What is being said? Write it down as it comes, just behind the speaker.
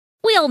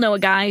all know a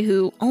guy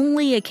who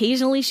only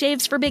occasionally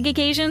shaves for big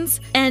occasions,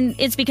 and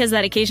it's because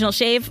that occasional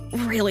shave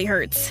really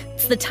hurts.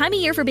 It's the time of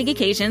year for big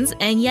occasions,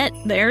 and yet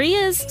there he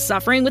is,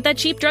 suffering with that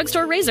cheap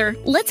drugstore razor.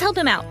 Let's help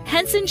him out.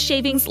 Henson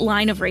Shaving's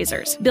line of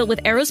razors, built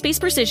with aerospace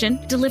precision,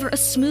 deliver a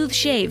smooth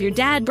shave your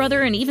dad,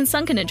 brother, and even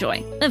son can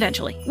enjoy,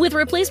 eventually. With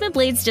replacement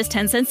blades just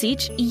 10 cents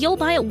each, you'll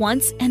buy it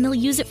once, and they'll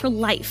use it for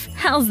life.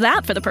 How's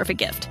that for the perfect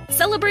gift?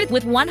 Celebrate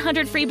with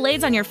 100 free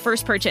blades on your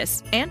first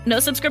purchase, and no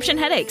subscription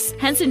headaches.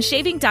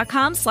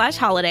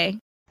 HensonShaving.com/holiday.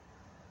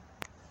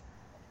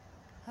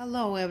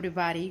 Hello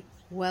everybody,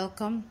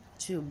 welcome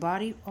to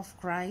Body of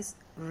Christ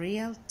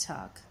Real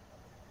Talk.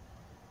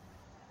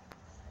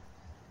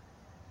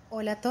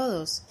 Hola a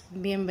todos,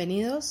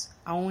 bienvenidos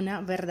a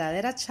una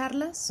verdadera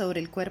charla sobre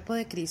el cuerpo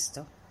de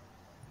Cristo.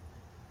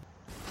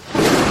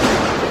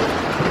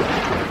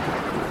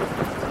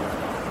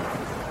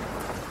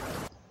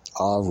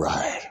 All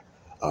right.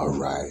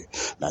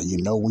 Now, you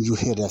know when you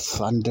hear that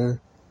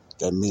thunder,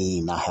 that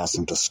means I have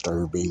some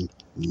disturbing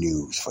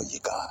news for you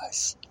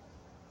guys.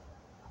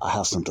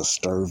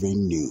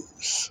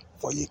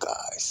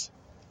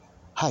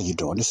 How you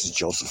doing? This is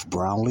Joseph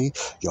Brownlee,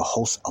 your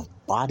host of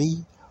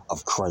Body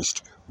of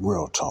Christ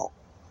Real Talk.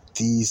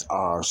 These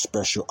are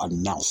special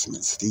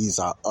announcements. These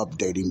are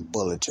updating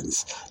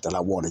bulletins that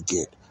I want to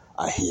get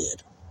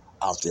ahead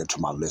out there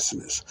to my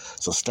listeners.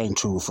 So stay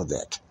tuned for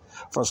that.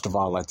 First of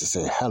all, I'd like to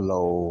say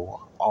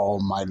hello, all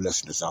my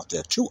listeners out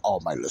there,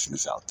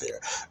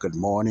 Good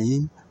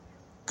morning,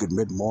 good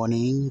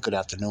mid-morning, good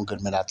afternoon,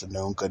 good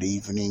mid-afternoon, good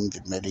evening,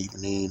 good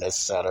mid-evening,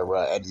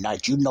 etc. At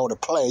night, you know the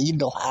play. You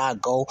know how I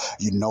go.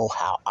 You know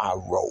how I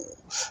roll.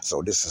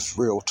 So this is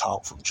Real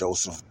Talk from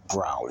Joseph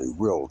Brownlee.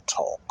 Real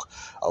Talk.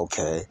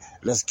 Okay,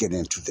 let's get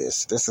into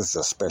this. This is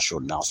a special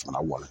announcement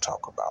I want to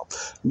talk about.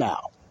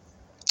 Now,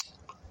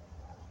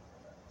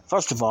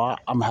 first of all,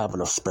 I'm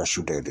having a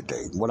special day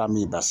today. What I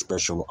mean by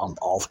special, I'm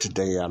off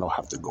today. I don't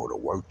have to go to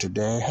work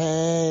today.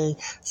 Hey,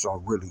 so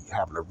I'm really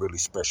having a really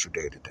special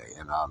day today.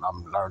 And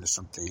I'm learning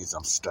some things.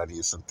 I'm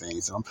studying some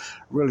things. And I'm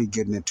really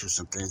getting into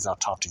some things. I'll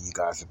talk to you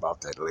guys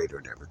about that later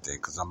and everything,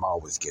 because I'm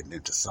always getting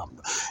into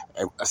something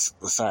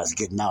besides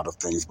getting out of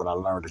things. But I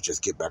learned to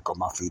just get back on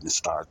my feet and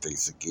start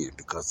things again,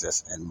 because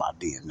that's in my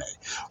DNA.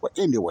 Well,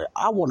 anyway,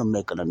 I want to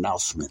make an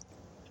announcement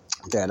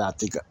that I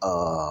think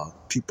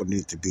people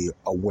need to be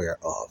aware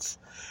of.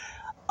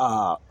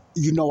 I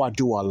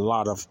do a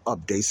lot of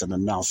updates and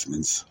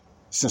announcements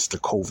since the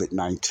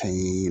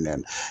COVID-19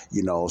 and,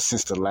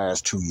 since the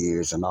last 2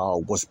 years and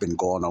all what's been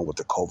going on with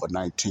the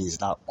COVID-19,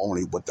 not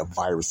only with the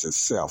virus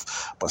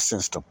itself, but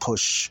since the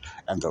push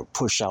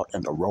out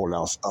and the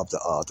rollouts of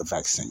the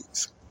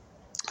vaccines.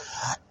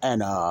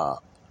 And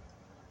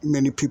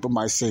many people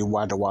might say,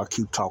 why do I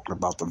keep talking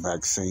about the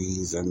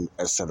vaccines and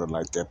et cetera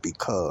like that?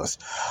 Because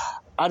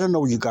I don't know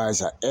where you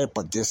guys are at,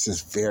 but this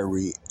is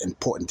very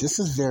important. This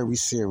is very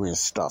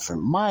serious stuff.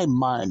 And my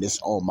mind is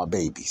on my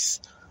babies,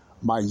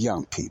 my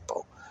young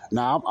people.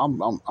 Now,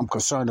 I'm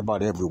concerned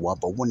about everyone,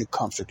 but when it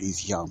comes to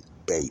these young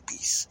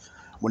babies,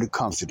 when it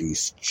comes to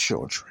these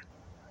children,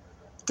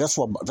 that's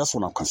what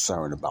I'm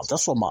concerned about.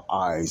 That's what my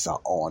eyes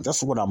are on.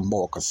 That's what I'm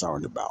more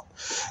concerned about.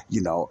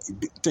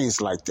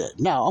 Things like that.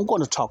 Now, I'm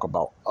going to talk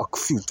about a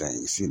few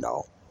things, in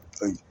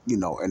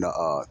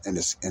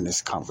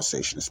this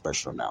conversation, a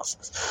special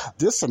announcements.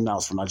 This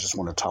announcement I just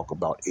want to talk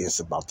about is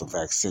about the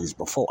vaccines.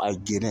 Before I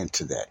get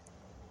into that,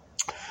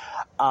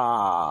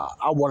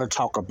 I want to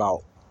talk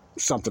about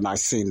something I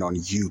seen on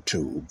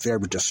YouTube,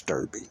 very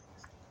disturbing.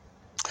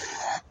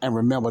 And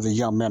remember the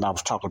young man I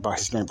was talking about,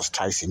 his name was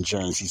Tyson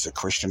James. He's a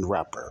Christian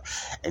rapper.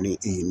 And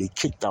he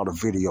kicked out a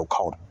video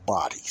called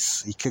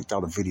Bodies.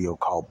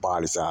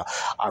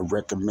 I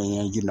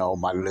recommend,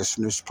 my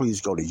listeners, please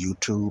go to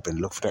YouTube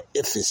and look for that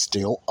if it's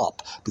still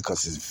up,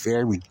 because it's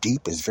very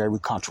deep. It's very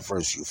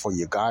controversial. For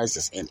you guys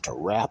that's into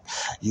rap,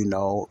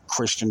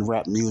 Christian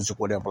rap music,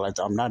 whatever like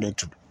that. I'm not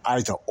into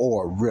either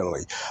or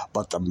really,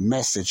 but the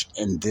message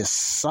in this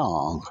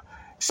song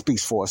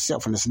speaks for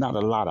itself, and it's not a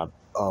lot of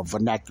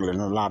vernacular and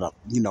a lot of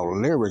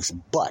lyrics,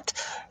 but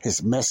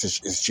his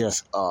message is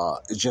just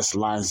it just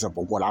lines up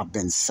with what I've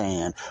been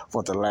saying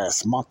for the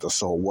last month or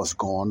so. What's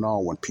going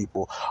on when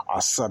people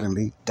are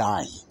suddenly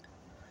dying,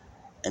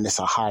 and it's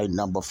a high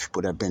number of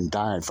people that have been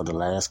dying for the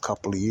last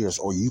couple of years,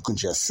 or you can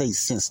just say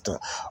since the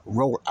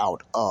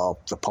rollout of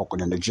the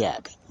poking and the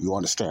jabbing. You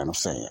understand what I'm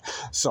saying?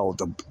 So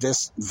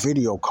this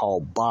video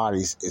called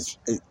Bodies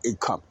it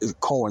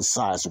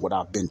coincides with what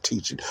I've been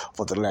teaching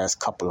for the last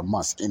couple of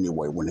months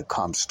anyway, when it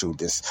comes to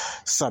this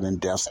sudden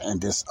deaths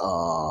and this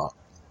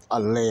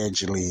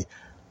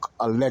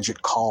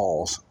alleged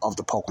cause of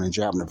the poking and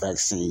jabbing. The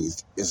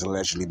vaccines is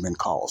allegedly been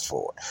caused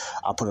for it.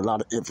 I put a lot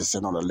of emphasis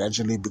on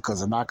allegedly,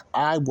 because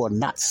I will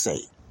not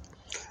say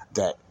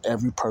that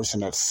every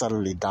person that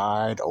suddenly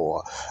died,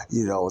 or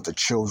the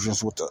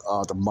children's with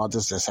the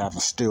mothers that's having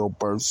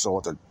stillbirths,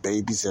 or the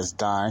babies that's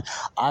dying,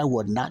 I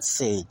would not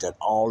say that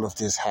all of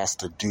this has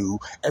to do,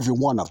 every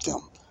one of them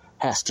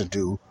has to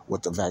do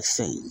with the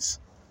vaccines.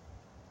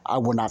 I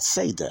will not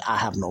say that. I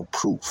have no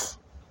proof.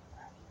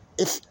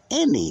 If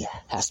any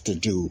has to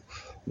do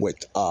with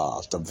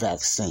the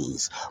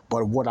vaccines.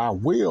 But what I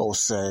will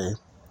say,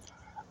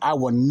 I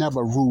will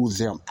never rule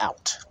them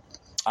out.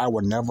 I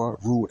will never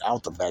rule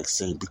out the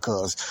vaccine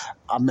because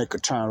I make a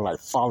term like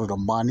follow the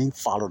money,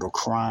 follow the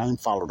crime,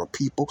 follow the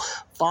people,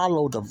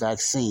 follow the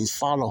vaccines,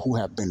 follow who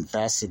have been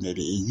vaccinated,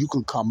 and you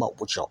can come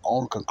up with your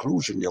own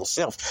conclusion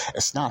yourself.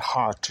 It's not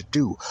hard to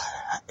do.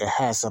 It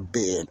has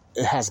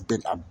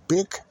been a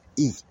big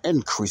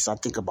increase, I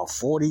think about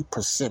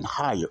 40%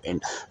 higher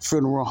in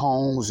funeral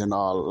homes and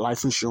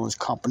life insurance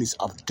companies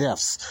of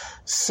deaths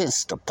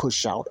since the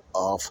push out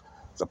of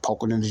the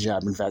polio and the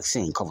jabbing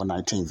vaccine,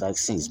 COVID-19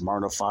 vaccines,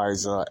 Moderna,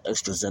 Pfizer,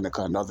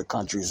 AstraZeneca, and other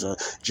countries,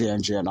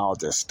 J&J, and all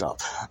this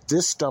stuff.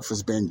 This stuff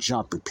has been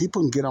jumping.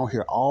 People can get on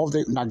here all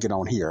day, not get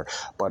on here,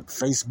 but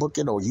Facebook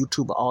it or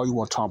YouTube, all you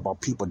want to talk about,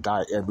 people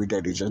die every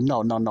day. They just,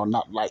 no,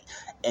 not like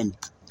in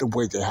the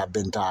way they have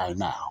been dying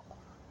now.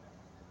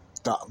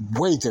 The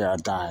way they are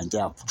dying, they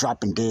are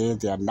dropping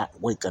dead, they are not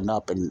waking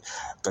up, and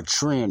the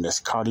trend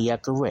is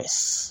cardiac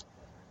arrest.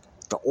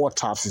 The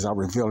autopsies are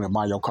revealing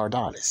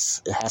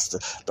myocarditis.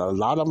 A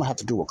lot of them have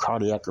to do with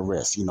cardiac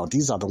arrest.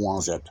 These are the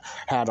ones that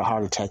had a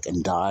heart attack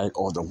and died,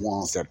 or the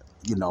ones that,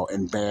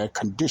 in bad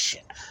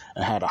condition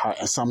and had a heart,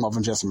 and some of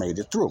them just made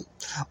it through.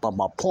 But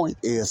my point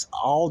is,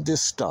 all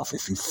this stuff,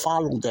 if you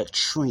follow that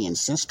trend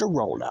since the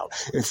rollout,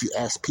 if you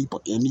ask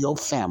people in your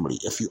family,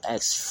 if you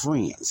ask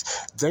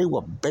friends, they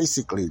will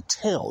basically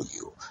tell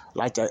you,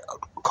 like that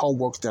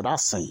co-worker that I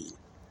seen,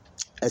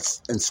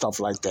 and stuff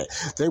like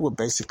that. They will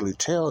basically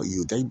tell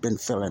you they've been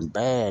feeling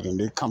bad,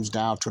 and it comes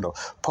down to the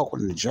poke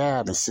and the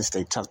jab, and since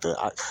they took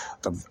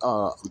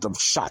the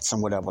shots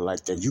and whatever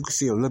like that. You can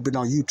see a little bit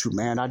on YouTube,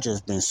 man. I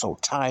just been so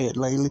tired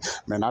lately,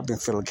 man. I've been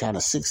feeling kind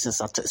of sick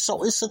since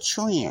so it's a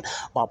trend.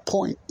 My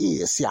point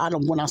is,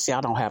 when I say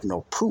I don't have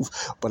no proof,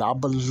 but I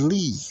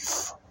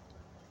believe,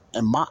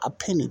 in my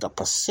opinion, the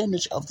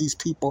percentage of these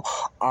people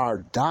are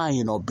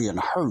dying or being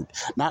hurt,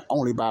 not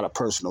only by the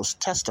personal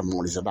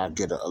testimonies that I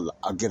get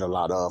a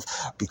lot of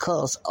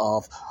because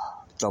of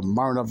the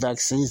Moderna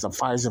vaccines, the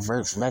Pfizer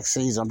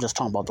vaccines. I'm just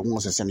talking about the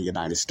ones that's in the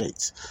United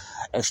States,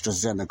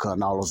 AstraZeneca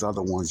and all those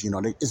other ones.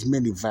 There's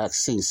many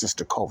vaccines since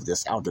the COVID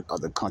that's out in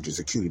other countries,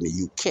 including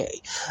the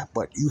UK.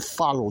 But you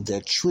follow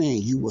that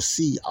trend, you will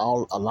see a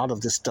lot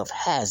of this stuff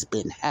has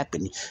been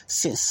happening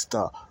since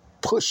the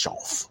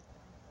push-off.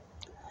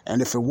 And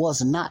if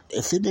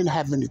it didn't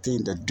have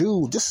anything to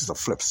do, this is a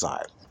flip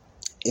side.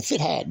 If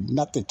it had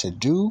nothing to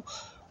do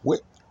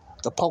with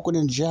the poking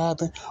and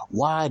jabbing,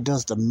 why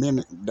does the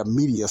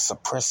media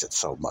suppress it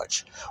so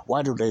much?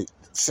 Why do they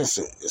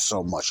censor it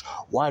so much?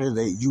 Why do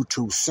they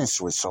YouTube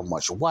censor it so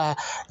much? Why,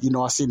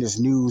 I seen this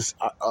news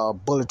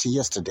bulletin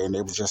yesterday, and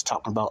they was just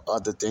talking about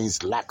other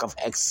things, lack of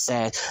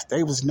exercise.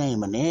 They was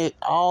naming it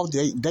all.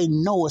 They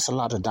know it's a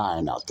lot of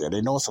dying out there.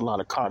 They know it's a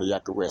lot of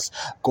cardiac arrest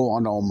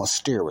going on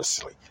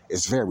mysteriously.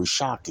 It's very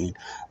shocking,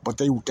 but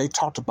they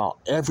talked about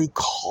every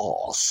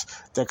cause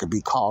that could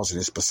be causing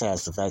this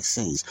besides the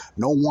vaccines.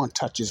 No one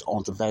touches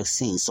on the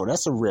vaccines, so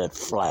that's a red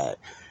flag,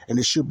 and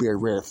it should be a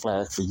red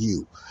flag for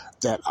you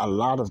that a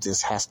lot of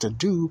this has to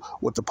do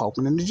with the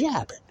poking and the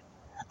jabbing.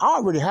 I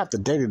already have the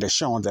data that's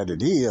showing that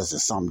it is, and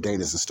some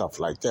data and stuff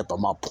like that. But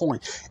my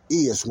point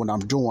is, when I'm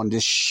doing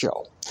this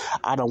show,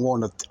 I don't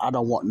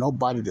want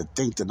nobody to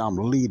think that I'm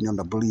leading them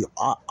to believe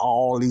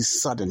all these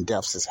sudden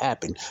deaths has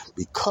happened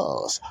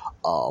because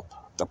of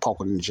the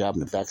poking and jabbing,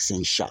 the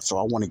vaccine shot. So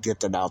I want to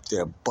get that out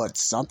there. But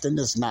something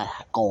is not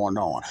going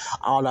on.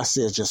 All I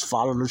say is just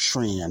follow the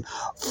trend,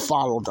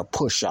 follow the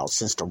push out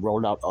since the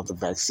rollout of the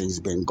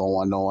vaccine's been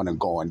going on and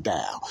going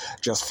down.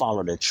 Just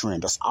follow that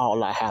trend. That's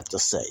all I have to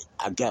say.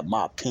 I got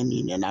my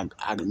opinion and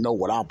I know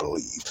what I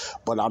believe,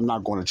 but I'm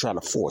not going to try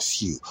to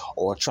force you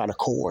or try to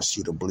coerce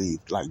you to believe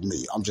like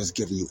me. I'm just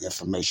giving you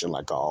information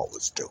like I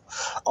always do.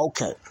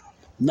 Okay.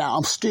 Now,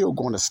 I'm still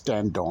going to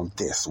stand on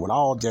this. With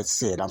all that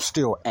said, I'm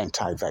still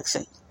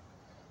anti-vaccine.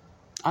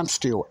 I'm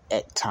still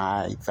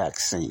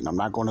anti-vaccine. I'm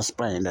not going to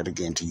explain that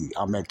again to you.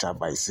 I'm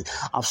anti-vaccine.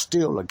 I'm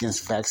still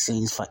against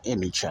vaccines for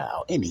any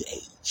child, any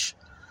age.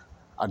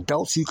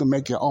 Adults, you can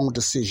make your own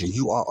decision.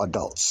 You are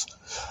adults.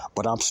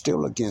 But I'm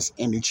still against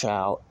any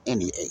child,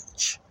 any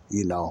age,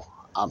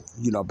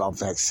 about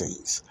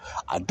vaccines.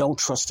 I don't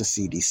trust the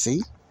CDC.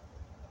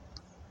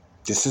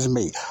 This is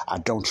me. I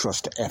don't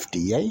trust the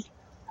FDA.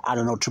 I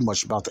don't know too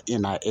much about the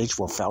NIH,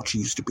 what Fauci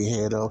used to be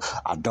head of.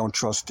 I don't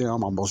trust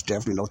them. I most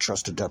definitely don't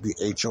trust the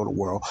WHO, the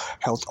World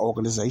Health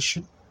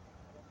Organization.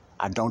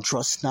 I don't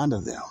trust none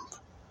of them.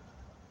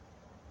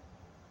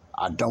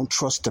 I don't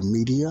trust the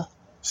media,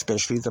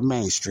 especially the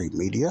mainstream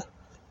media.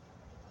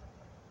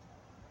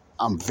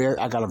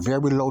 I got a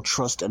very low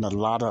trust in a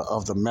lot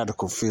of the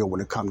medical field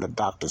when it comes to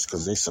doctors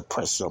because they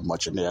suppress so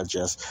much and they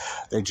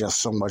just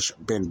so much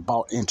been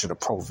bought into the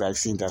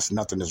pro-vaccine. That's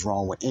nothing is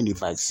wrong with any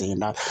vaccine,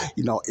 not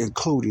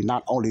including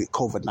not only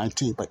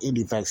COVID-19 but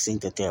any vaccine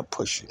that they're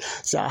pushing.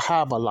 See, I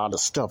have a lot of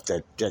stuff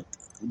that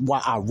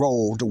why I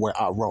roll the way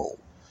I roll.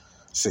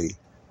 See.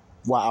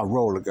 Why I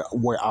roll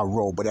where I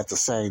roll, but at the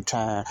same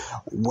time,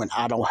 when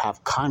I don't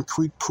have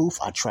concrete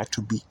proof, I try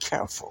to be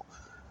careful.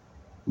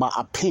 My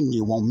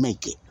opinion won't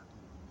make it.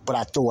 but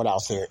I throw it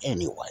out there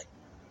anyway.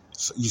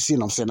 So you see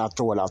what I'm saying? I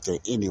throw it out there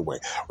anyway.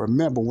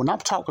 Remember, when I'm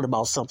talking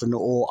about something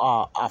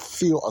or I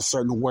feel a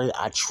certain way,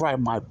 I try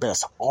my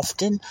best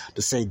often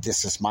to say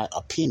this is my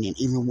opinion,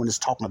 even when it's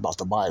talking about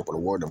the Bible, the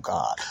Word of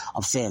God.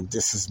 I'm saying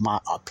this is my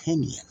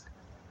opinion,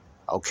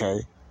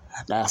 okay?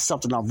 Now,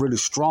 something I'm really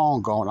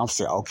strong on, I'm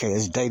saying, okay,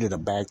 it's data to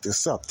back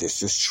this up.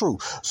 This is true.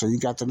 So you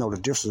got to know the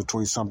difference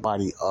between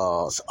somebody's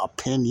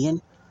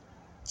opinion,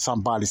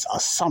 somebody's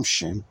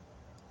assumption,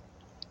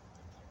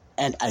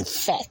 and a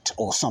fact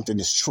or something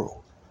is true.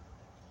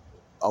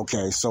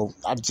 Okay, so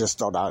I just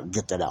thought I'd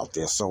get that out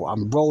there. So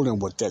I'm rolling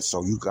with that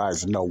so you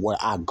guys know where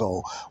I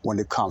go when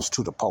it comes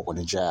to the poke and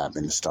the jab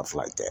and stuff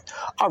like that.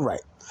 All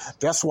right,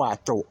 that's why I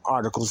throw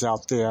articles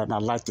out there, and I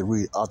like to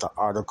read other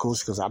articles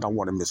because I don't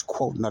want to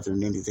misquote nothing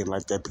and anything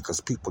like that because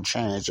people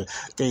change.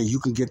 Then you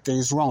can get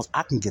things wrong.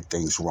 I can get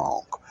things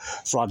wrong.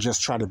 So I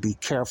just try to be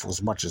careful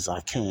as much as I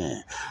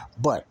can.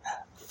 But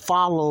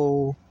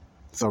follow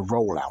the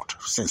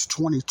rollout since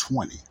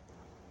 2020.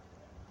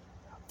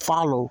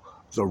 Follow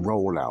the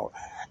rollout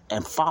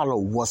and follow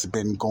what's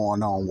been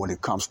going on when it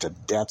comes to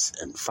deaths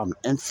and from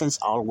infants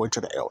all the way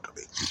to the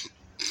elderly.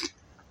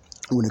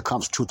 When it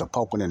comes to the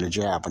poking and the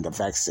jab and the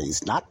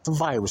vaccines, not the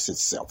virus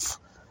itself,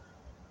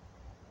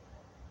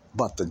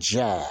 but the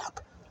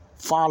jab.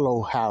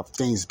 Follow how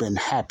things been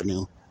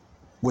happening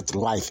with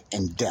life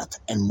and death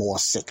and more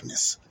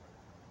sickness.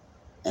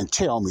 And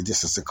tell me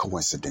this is a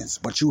coincidence,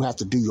 but you have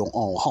to do your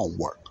own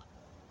homework.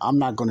 I'm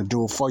not going to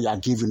do it for you. I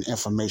give you the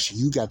information.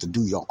 You got to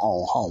do your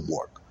own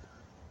homework.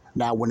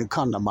 Now, when it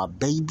comes to my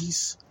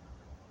babies,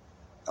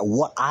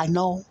 what I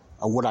know,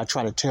 or what I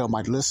try to tell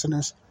my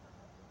listeners,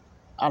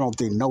 I don't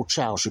think no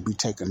child should be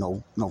taking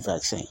no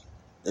vaccine.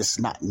 It's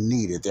not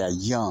needed. They're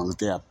young.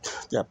 They're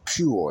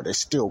pure. They're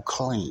still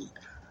clean.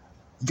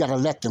 You got to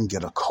let them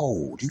get a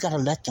cold. You got to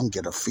let them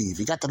get a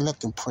fever. You got to let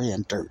them pray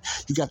in dirt.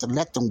 You got to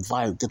let them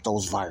get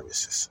those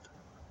viruses.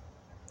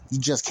 You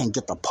just can't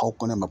get the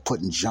poke on them or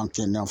putting junk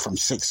in them from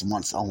 6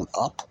 months on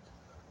up.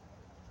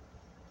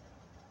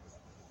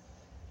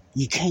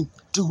 You can't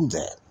do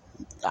that.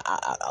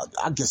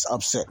 I get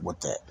upset with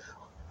that.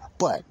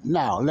 But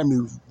now, let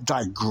me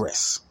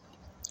digress.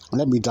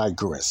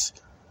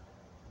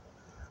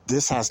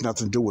 This has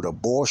nothing to do with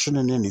abortion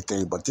and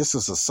anything, but this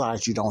is a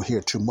side you don't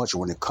hear too much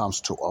when it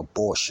comes to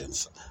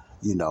abortions.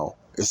 You know,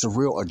 it's a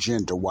real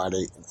agenda why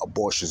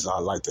abortions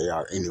are like they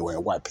are anyway,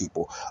 and why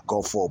people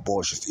go for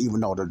abortions. Even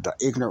though the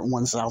ignorant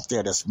ones out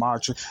there that's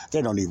marching,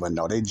 they don't even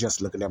know. They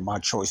just looking at my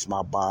choice,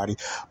 my body.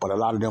 But a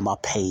lot of them are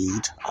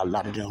paid. A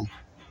lot of them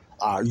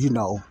are,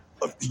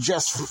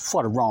 just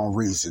for the wrong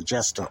reason,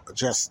 just to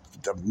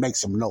make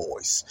some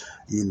noise.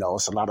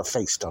 It's a lot of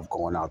fake stuff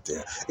going out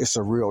there. It's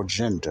a real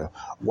agenda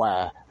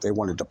why they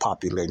wanted to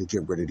populate and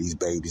get rid of these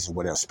babies and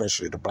whatever,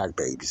 especially the black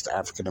babies, the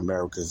African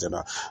Americans and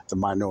the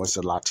minorities,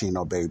 the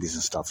Latino babies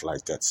and stuff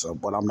like that. So,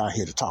 but I'm not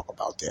here to talk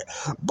about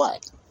that.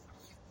 But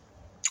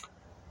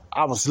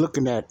I was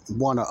looking at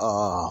one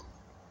of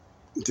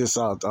this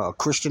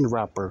Christian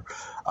rapper,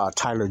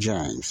 Tyson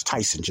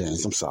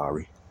James. I'm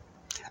sorry.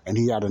 And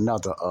he had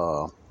another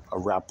a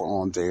rapper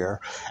on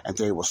there, and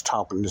they was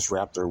talking. This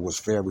rapper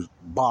was very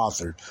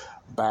bothered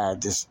by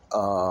this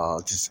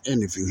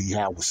interview he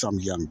had with some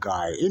young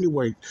guy.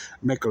 Anyway,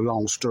 make a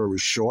long story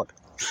short,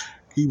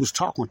 he was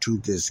talking to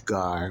this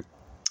guy.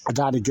 I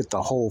didn't get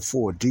the whole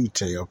full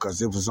detail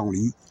because it was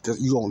only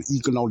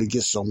you can only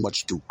get so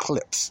much through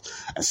clips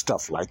and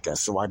stuff like that.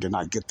 So I did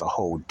not get the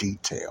whole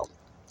detail.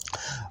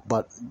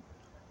 But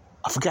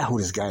I forgot who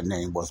this guy's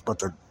name was, but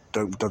the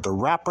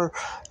rapper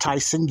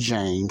Tyson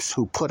James,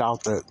 who put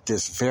out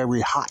this very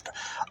hot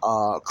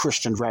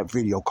Christian rap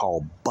video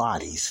called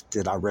Bodies,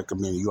 that I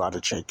recommend you ought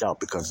to check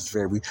out because it's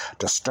very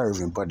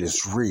disturbing, but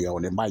it's real,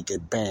 and it might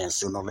get banned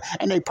soon.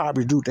 And they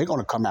probably do. They're going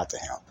to come after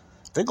him.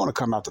 They're going to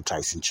come after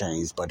Tyson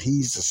James, but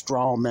he's a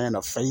strong man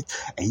of faith,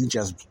 and he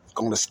just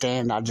going to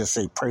stand. I just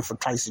say pray for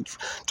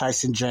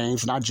Tyson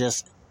James, not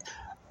just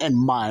in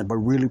mind, but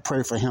really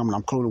pray for him, and I'm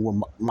including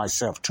with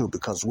myself too,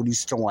 because what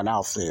he's throwing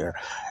out there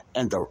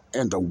in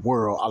the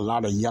world, a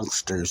lot of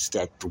youngsters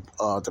that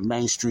the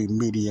mainstream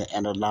media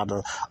and a lot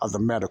of the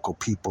medical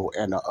people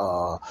and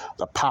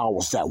the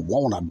powers that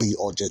want to be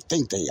or just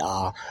think they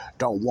are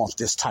don't want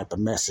this type of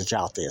message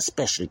out there,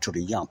 especially to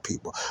the young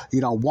people. He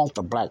don't want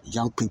the black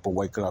young people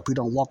waking up. He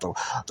don't want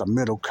the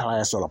middle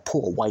class or the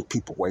poor white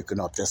people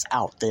waking up that's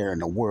out there in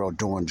the world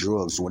doing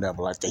drugs or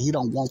whatever like that. He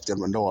don't want them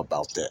to know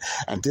about that.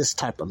 And this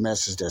type of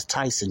message that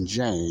Tyson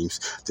James,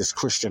 this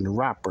Christian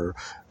rapper,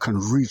 can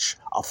reach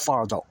a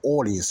farther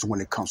audience when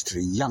it comes to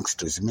the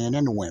youngsters, men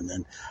and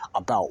women,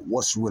 about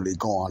what's really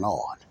going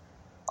on.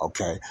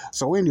 Okay,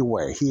 so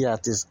anyway, he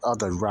had this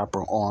other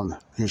rapper on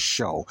his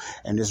show,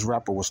 and this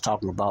rapper was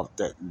talking about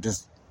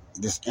this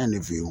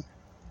interview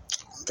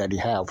that he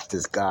had with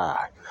this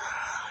guy,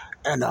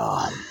 and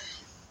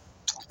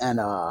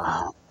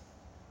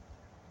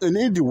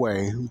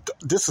anyway,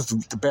 this is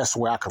the best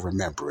way I can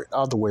remember it.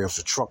 Other way, it was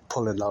a truck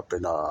pulling up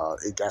and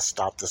it got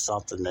stopped or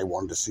something. They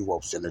wanted to see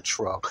what was in the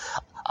truck.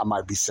 I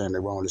might be saying it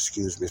wrong.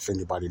 Excuse me if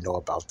anybody know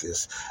about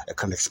this and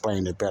can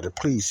explain it better.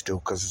 Please do,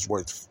 because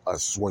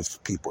it's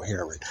worth people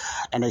hearing.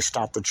 And they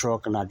stopped the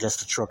truck, and I guess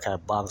the truck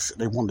had boxes.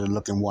 They wanted to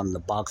look in one of the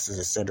boxes,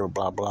 etc.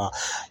 Blah blah,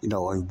 and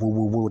woo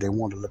woo woo. They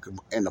wanted to look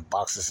in the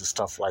boxes and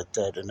stuff like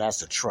that. And as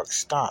the truck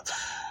stopped,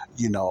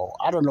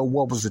 I don't know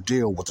what was the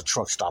deal with the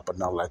truck stop or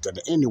nothing like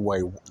that.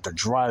 Anyway, the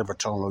driver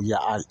told him, "Yeah,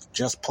 I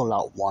just pull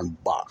out one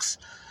box."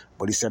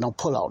 But he said, don't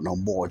pull out no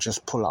more.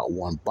 Just pull out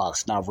one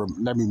box. Now,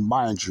 let me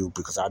remind you,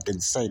 because I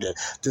didn't say that,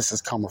 this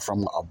is coming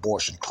from an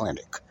abortion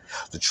clinic.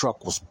 The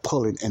truck was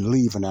pulling and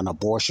leaving an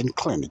abortion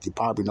clinic. You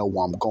probably know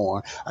where I'm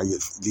going.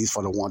 These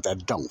for the ones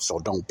that don't, so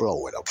don't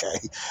blow it,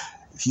 okay?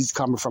 He's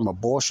coming from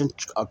abortion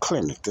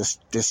clinic,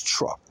 this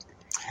truck.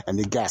 And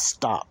they got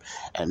stopped.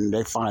 And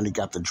they finally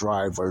got the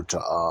driver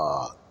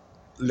to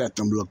let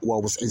them look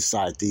what was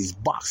inside these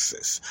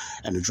boxes.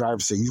 And the driver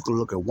said, you can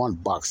look at one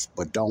box,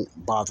 but don't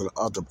bother the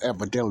other.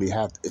 Evidently,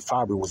 it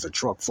probably was a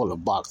truck full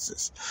of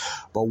boxes.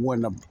 But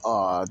when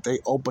they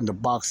opened the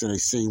box and they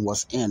seen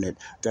what's in it,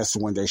 that's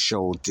when they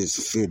showed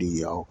this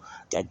video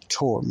that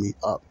tore me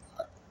up.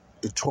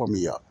 It tore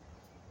me up.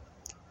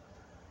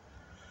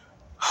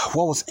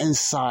 What was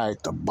inside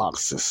the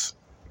boxes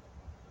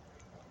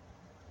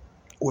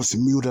was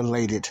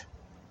mutilated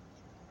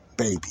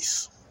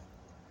babies.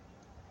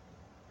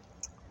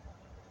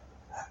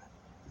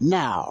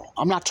 Now,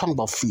 I'm not talking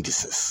about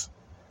fetuses.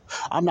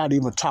 I'm not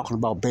even talking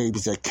about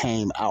babies that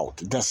came out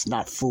that's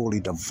not fully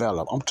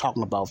developed. I'm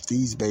talking about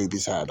these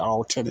babies had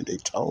all 10 of their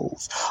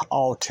toes,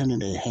 all 10 of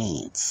their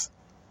hands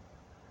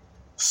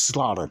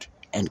slaughtered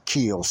and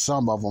killed.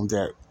 Some of them,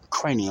 their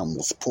cranium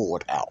was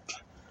pulled out,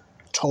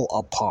 tore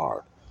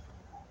apart.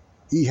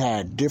 He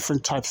had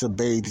different types of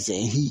babies,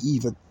 and he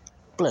even,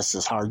 bless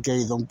his heart,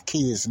 gave them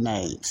kids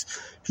names.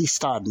 He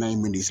started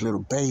naming these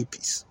little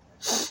babies.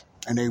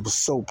 And they were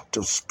so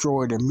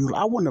destroyed and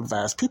mutilated. I wouldn't have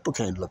asked. People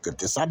can't look at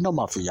this. I know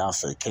my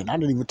fiance can't. I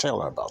didn't even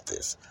tell her about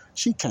this.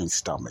 She can't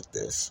stomach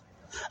this.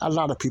 A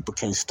lot of people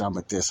can't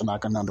stomach this, and I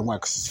can understand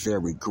because it's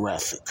very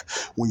graphic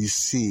when you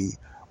see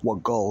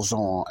what goes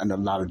on in a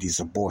lot of these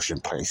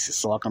abortion places.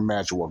 So I can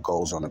imagine what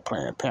goes on in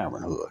Planned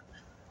Parenthood.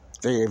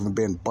 They even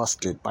been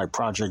busted by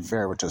Project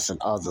Veritas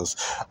and others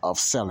of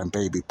selling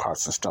baby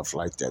parts and stuff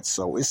like that.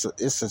 So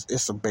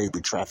it's a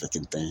baby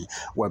trafficking thing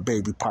where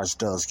baby parts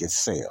does get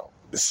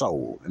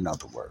sold, in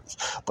other words.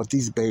 But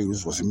these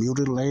babies was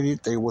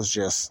mutilated.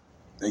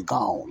 They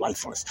gone,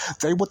 lifeless.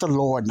 They with the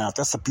Lord now.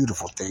 That's a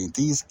beautiful thing.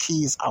 These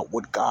kids out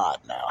with God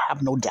now.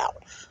 Have no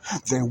doubt.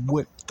 They're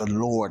with the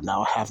Lord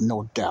now. Have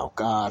no doubt.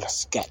 God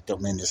has got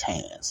them in his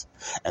hands.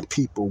 And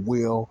people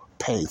will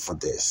pay for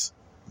this.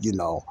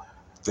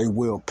 They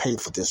will pay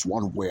for this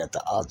one way or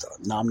the other.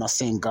 Now, I'm not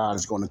saying God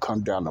is going to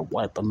come down and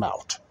wipe them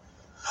out.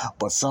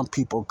 But some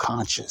people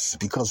conscious,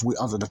 because we're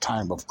under the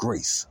time of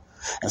grace.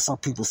 And some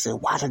people say,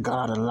 why did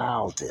God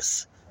allow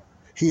this?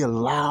 He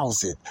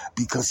allows it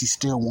because he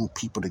still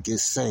wants people to get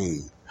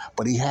saved.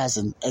 But he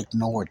hasn't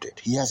ignored it.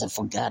 He hasn't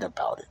forgot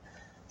about it.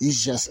 We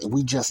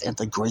just in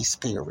the grace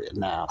period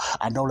now.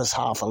 I know it's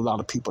hard for a lot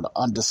of people to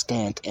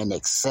understand and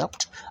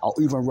accept, or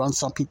even run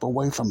some people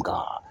away from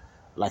God,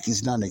 like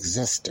he's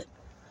non-existent.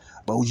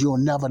 But you'll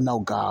never know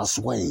God's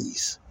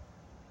ways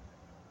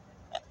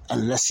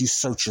unless you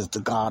search the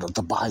God of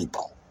the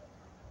Bible.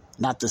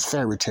 Not this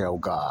fairy tale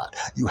God.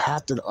 You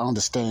have to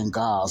understand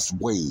God's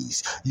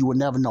ways. You will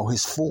never know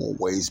his full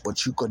ways,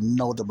 but you could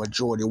know the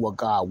majority of what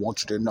God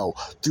wants you to know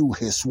through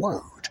his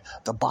word,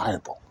 the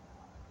Bible,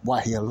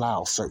 why he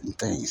allows certain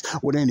things.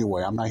 Well,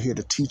 anyway, I'm not here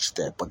to teach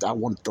that, but I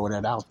want to throw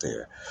that out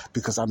there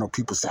because I know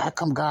people say, how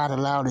come God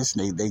allowed this?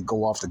 And they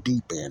go off the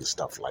deep end and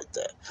stuff like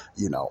that,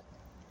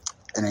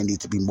 And they need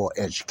to be more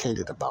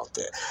educated about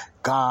that.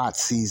 God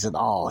sees it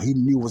all. He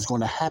knew it was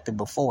going to happen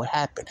before it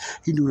happened.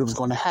 He knew it was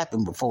going to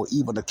happen before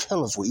even the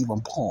killers were even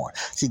born.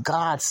 See,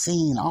 God's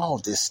seen all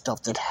this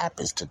stuff that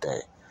happens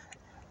today.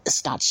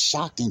 It's not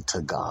shocking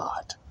to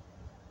God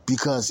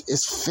because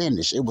it's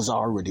finished. It was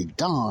already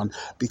done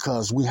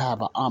because we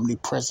have an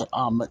omnipresent,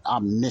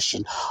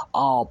 omniscient,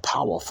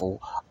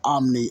 all-powerful,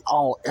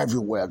 all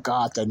everywhere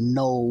God that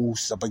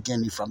knows the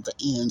beginning from the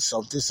end.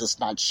 So this is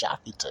not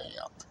shocking to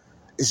him.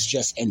 It's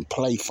just in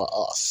play for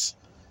us.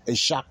 It's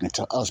shocking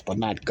to us, but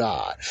not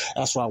God.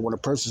 That's why when a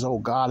person says, oh,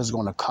 God is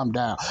going to come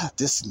down,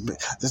 this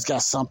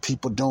got some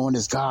people doing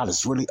this, God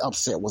is really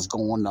upset what's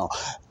going on.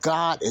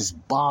 God is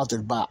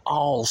bothered by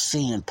all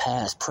sin,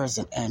 past,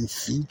 present, and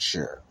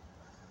future.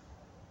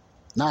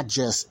 Not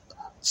just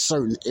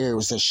certain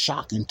areas that's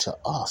shocking to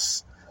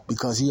us,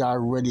 because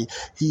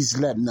he's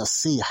letting us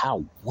see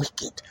how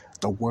wicked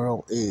the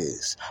world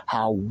is,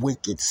 how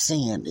wicked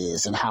sin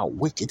is, and how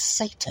wicked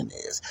Satan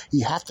is.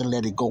 You have to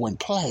let it go and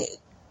play.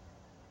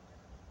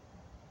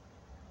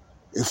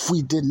 If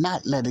we did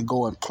not let it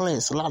go and play,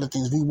 it's a lot of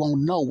things we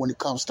won't know when it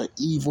comes to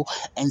evil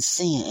and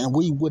sin, and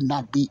we would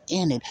not be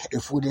in it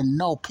if we didn't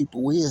know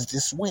people is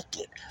this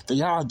wicked.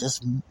 They are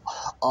this,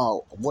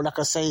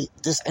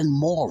 this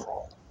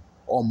immoral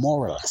or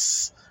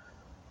moralist.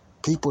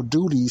 People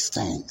do these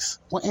things.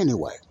 Well,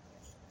 anyway,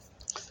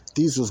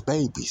 these was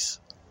babies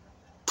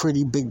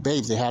pretty big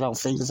babies. They had all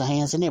fingers and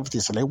hands and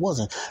everything. So they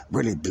wasn't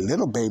really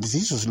little babies.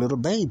 These was little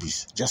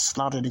babies, just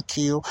slaughtered and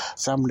killed.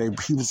 Some of them,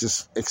 he was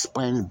just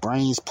explaining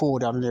brains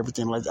pulled out and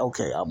everything like that.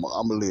 Okay, I'm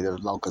going to leave it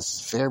alone because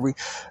it's very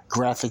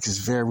graphic. It's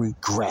very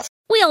graphic.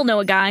 We all know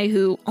a guy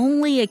who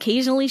only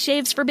occasionally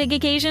shaves for big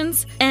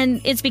occasions,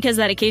 and it's because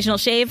that occasional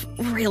shave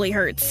really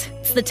hurts.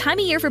 It's the time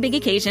of year for big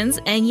occasions,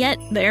 and yet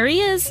there he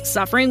is,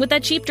 suffering with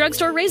that cheap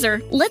drugstore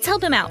razor. Let's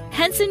help him out.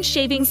 Henson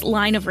Shaving's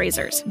line of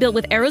razors, built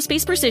with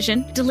aerospace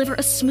precision, deliver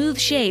a smooth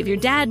shave your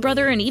dad,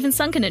 brother, and even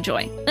son can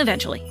enjoy,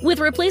 eventually. With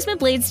replacement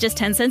blades just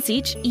 10 cents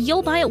each,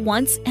 you'll buy it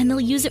once, and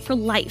they'll use it for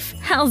life.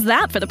 How's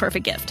that for the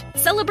perfect gift?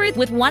 Celebrate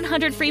with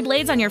 100 free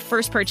blades on your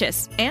first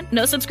purchase, and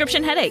no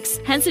subscription headaches.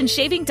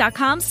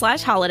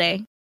 HensonShaving.com/holiday.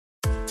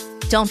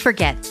 Don't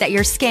forget that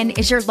your skin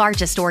is your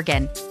largest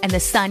organ, and the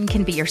sun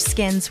can be your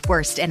skin's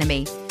worst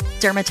enemy.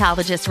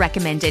 Dermatologist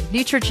recommended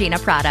Neutrogena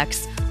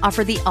products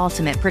offer the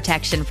ultimate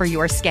protection for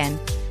your skin.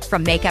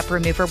 From makeup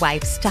remover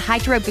wipes to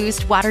Hydro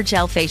Boost Water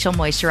Gel Facial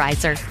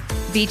Moisturizer,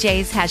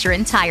 BJ's has your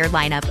entire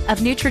lineup of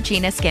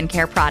Neutrogena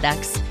skincare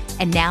products.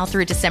 And now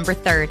through December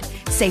 3rd,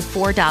 save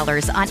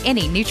 $4 on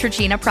any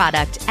Neutrogena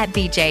product at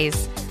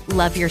BJ's.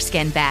 Love your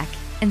skin back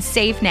and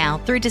save now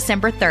through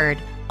December 3rd,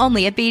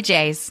 only at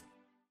BJ's.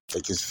 I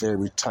think it's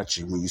very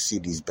touching when you see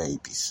these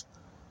babies.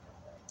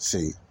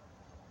 See,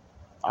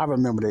 I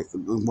remember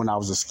when I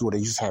was in school, they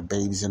used to have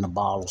babies in the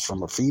bottles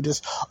from a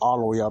fetus all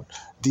the way up.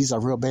 These are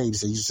real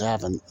babies. They used to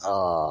have,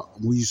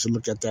 we used to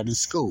look at that in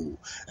school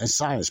and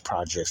science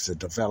projects, the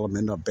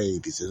development of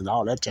babies and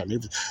all that time.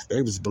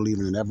 They was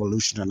believing in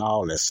evolution and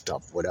all that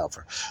stuff,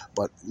 whatever.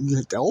 But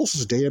those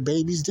was their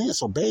babies then.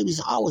 So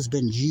babies always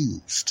been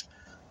used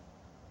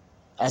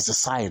as a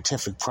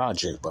scientific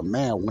project. But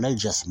man, when they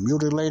just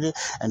mutilated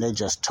and they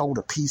just tore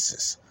to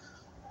pieces.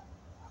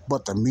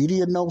 But the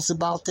media knows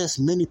about this.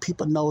 Many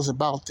people knows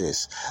about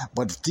this.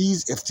 But if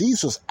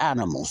these was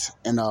animals,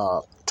 and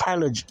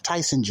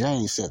Tyson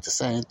James said the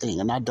same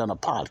thing, and I've done a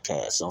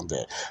podcast on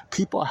that.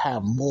 People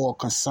have more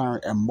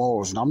concern and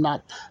morals, and I'm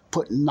not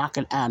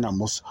knocking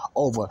animals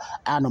over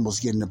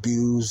animals getting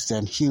abused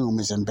than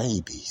humans and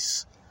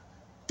babies,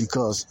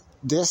 because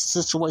this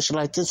situation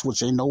like this,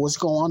 which they know what's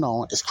going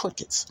on, is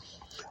crickets.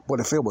 But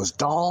if it was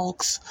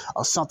dogs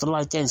or something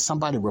like that, and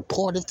somebody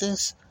reported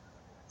this,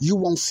 you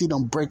won't see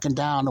them breaking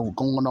down or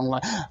going on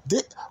like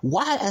that.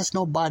 Why has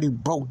nobody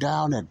broke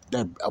down at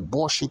that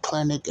abortion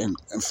clinic and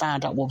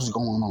found out what was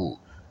going on?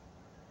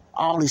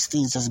 All these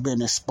things has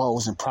been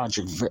exposed in Planned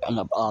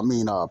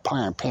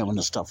Parenthood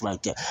and stuff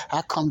like that.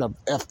 How come the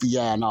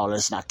FBI and all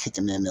that's not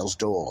kicking in those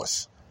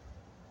doors?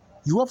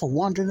 You ever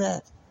wonder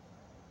that?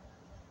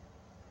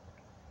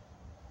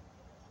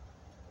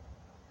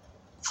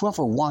 You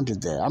ever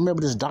wondered that? I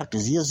remember this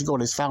doctors, years ago,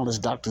 they found this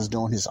doctors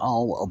doing his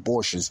own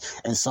abortions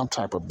in some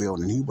type of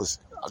building. He was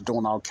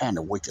doing all kind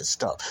of wicked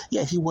stuff.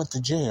 Yeah, he went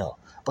to jail,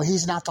 but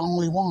he's not the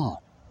only one.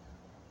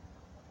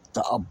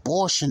 The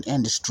abortion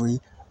industry,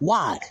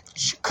 why?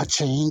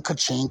 Ka-ching,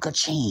 ka-ching,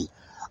 ka-ching.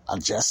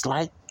 Just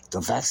like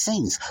the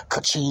vaccines.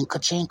 Ka-ching,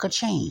 ka-ching,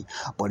 ka-ching.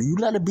 But you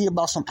let it be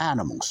about some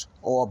animals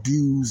or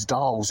abused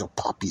dogs or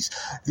puppies.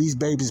 These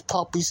babies,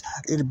 puppies,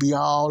 it'll be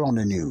all on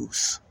the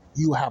news.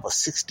 You have a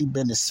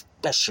 60-minute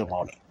special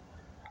on it.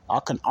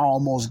 I can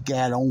almost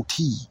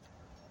guarantee.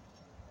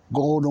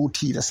 Gold on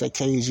tea, that's like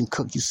Cajun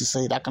Cook used to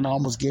say it. I can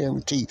almost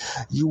guarantee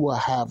you will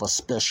have a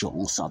special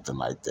on something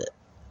like that.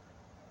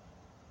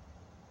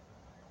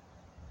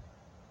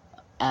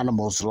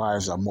 Animals'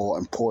 lives are more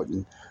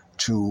important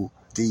to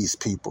these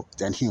people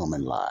than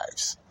human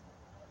lives.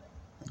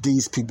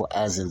 These people,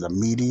 as in the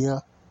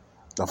media,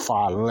 the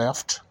far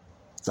left,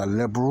 the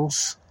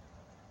liberals,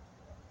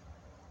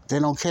 they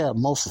don't care.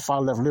 Most of the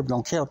far left liberals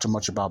don't care too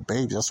much about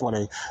babies. That's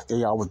why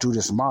they always do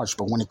this march.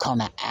 But when it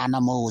comes to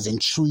animals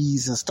and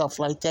trees and stuff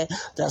like that,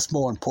 that's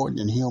more important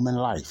than human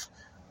life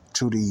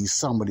to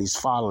some of these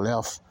far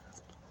left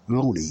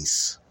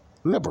loonies,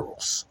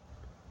 liberals.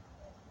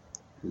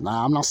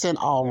 Now, I'm not saying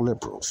all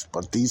liberals,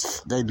 but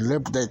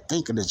their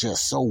thinking is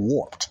just so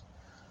warped.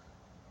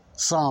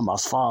 Some,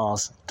 as far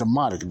as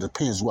demonic, it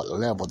depends what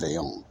level they're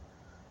on.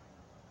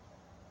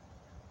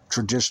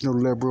 Traditional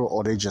liberal,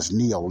 or they just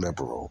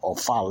neoliberal or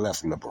far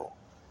left liberal.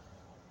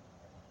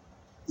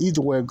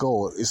 Either way it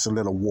goes, it's a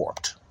little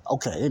warped.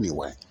 Okay,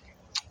 anyway.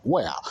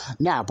 Well,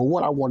 now, but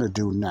what I want to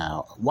do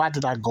now, why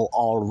did I go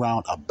all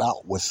around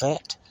about with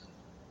that?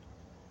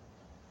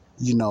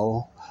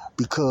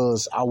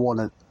 Because I want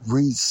to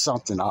read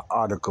something, an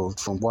article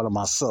from one of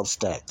my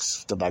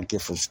Substacks that I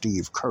get from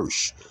Steve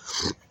Kirsch.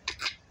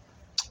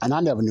 And I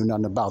never knew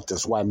nothing about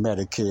this, why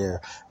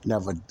Medicare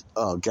never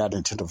got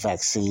into the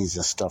vaccines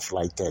and stuff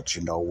like that,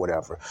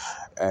 whatever.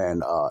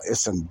 And it's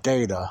some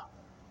data.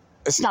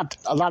 It's not,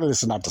 a lot of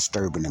this is not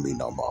disturbing to me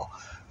no more,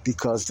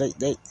 because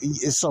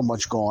it's so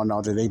much going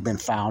on that they've been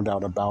found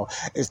out about.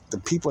 It's the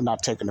people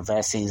not taking the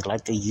vaccines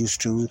like they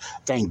used to.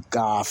 Thank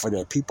God for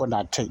that. People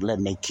not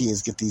letting their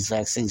kids get these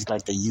vaccines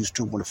like they used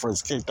to when it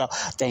first kicked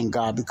off. Thank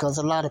God, because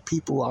a lot of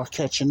people are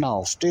catching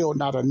on. Still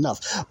not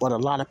enough, but a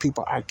lot of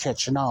people are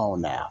catching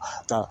on now.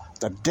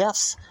 The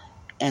deaths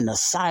And the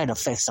side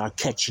effects are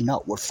catching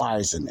up with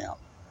Pfizer now.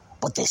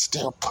 But they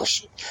still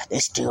push it. They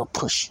still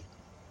push it.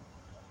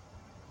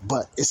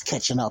 But it's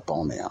catching up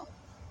on them.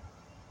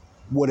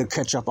 Would it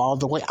catch up all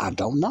the way? I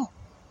don't know.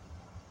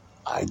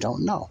 I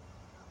don't know.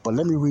 But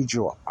let me read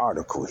you an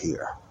article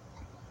here.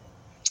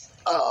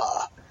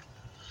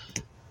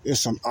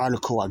 It's an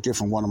article I get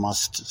from one of my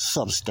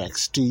Substacks,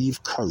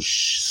 Steve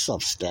Kirsch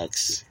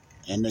Substacks.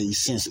 And they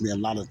sends me a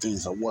lot of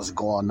things of what's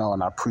going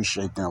on. I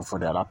appreciate them for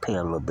that. I pay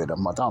a little bit a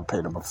month. I don't pay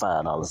them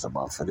 $5 a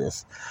month for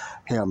this.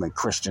 Him and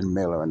Christian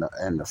Miller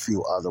and a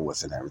few other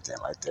ones and everything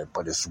like that.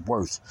 But it's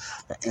worth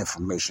the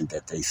information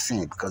that they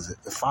send. Because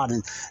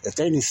if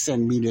they didn't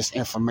send me this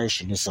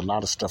information, there's a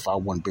lot of stuff I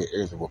wouldn't be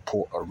able to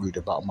report or read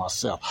about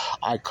myself.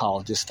 I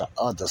call this the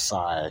other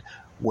side,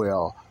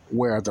 where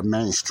the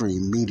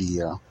mainstream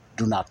media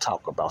do not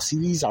talk about. See,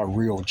 these are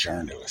real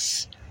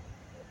journalists.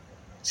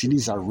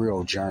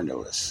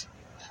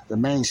 The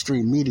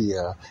mainstream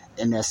media,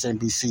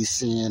 MSNBC,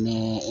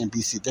 CNN,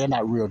 NBC, they're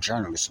not real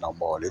journalists no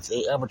more. If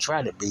they ever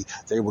try to be,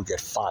 they will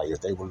get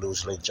fired. They will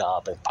lose their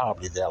job and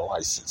probably their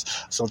license.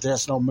 So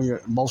there's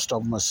most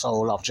of them are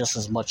sold off just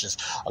as much as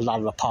a lot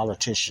of the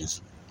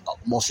politicians.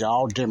 Mostly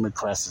all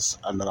Democrats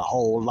and a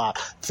whole lot,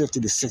 50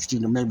 to 60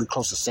 to maybe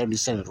close to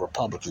 70% of the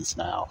Republicans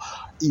now.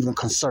 Even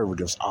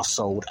conservatives are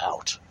sold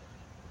out.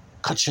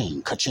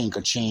 Ka-ching, ka-ching,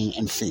 ka-ching,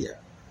 and fear.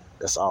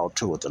 That's all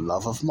to it. The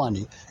love of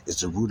money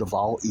is the root of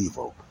all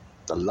evil.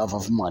 The love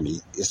of money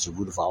is the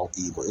root of all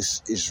evil.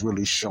 It's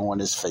really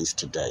showing its face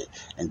today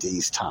in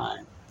these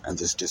times and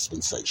this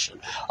dispensation.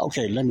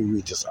 Okay, let me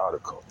read this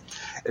article.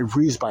 It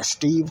reads by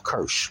Steve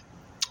Kirsch.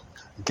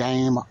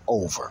 Game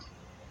over.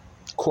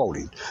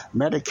 Quoting,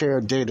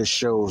 Medicare data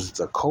shows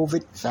the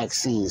COVID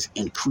vaccines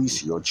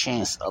increase your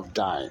chance of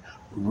dying.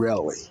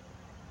 Really?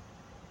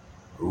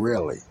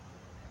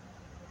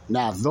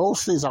 Now,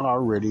 those things I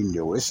already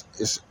knew. It's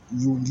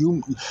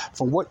you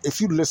from what if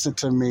you listen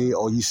to me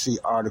or you see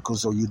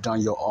articles or you've done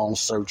your own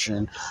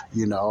searching,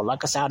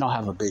 like I said, I don't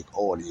have a big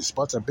audience,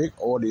 but the big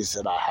audience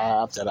that I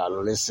have that are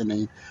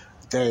listening,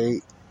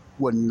 they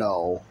would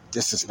know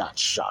this is not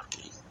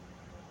shocking,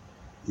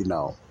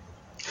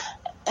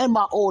 And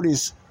my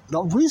audience,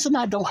 the reason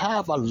I don't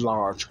have a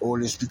large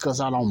audience is because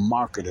I don't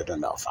market it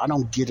enough. I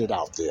don't get it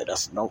out there.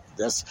 It's not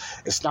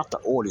the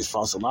audience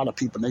fault. A lot of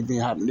people, they've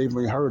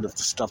even heard of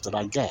the stuff that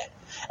I get.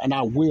 And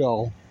I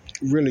will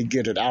really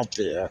get it out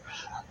there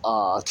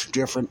to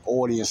different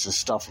audience and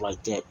stuff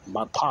like that,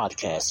 my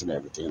podcast and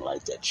everything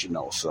like that,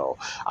 So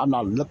I'm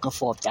not looking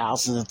for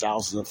thousands and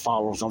thousands of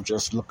followers. I'm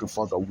just looking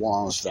for the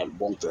ones that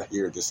want to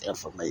hear this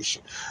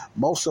information.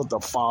 Most of the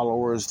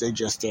followers, they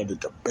just there to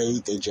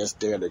debate. They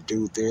just there to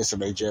do this,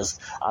 and I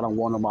don't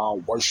want them all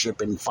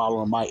worshiping,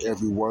 following my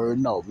every word.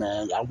 No,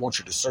 man, I want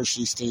you to search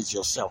these things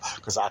yourself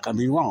because I can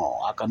be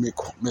wrong. I can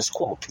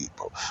misquote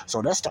people.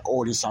 So that's the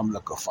audience I'm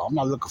looking for. I'm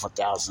not looking for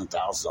thousands and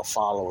thousands of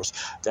followers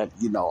that,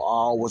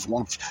 always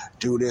want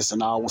do this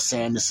and always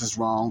saying this is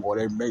wrong, or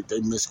they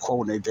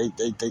misquote,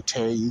 they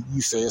tell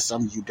you said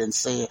something you didn't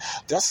say.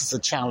 That's just a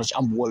challenge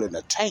I'm willing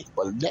to take,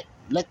 but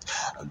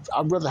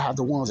I'd rather have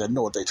the ones that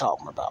know what they're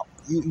talking about.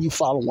 You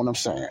follow what I'm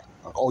saying?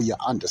 Oh, you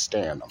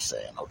understand what I'm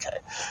saying? Okay.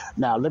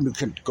 Now let me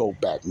go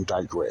back and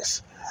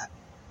digress.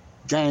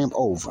 Game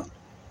over.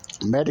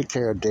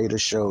 Medicare data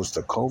shows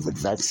the COVID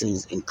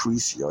vaccines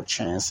increase your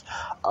chance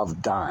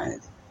of dying.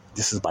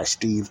 This is by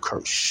Steve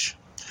Kirsch.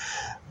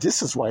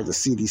 This is why the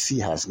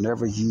CDC has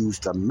never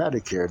used the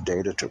Medicare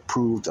data to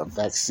prove the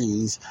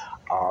vaccines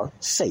are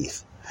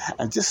safe.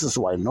 And this is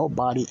why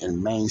nobody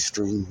in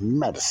mainstream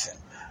medicine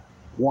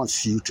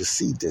wants you to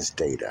see this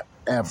data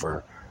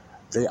ever.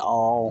 They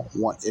all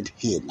want it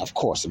hidden. Of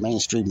course, the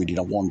mainstream media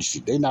don't want you to see.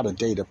 They're not a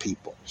data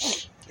people.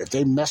 If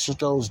they mess with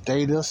those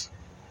data,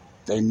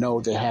 they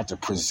know they have to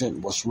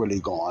present what's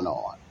really going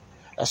on.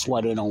 That's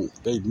why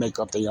they make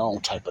up their own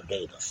type of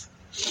data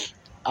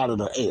out of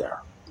the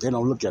air. They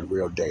don't look at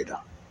real data.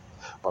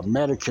 But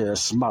Medicare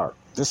is smart.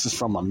 This is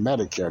from a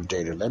Medicare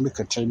data. Let me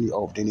continue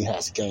over. Then he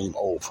has game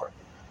over.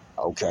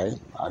 Okay?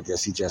 I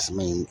guess he just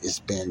means it's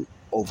been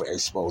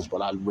overexposed.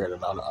 But I read a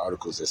lot of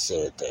articles that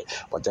said that.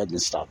 But that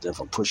didn't stop them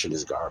from pushing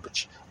this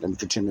garbage. Let me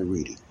continue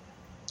reading.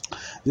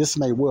 This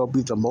may well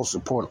be the most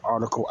important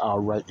article I'll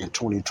write in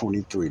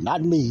 2023.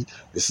 Not me.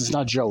 This is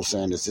not Joe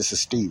saying this. This is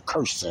Steve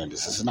Kirsch saying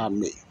this. This is not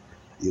me.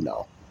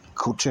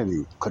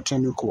 Continue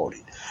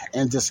quoting.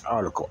 In this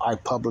article, I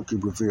publicly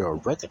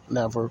reveal record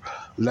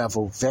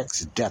level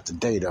VEX death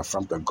data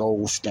from the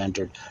gold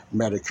standard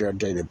Medicare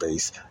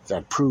database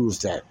that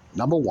proves that,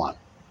 number one,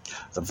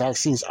 the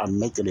vaccines are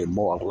making it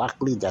more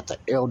likely that the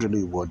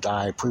elderly will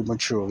die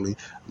prematurely,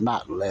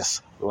 not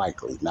less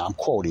likely. Now, I'm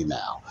quoting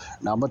now.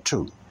 Number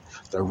two,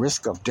 the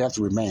risk of death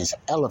remains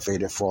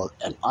elevated for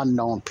an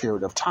unknown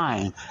period of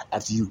time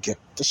after you get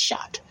the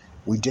shot.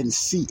 We didn't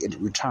see it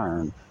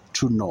return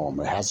to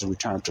normal. It hasn't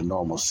returned to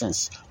normal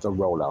since the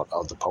rollout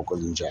of the poker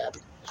and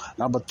jabbing.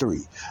 Number 3,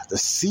 the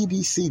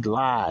CDC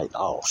lied.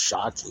 Oh,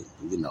 shocking.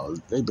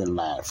 They've been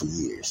lying for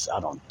years.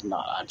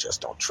 I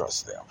just don't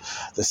trust them.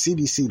 The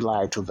CDC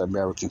lied to the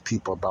American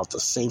people about the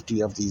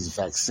safety of these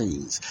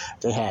vaccines.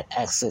 They had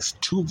access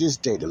to this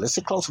data.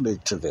 Listen closely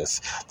to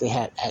this. They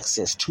had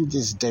access to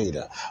this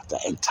data the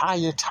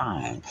entire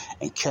time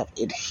and kept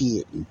it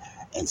hidden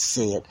and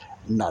said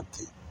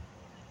nothing.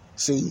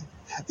 See?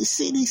 The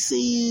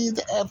CDC,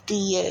 the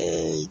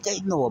FDA, they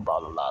know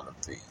about a lot of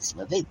things.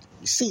 Man,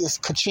 it's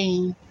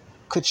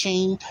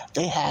ka-ching.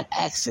 They had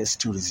access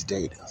to this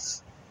data.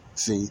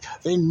 See,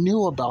 they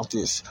knew about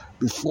this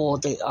before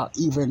they are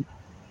even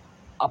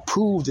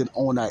approved it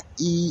on a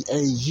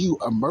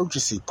EAU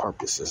emergency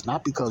purposes,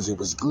 not because it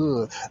was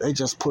good. They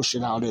just push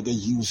it out there. They're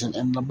using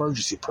an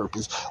emergency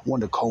purpose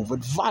when the COVID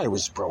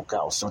virus broke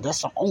out. So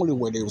that's the only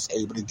way they was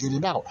able to get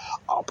it out.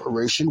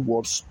 Operation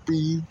Warp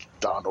Speed,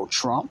 Donald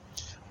Trump,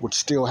 which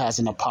still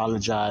hasn't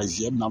apologized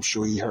yet, and I'm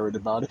sure he heard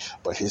about it,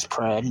 but his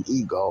pride and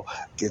ego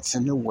gets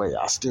in the way.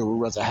 I still would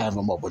rather have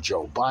him over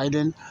Joe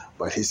Biden,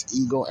 but his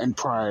ego and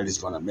pride is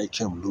going to make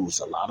him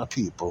lose a lot of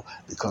people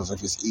because of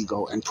his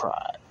ego and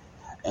pride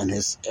and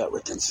his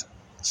arrogance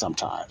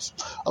sometimes.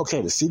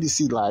 Okay, the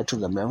CDC lied to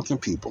the American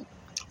people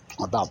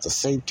about the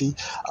safety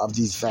of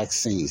these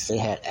vaccines. They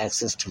had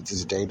access to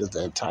this data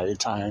the entire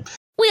time.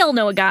 We all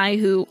know a guy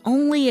who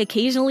only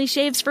occasionally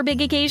shaves for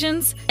big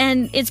occasions,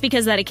 and it's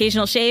because that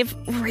occasional shave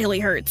really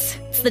hurts.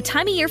 It's the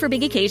time of year for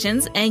big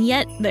occasions, and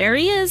yet there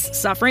he is,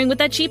 suffering with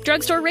that cheap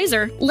drugstore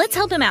razor. Let's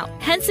help him out.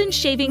 Henson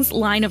Shaving's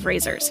line of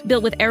razors,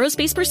 built with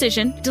aerospace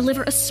precision,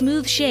 deliver a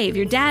smooth shave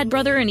your dad,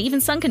 brother, and even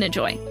son can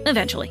enjoy,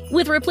 eventually.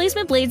 With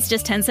replacement blades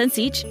just 10 cents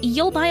each,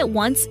 you'll buy it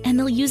once, and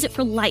they'll use it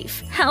for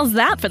life. How's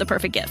that for the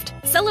perfect gift?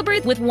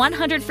 Celebrate with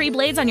 100 free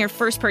blades on your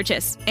first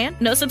purchase, and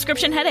no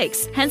subscription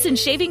headaches.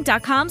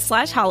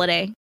 HensonShaving.com/holiday.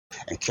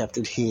 And kept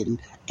it hidden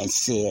and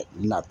said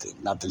nothing.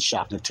 Nothing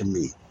shocking to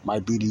me.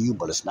 Might be to you,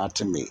 but it's not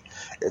to me.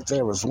 If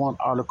there was one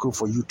article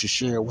for you to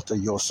share with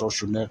your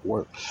social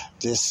network,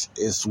 this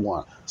is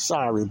one.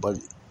 Sorry, but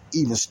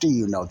even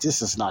Steve knows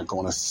this is not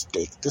going to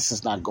stick. This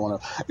is not going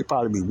to, it'll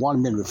probably be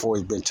 1 minute before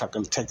it's been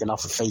taken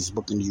off of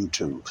Facebook and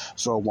YouTube.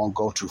 So it won't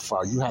go too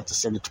far. You have to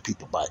send it to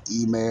people by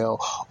email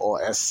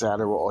or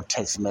etc. or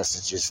text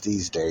messages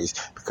these days,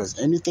 because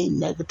anything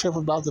negative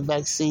about the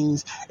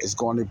vaccines is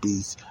going to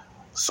be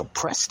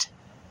suppressed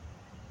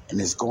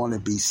and is going to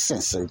be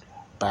censored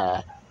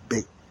by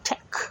big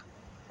tech,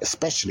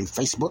 especially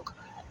Facebook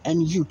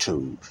and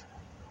YouTube.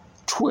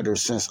 Twitter,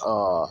 since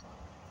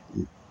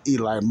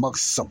Elon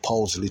Musk's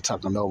supposedly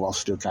taking over, I'm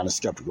still kind of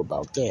skeptical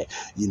about that.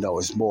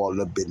 It's a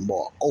little bit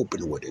more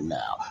open with it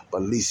now.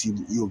 But at least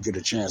you'll get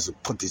a chance to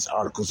put these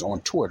articles on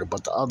Twitter.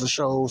 But the other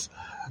shows,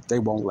 they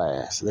won't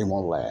last. They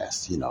won't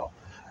last,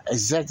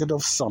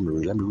 Executive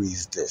summary. Let me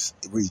read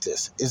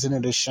this. Isn't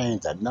it a shame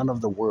that none of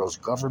the world's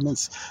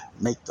governments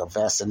make the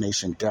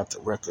vaccination death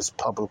records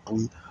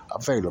publicly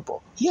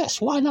available? Yes,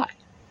 why not?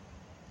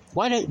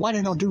 Why they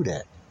don't do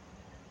that?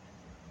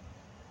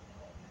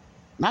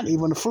 Not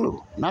even the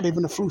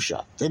flu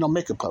shot. They don't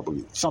make it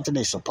public. Something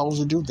they're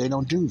supposed to do, they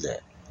don't do that.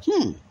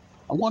 I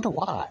wonder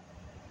why.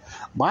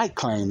 My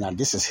claim, now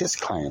this is his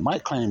claim, my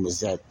claim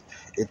is that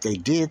if they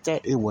did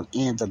that, it would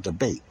end the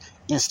debate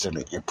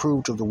instantly and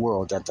prove to the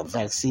world that the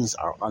vaccines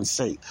are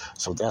unsafe.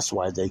 So that's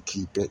why they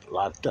keep it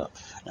locked up.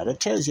 Now that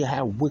tells you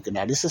how wicked.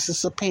 Now this is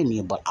his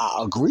opinion, but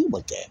I agree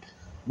with that.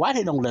 Why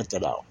they don't let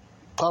that out?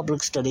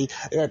 Public study,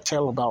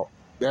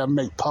 they'll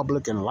make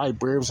public and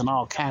libraries and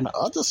all kind of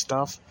other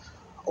stuff,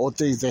 or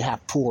things they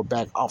have pulled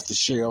back off the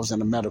shelves in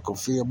the medical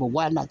field, but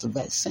why not the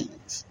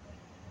vaccines?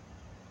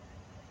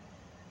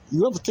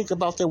 You ever think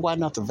about that? Why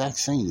not the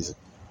vaccines?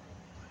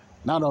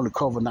 Not only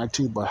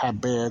COVID-19, but how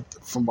bad,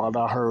 from what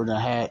I heard, and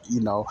had,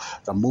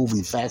 the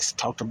movie Vax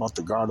talked about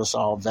the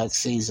Gardasil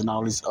vaccines and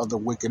all these other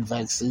wicked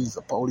vaccines,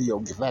 the polio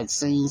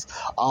vaccines,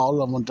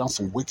 all of them done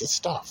some wicked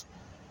stuff.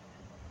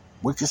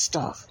 Wicked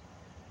stuff.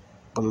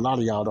 But a lot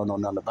of y'all don't know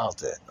nothing about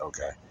that,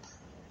 okay?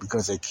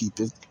 Because they keep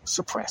it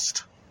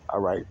suppressed. All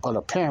right, but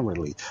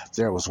apparently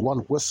there was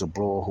one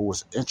whistleblower who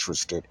was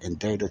interested in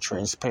data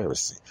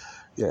transparency.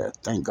 Yeah,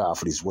 thank God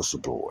for these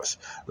whistleblowers.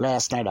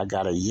 Last night I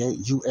got a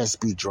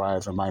USB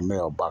drive in my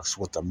mailbox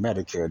with the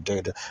Medicare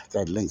data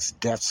that links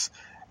deaths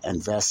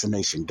and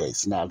vaccination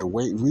dates. Now,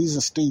 reason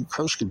Steve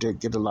Kirschner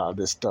did get a lot of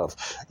this stuff,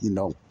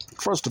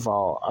 first of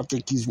all, I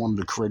think he's one of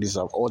the creators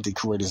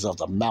of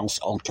the mouse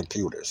on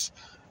computers.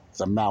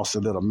 The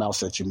little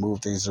mouse that you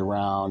move things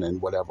around and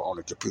whatever on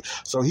the computer.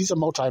 So he's a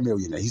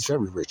multimillionaire. He's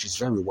very rich. He's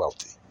very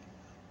wealthy.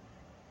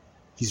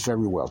 He's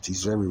very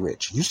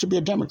rich. He used to be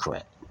a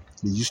Democrat.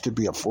 He used to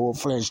be a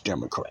full-fledged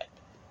Democrat.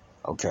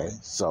 Okay,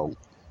 so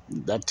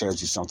that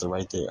tells you something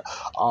right there.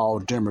 All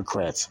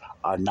Democrats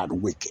are not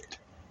wicked.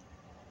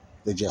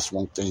 They just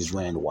want things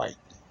ran white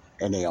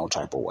in their own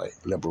type of way,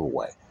 liberal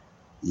way.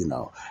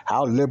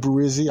 How liberal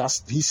is he?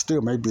 He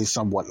still may be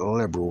somewhat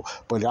liberal,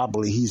 but I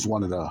believe he's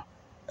one of the,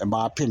 in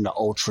my opinion, the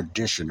old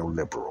traditional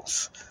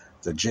liberals.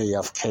 the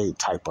JFK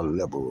type of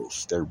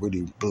liberals that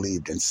really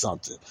believed in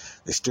something.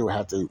 They still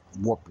had the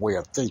warped way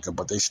of thinking,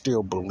 but they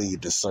still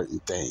believed in certain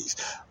things.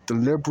 The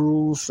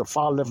liberals, the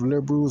far left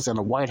liberals in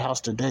the White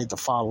House today, the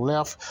far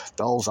left,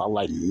 those are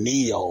like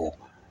neo-liberals.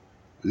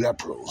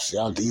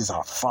 Yeah, these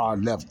are far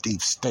left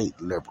deep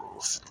state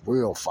liberals,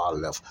 real far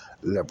left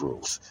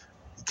liberals.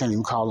 You can't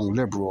even call them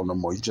liberal no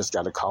more. You just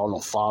got to call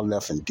them far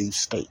left and deep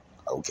state.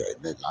 Okay,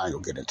 then I ain't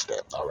going to get into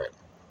that. All right.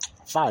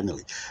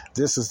 Finally,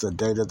 this is the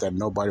data that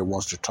nobody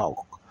wants to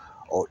talk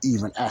or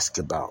even ask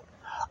about.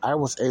 I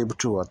was able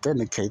to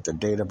authenticate the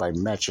data by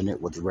matching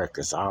it with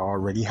records I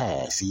already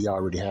had. See, he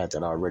already had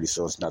that already,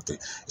 so it's not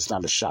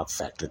a shock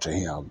factor to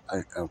him,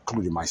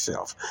 including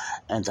myself.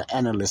 And the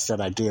analysis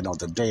that I did on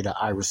the data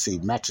I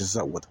received matches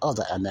up with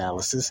other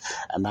analysis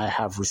and I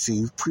have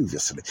received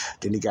previously.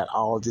 Then he got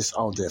all this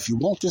on there. If you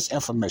want this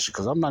information,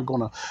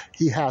 because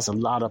he has a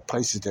lot of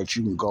places that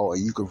you can go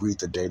and you can read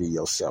the data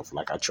yourself,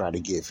 like I try to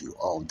give you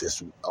on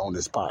this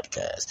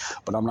podcast.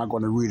 But I'm not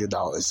going to read it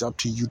all. It's up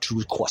to you to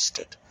request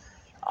it.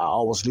 I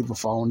always leave a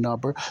phone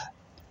number,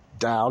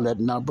 dial that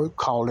number,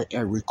 call it,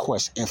 and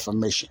request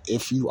information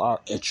if you are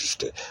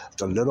interested.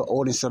 The little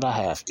audience that I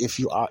have, if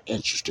you are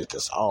interested,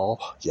 that's all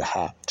you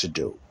have to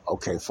do,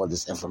 okay, for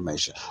this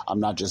information. I'm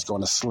not just going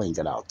to sling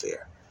it out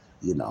there,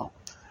 you know.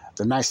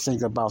 The nice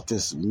thing about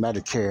this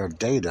Medicare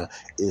data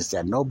is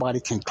that nobody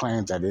can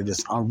claim that it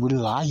is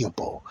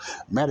unreliable.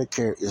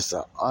 Medicare is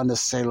an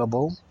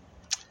unassailable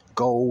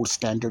gold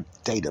standard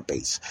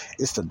database.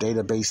 It's the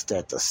database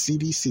that the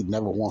CDC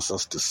never wants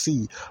us to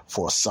see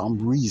for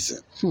some reason.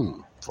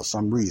 For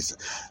some reason.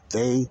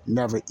 They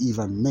never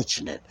even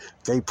mention it.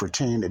 They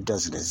pretend it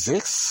doesn't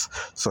exist,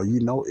 so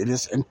you know it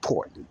is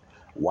important.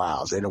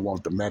 Wow, they don't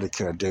want the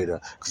Medicare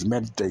data, because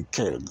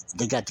Medicare,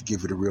 they got to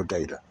give you the real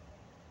data.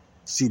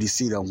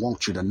 CDC don't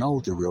want you to know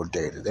the real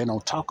data. They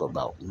don't talk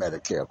about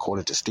Medicare,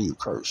 according to Steve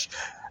Kirsch,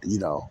 you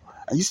know.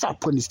 And you start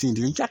putting these things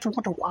together, you got to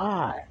wonder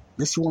why.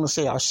 This you want to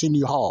say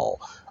Arsenio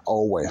Hall.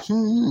 Oh, wait.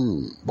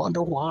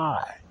 Wonder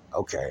why.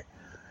 Okay.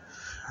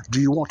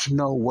 Do you want to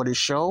know what it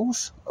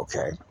shows?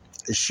 Okay.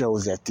 It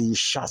shows that these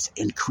shots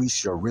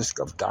increase your risk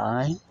of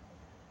dying.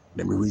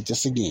 Let me read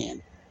this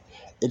again.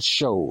 It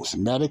shows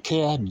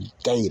Medicare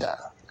data.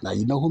 Now,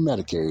 you know who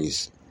Medicare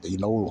is. You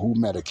know who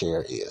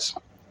Medicare is.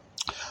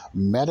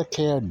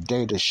 Medicare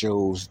data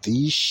shows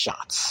these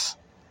shots.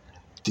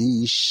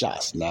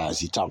 Now, is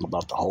he talking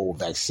about the whole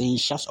vaccine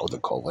shots or the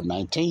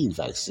COVID-19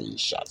 vaccine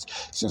shots?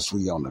 Since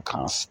we on the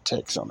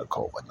context on the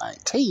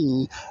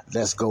COVID-19,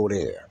 let's go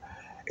there.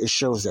 It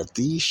shows that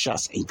these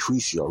shots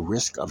increase your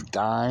risk of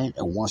dying,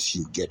 and once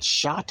you get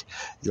shot,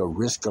 your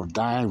risk of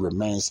dying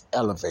remains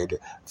elevated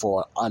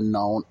for an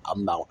unknown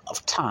amount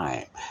of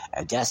time.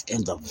 And that's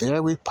in the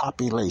very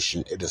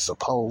population it is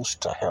supposed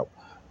to help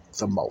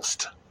the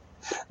most.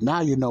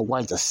 Now you know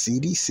why the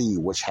CDC,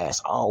 which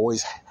has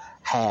always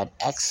had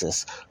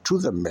access to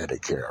the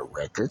Medicare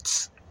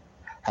records,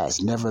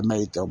 has never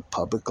made them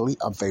publicly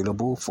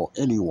available for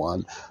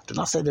anyone. Did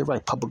I say that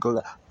right?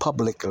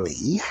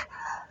 Publicly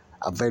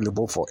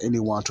available for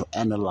anyone to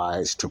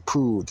analyze to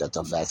prove that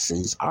the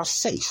vaccines are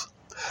safe,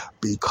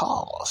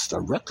 because the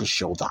records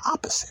show the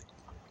opposite.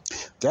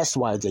 That's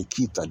why they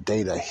keep the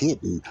data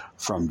hidden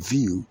from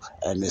view,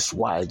 and it's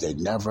why they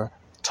never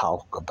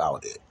talk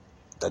about it.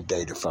 The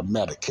data from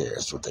Medicare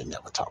is what they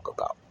never talk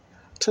about.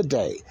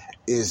 Today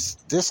is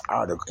this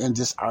article. In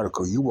this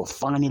article, you will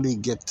finally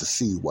get to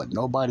see what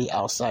nobody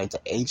outside the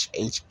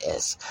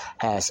HHS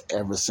has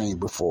ever seen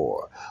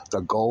before. The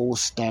gold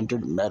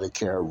standard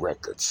Medicare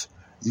records.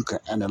 You can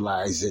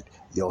analyze it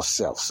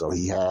yourself. So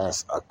he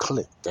has a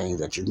click thing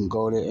that you can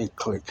go there and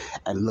click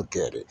and look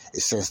at it.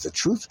 It says the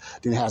truth.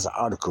 Then it has an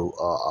article,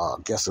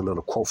 I guess a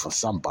little quote from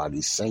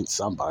somebody, Saint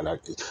somebody.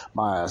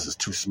 My eyes is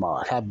too small.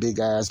 I have big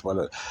eyes,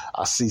 but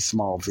I see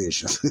small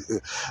visions.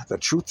 The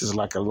truth is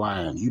like a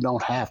lion. You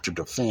don't have to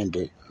defend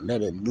it.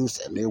 Let it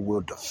loose and it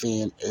will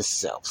defend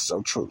itself.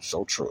 So true,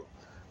 so true.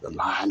 The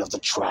Lion of the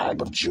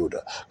tribe of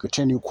Judah.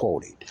 Continue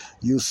quoting.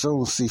 You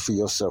soon see for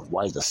yourself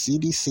why the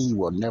CDC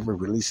will never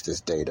release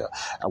this data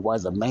and why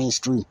the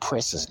mainstream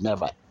press is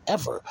never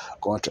ever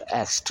going to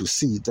ask to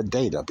see the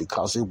data,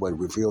 because it would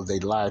reveal they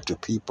lied to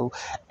people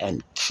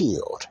and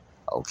killed.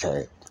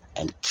 Okay?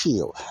 And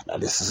killed. Now,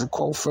 this is a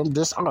quote from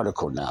this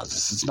article now.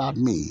 This is not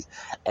me.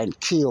 And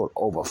killed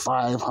over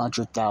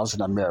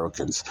 500,000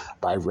 Americans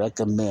by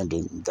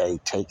recommending they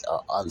take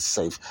an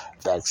unsafe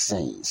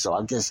vaccine. So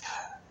I guess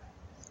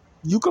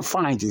you can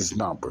find these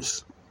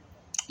numbers.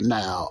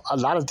 Now, a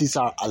lot of these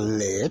are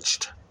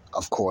alleged.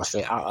 Of course,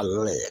 they are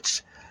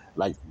alleged.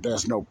 Like,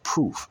 there's no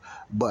proof.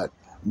 But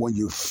when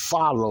you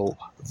follow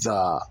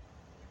the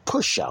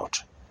push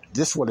out,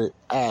 this what it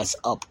adds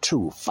up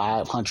to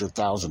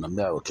 500,000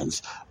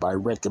 Americans by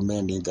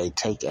recommending they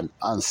take an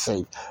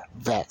unsafe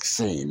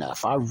vaccine. Now,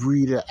 if I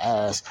read it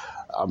as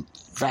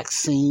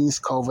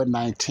vaccines,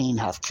 COVID-19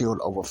 have killed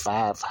over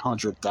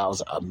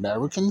 500,000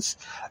 Americans,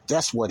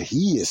 that's what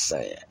he is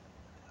saying.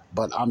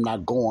 But I'm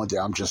not going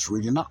there. I'm just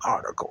reading an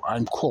article.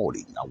 I'm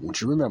quoting. I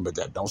want you to remember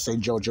that. Don't say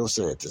JoJo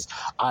said this.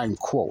 I'm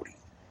quoting.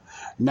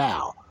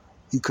 Now,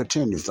 He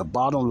continues, the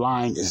bottom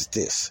line is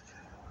this.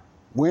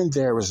 When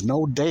there is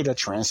no data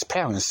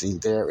transparency,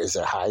 there is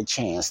a high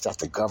chance that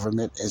the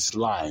government is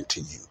lying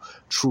to you.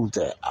 True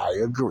that, I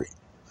agree.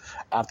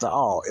 After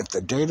all, if the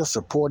data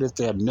supported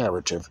their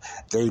narrative,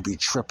 they'd be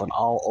tripping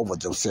all over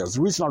themselves.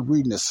 The reason I'm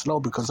reading this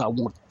slow because I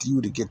want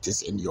you to get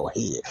this in your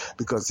head,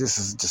 because this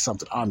is just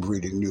something I'm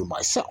reading new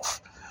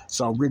myself.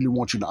 So I really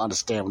want you to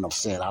understand what I'm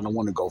saying. I don't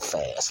want to go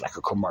fast like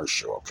a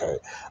commercial, okay?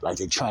 Like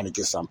they're trying to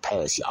get something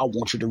past you. I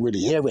want you to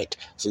really hear it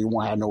so you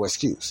won't have no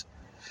excuse.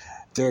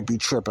 They'd be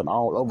tripping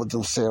all over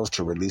themselves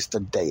to release the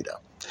data.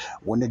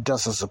 When it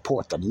doesn't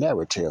support the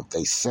narrative,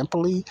 they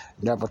simply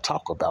never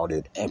talk about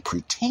it and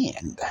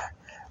pretend.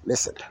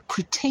 Listen,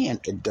 pretend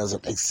it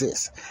doesn't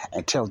exist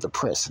and tell the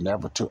press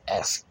never to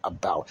ask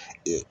about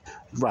it.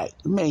 Right,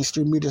 the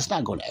mainstream media is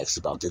not going to ask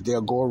about it.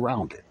 They'll go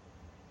around it.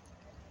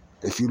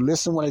 If you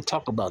listen when they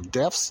talk about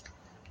deaths,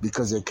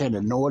 because they can't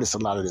ignore this, a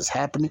lot of this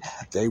happening,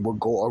 they will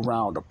go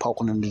around or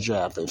poking in the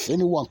jab. If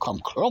anyone come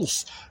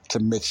close to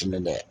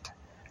mentioning that,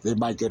 they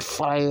might get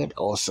fired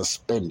or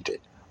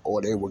suspended,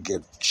 or they will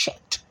get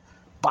checked,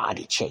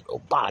 body checked or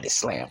body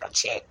slammed or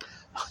checked.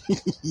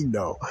 You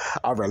know.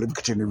 All right, let me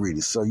continue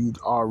reading. So you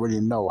already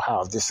know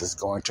how this is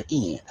going to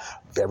end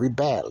very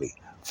badly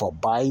for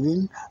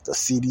Biden, the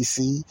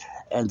CDC,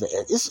 and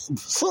it's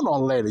sooner or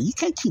later. You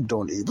can't keep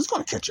doing it. It's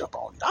going to catch up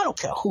on you. I don't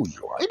care who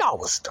you are. It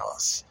always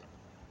does.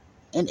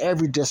 In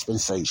every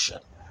dispensation,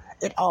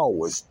 it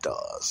always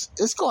does.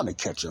 It's going to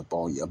catch up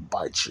on you and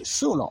bite you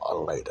sooner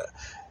or later.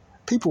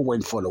 People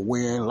waiting for the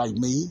win like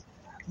me,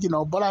 you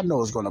know, but I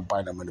know it's going to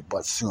bite them in the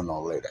butt sooner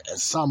or later. In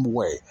some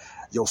way,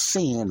 your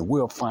sin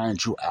will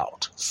find you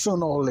out.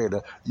 Sooner or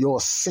later, your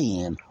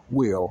sin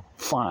will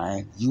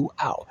find you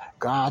out.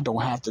 God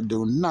don't have to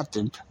do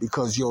nothing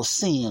because your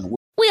sin will.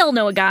 We all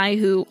know a guy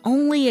who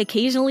only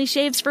occasionally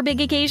shaves for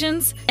big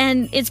occasions,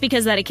 and it's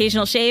because that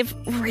occasional shave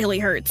really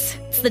hurts.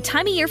 It's the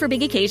time of year for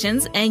big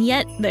occasions, and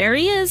yet there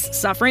he is,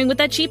 suffering with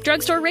that cheap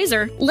drugstore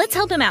razor. Let's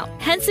help him out.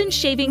 Henson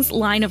Shaving's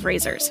line of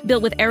razors,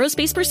 built with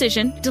aerospace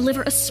precision,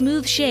 deliver a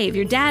smooth shave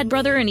your dad,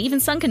 brother, and even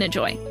son can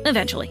enjoy,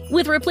 eventually.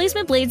 With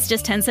replacement blades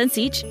just 10 cents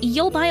each,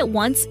 you'll buy it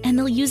once, and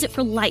they'll use it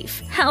for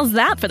life. How's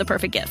that for the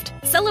perfect gift?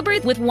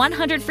 Celebrate with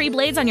 100 free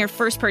blades on your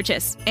first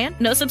purchase, and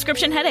no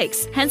subscription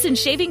headaches.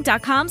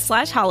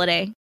 HensonShaving.com/holiday.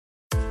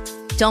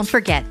 Don't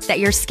forget that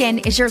your skin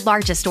is your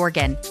largest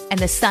organ, and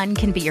the sun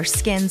can be your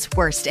skin's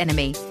worst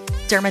enemy.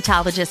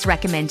 Dermatologist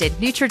recommended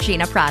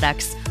Neutrogena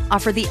products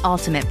offer the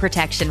ultimate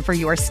protection for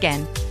your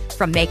skin.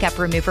 From makeup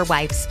remover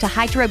wipes to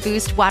Hydro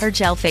Boost Water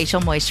Gel Facial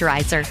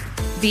Moisturizer,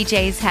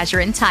 BJ's has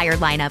your entire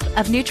lineup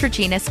of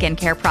Neutrogena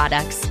skincare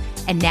products.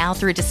 And now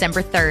through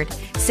December 3rd,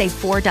 save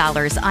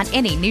 $4 on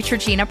any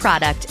Neutrogena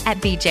product at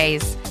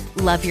BJ's.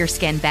 Love your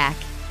skin back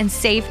and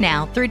save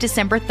now through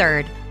December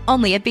 3rd,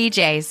 only at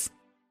BJ's.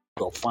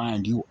 Will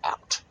find you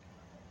out.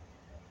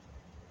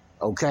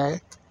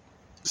 Okay?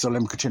 So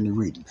let me continue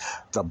reading.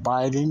 The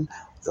Biden,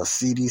 the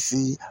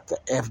CDC, the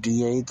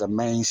FDA, the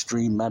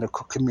mainstream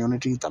medical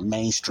community, the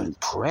mainstream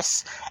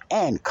press,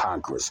 and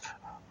Congress,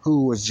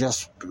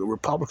 the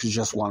Republicans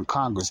just won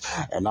Congress,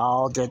 and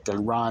all that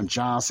Ron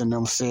Johnson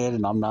them said,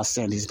 and I'm not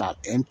saying he's not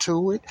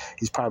into it.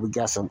 He's probably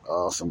got some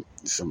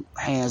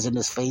hands in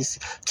his face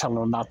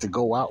telling him not to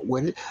go out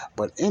with it.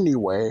 But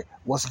anyway,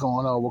 what's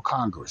going on with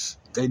Congress?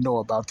 They know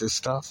about this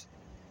stuff.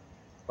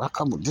 How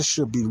come this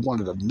should be one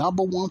of the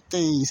number one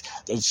things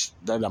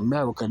that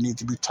America needs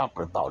to be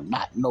talking about?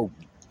 Not no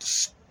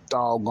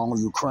doggone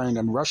Ukraine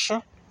and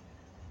Russia.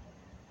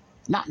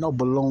 Not no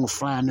balloons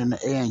flying in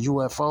the air and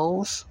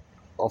UFOs.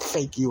 Or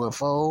fake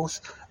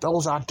UFOs.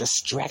 Those are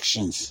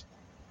distractions.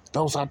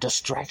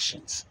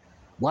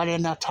 Why they're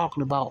not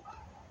talking about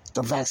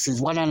the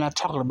vaccines? Why they're not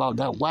talking about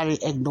that? Why they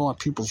ignoring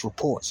people's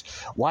reports?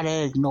 Why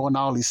they ignoring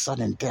all these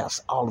sudden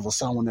deaths all of a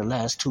sudden in the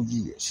last 2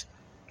 years?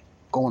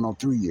 Going on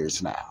 3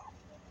 years now.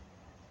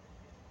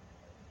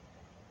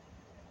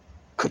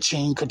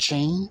 Ka-ching,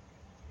 ka-ching.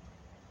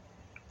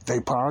 They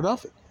part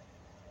of it.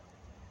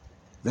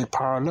 They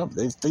powered up.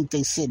 They think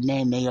they sitting there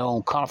in their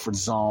own comfort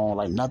zone,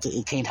 like nothing.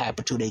 It can't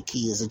happen to their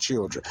kids and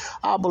children.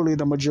 I believe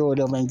the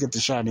majority of them ain't get the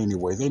shot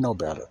anyway. They know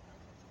better.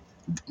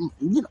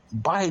 You know,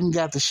 Biden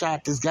got the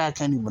shot. This guy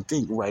can't even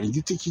think right. And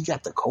you think he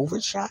got the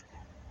COVID shot?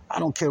 I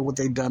don't care what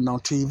they done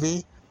on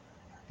TV.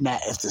 Now,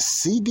 if the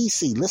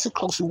CDC, listen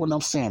closely to what I'm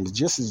saying.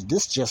 This is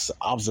just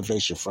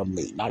observation from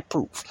me, not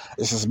proof.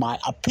 This is my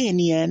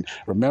opinion.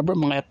 Remember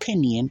my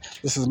opinion.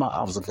 This is my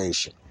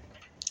observation.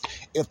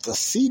 If the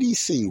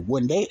CDC,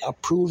 when they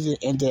approved it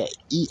in their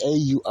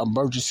EAU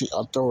emergency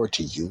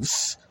authority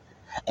use,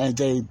 and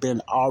they've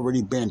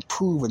already been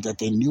proven that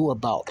they knew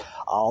about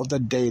all the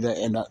data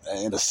and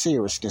the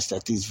seriousness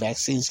that these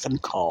vaccines can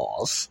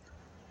cause,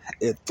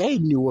 if they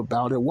knew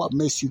about it, what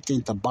makes you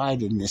think the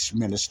Biden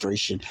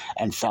administration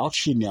and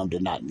Fauci and them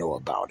did not know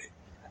about it?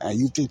 And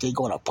you think they're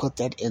going to put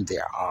that in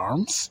their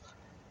arms?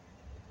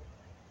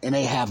 And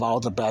they have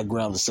all the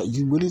background to say,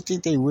 you really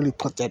think they really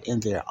put that in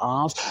their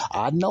arms?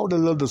 I know the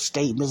little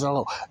statements,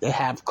 they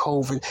have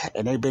COVID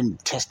and they've been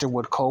tested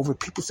with COVID.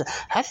 People say,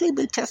 have they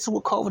been tested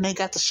with COVID and they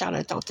got the shot?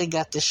 I thought they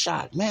got the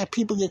shot. Man,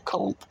 people get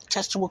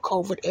tested with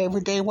COVID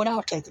every day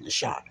without taking the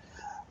shot.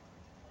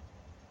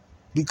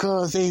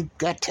 Because they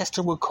got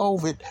tested with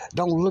COVID,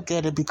 don't look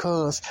at it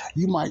because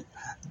you might,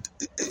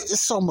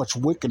 it's so much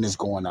wickedness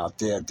going out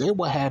there. They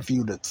will have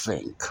you to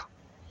think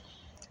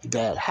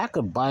that how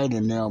could Biden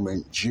and them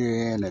and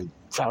Jen and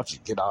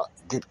Fauci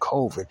get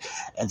COVID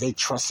and they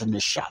trust in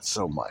this shot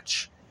so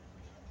much?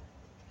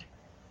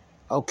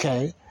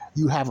 Okay,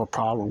 you have a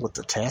problem with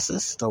the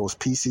tests, those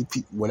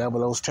PCP, whatever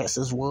those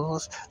tests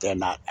was, they're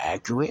not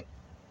accurate.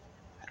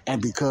 And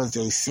because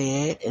they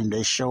said and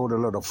they showed a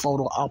little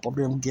photo op of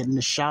them getting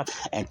the shot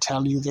and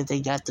telling you that they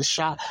got the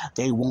shot,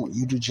 they want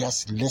you to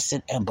just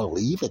listen and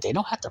believe it. They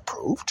don't have to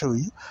prove to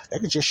you. They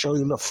can just show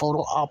you a little photo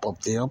op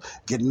of them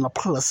getting a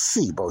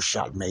placebo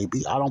shot,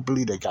 maybe. I don't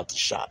believe they got the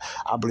shot.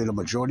 I believe the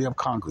majority of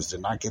Congress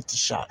did not get the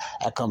shot.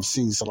 That comes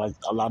seems like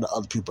a lot of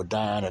other people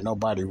dying and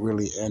nobody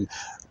really in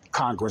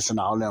Congress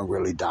and all them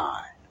really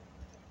dying.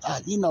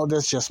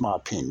 That's just my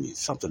opinion.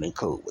 Something they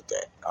cool with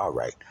that. All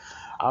right.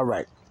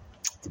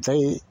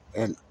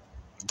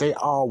 They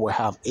all will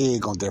have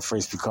egg on their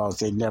face because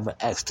they never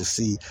asked to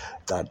see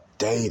the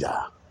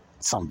data.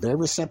 Something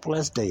very simple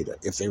as data,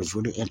 if they was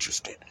really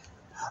interested.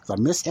 The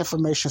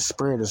misinformation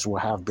spreaders will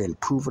have been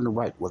proven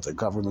right with the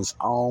government's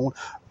own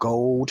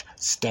gold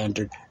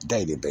standard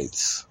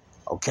database.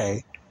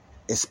 Okay?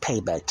 It's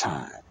payback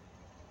time.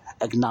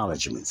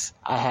 Acknowledgements.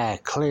 I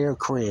had Claire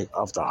Craig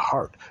of the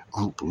Heart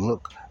Group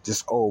look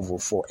this over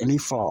for any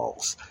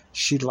flaws.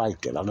 She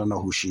liked it. I don't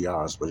know who she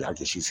is, but I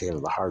guess she's head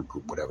of the Heart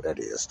Group, whatever that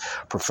is.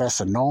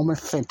 Professor Norman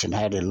Fenton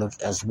had it look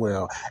as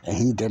well, and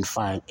he didn't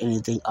find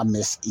anything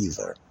amiss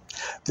either.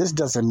 This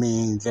doesn't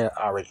mean there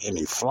aren't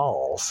any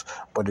flaws,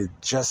 but it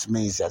just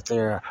means that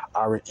there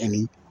aren't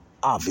any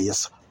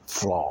obvious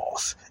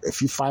flaws.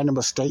 If you find a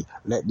mistake,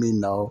 let me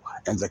know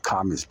in the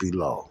comments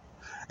below.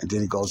 And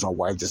then it goes on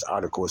why this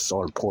article is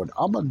so important.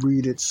 I'm going to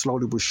read it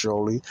slowly but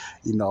surely,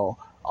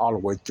 all the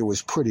way through.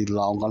 It's pretty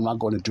long. I'm not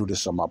going to do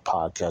this on my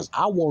podcast.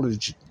 I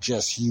wanted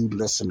just you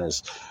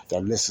listeners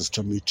that listens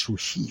to me to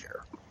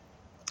hear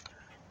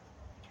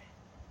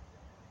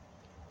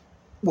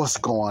what's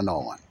going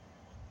on.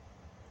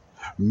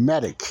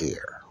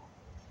 Medicare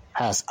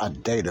has a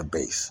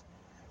database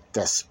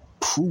that's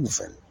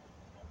proven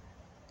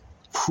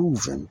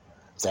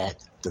that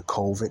the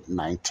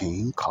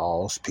COVID-19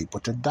 caused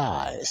people to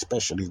die,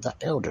 especially the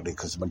elderly,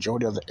 because the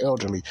majority of the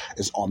elderly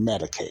is on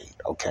Medicaid,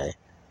 okay?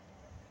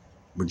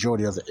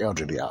 Majority of the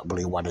elderly, I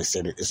believe why they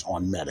said it, is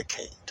on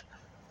Medicaid,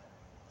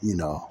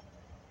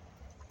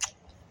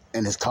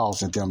 and it's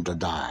causing them to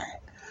die.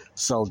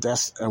 So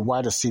that's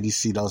why the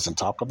CDC doesn't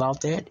talk about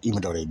that,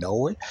 even though they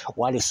know it.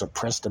 Why they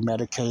suppress the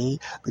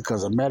Medicaid?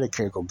 Because the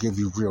Medicare will give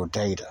you real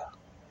data.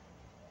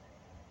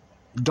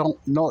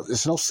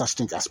 There's no such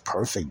thing as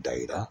perfect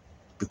data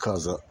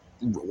because of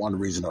one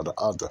reason or the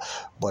other,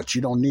 but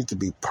you don't need to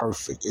be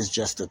perfect. It's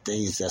just the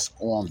things that's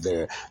on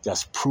there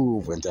that's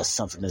proven that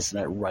something is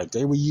not right.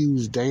 They will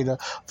use data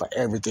for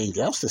everything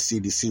else, the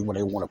CDC, when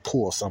they want to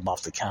pull something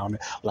off the counter,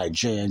 like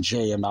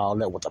J&J and all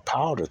that with the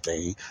powder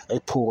thing. They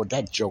pulled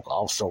that joke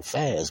off so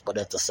fast, but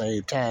at the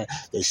same time,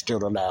 they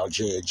still allow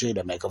J&J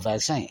to make a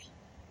vaccine.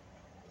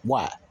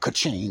 Why?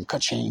 Ka-ching,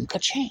 ka-ching,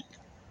 ka-ching.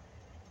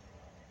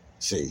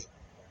 See,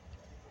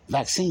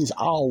 vaccines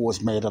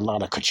always made a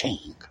lot of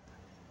ka-ching.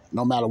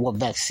 No matter what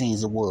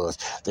vaccines it was,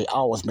 they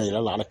always made a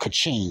lot of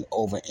ka-ching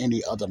over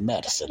any other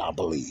medicine, I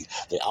believe.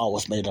 They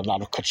always made a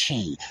lot of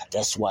ka-ching.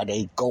 That's why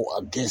they go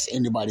against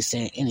anybody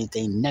saying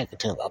anything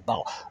negative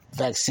about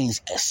vaccines,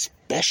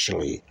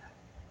 especially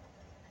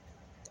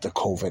the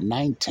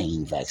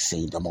COVID-19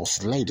 vaccine, the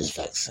most latest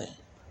vaccine.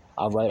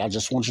 All right, I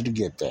just want you to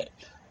get that.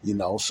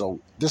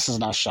 So this is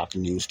not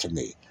shocking news to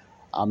me.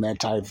 I'm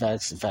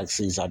anti-vax.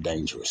 Vaccines are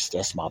dangerous.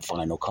 That's my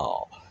final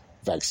call.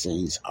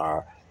 Vaccines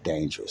are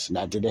dangerous.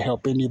 Now, did it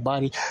help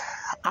anybody?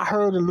 I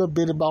heard a little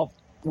bit about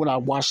when I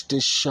watched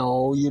this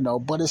show,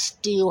 but it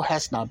still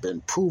has not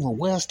been proven.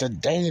 Where's the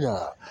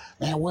data?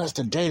 Man, where's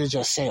the data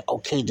just saying,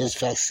 okay, this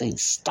vaccine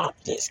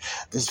stopped this.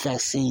 This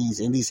vaccines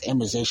and these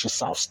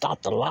immunizations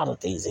stopped a lot of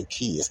things in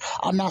kids.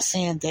 I'm not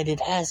saying that it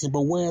hasn't,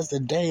 but where's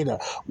the data?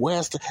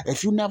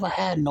 If you never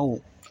had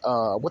no,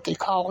 what they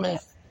call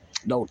it?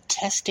 No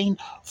testing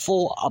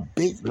for a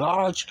big,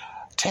 large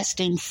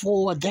testing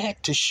for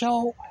that to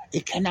show,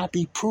 it cannot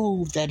be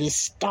proved that it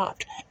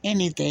stopped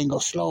anything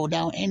or slowed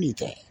down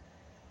anything.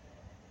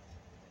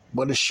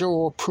 But it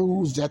sure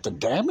proves that the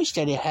damage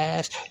that it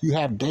has, you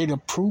have data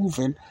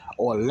proven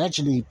or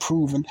allegedly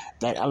proven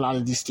that a lot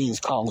of these things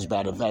caused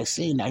by the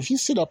vaccine. Now, if you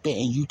sit up there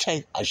and you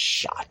take a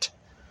shot,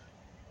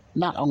 I'm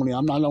not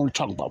only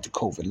talking about the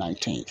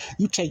COVID-19,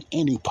 you take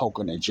any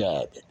poking and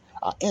jabbing,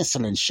 an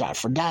insulin shot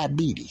for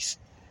diabetes,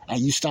 and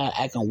you start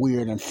acting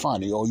weird and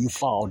funny or you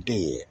fall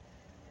dead.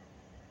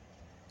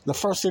 The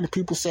first thing the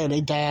people say,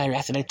 they died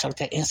after they took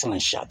that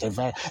insulin shot.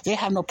 They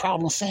have no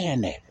problem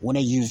saying that when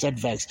they use that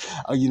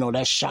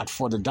that shot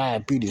for the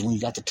diabetes when you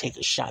got to take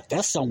a shot.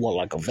 That's somewhat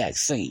like a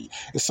vaccine.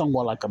 It's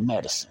somewhat like a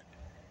medicine.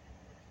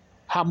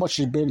 How much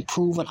has been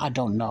proven, I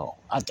don't know.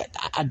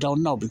 I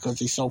don't know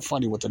because it's so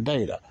funny with the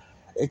data.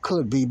 It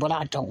could be, but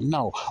I don't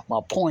know.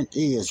 My point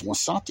is, when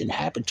something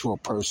happened to a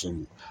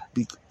person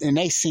and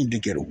they seem to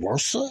get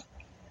worse,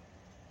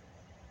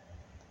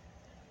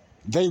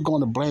 they're going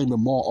to blame it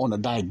more on the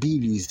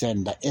diabetes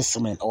than the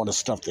insulin or the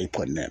stuff they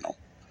putting in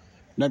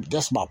them.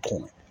 That's my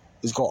point.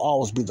 It's going to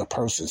always be the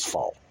person's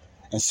fault.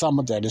 And some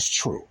of that is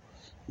true.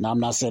 Now, I'm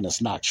not saying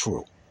it's not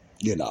true,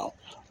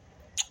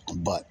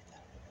 but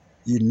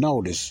you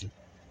notice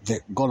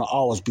they're going to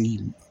always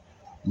be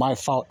my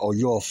fault or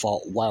your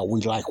fault while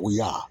we like we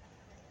are.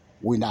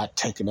 We're not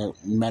taking the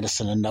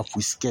medicine enough.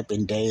 We're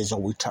skipping days, or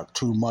we talk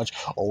too much,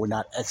 or we're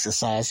not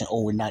exercising,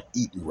 or we're not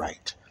eating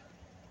right.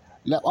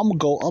 Now, I'm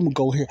gonna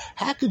go here.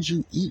 How could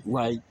you eat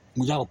right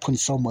when y'all putting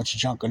so much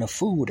junk in the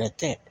food at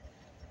that?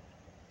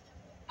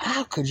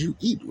 How could you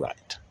eat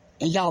right?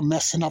 And y'all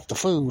messing up the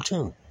food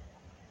too.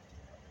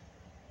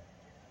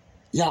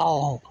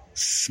 Y'all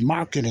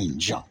marketing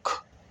junk.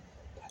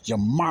 You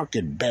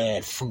market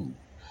bad food.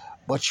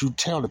 But you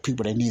tell the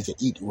people they need to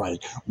eat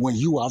right when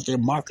you out there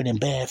marketing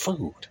bad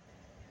food.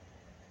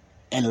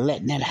 And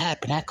letting that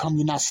happen. How come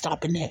you're not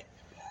stopping that?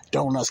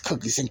 Donuts,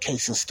 cookies, and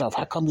cakes and stuff.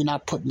 How come you're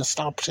not putting a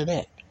stop to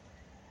that?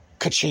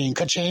 Ka-ching,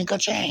 ka-ching,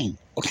 ka-ching.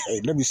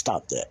 Okay, let me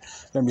stop that.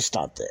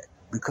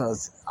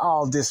 Because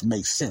all this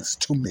makes sense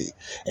to me.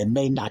 It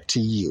may not to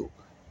you.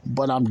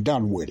 But I'm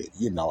done with it.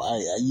 You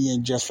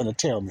ain't just finna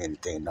tell me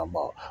anything no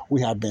more.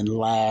 We have been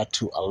lied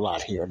to a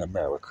lot here in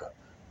America.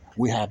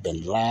 We have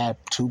been lied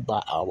to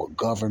by our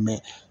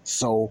government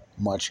so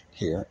much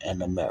here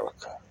in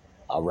America.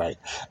 All right.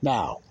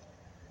 Now,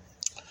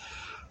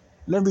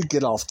 let me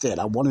get off that.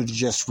 I wanted to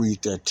just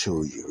read that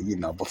to you.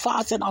 Before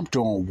I said I'm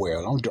doing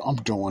well, I'm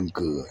doing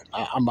good.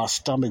 My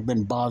stomach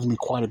been bothering me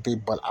quite a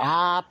bit, but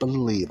I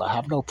believe, I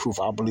have no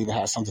proof, I believe it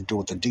has something to do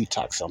with the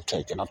detox I'm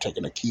taking. I'm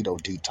taking a keto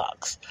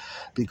detox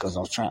because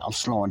I'm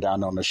slowing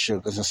down on the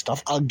sugars and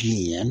stuff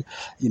again.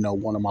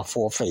 One of my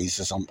 4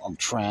 phases, I'm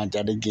trying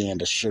that again,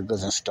 the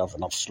sugars and stuff,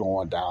 and I'm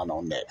slowing down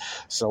on that.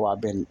 So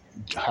I've been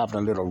having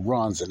a little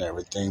runs and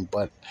everything,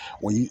 but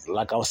when you,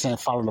 like I was saying,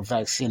 follow the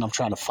vaccine, I'm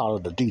trying to follow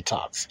the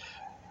detox.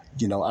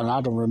 And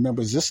I don't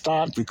remember, is this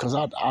starting? Because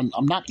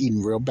I'm not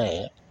eating real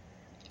bad.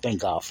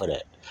 Thank God for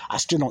that. I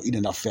still don't eat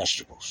enough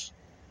vegetables.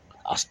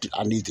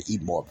 I need to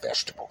eat more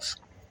vegetables.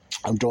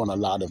 I'm doing a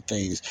lot of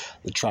things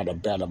to try to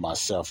better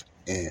myself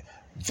in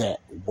that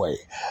way.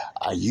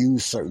 I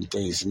use certain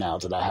things now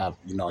that I have,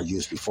 I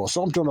used before.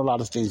 So I'm doing a lot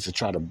of things to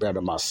try to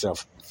better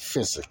myself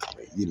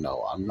physically.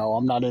 I know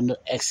I'm not into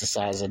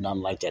exercise and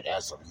nothing like that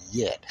as of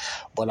yet,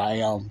 but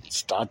I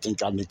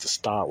think I need to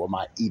start with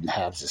my eating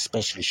habits,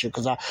 especially sugar,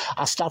 because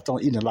I stopped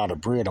on eating a lot of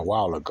bread a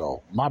while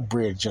ago. My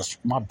bread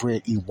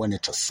even went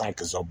into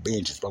cycles or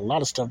binges, but a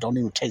lot of stuff don't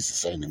even taste the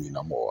same to me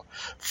no more.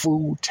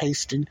 Food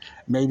tasting,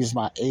 maybe it's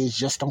my age,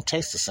 just don't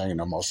taste the same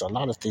no more. So a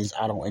lot of things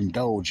I don't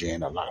indulge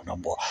in a lot no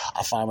more.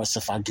 I find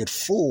myself, I get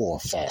full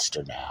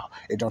faster now.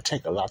 It don't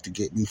take a lot to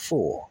get me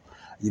full.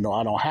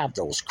 I don't have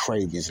those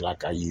cravings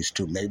like I used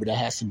to. Maybe that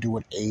has to do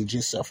with age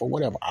and stuff or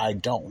whatever. I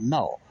don't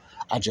know.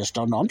 I just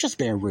don't know. I'm just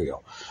being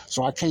real.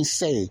 So I can't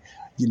say,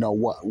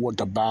 what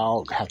the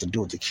bowel have to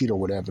do with the keto or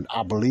whatever.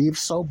 I believe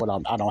so, but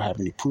I don't have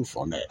any proof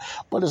on that.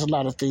 But there's a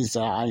lot of things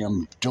that I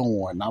am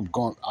doing.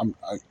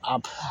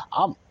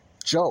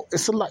 Joe,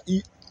 it's a lot.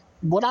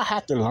 What I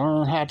have to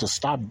learn how to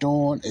stop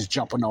doing is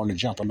jumping on and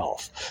jumping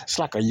off. It's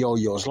like a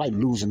yo-yo. It's like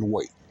losing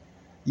weight.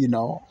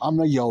 I'm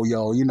a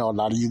yo-yo, a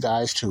lot of you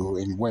guys too,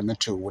 and women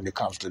too, when it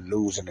comes to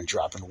losing and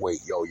dropping weight,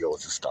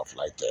 yo-yos and stuff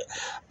like that.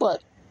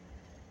 But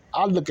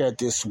I look at it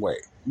this way,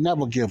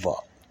 never give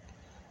up.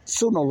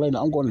 Sooner or later,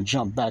 I'm going to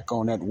jump back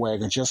on that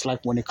wagon, just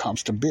like when it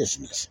comes to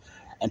business,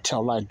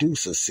 until I do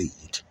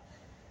succeed.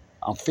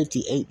 I'm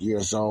 58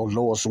 years old,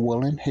 Lord's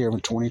willing, here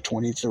in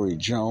 2023.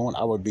 June,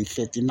 I would be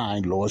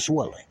 59, Lord's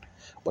willing.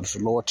 But if the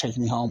Lord takes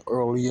me home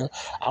earlier,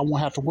 I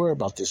won't have to worry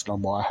about this no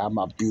more. I have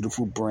my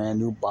beautiful brand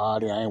new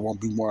body. I ain't won't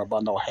be worried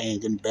about no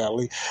hanging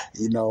belly,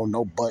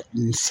 no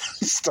buttons,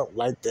 stuff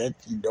like that,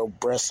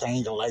 breasts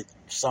hanging like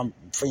some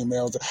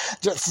females,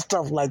 just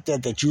stuff like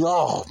that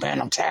oh man,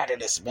 I'm tired of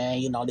this,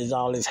 man. There's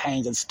all this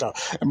hanging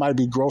stuff. It might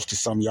be gross to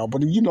some of y'all,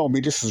 but you know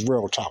me, this is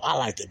real talk. I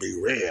like to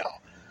be real.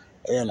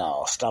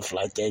 Stuff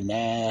like that,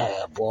 man,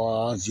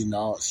 boys,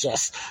 it's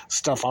just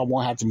stuff I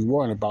won't have to be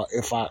worrying about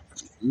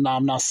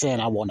I'm not saying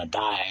I want to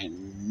die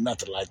and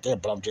nothing like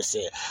that, but I'm just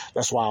saying,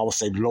 that's why I would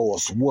say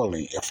Lord's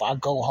willing. If I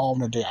go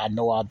home today, I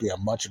know I'll be a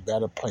much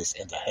better place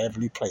in the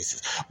heavenly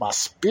places. My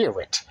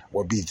spirit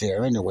will be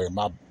there anyway.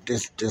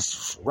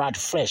 This rotten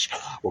flesh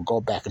will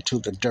go back into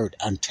the dirt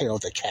until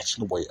they catch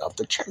the way of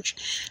the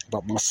church.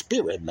 But my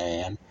spirit,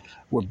 man,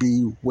 will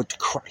be with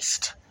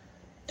Christ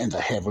in the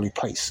heavenly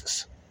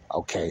places.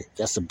 Okay,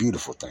 that's a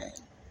beautiful thing.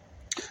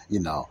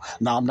 Now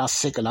I'm not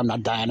sick and I'm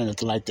not dying or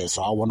anything like that.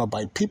 So I want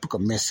nobody, people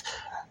can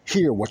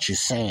hear what you're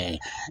saying,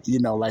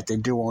 like they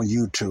do on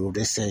YouTube.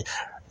 They say,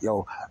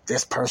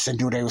 this person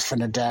knew they was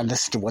finna die.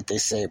 Listen to what they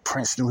said.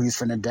 Prince knew he was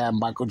finna die.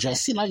 Michael Jackson.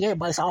 See, like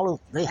everybody's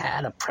they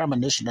had a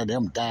premonition of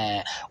them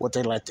dying, what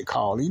they like to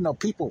call.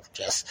 People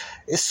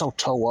it's so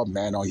toe up,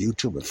 man, on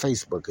YouTube and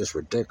Facebook. It's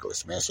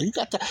ridiculous, man. So you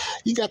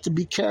got to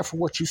be careful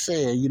what you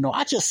say.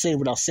 I just say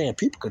what I'm saying.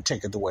 People can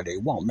take it the way they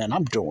want, man.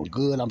 I'm doing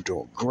good. I'm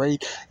doing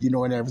great,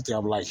 and everything.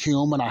 I'm like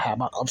human. I have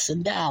my ups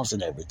and downs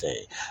and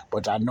everything.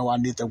 But I know I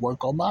need to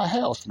work on my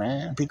health,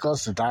 man,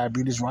 because the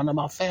diabetes run in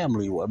my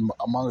family,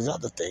 among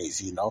other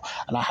things,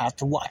 and I have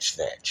to watch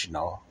that,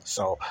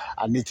 So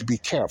I need to be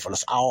careful.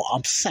 That's all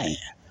I'm saying.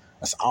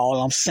 That's all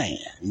I'm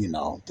saying,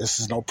 This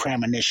is no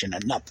premonition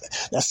or nothing.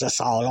 That's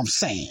all I'm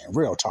saying.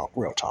 Real talk,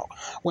 real talk.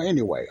 Well,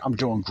 anyway, I'm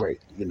doing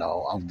great.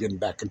 I'm getting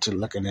back into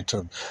looking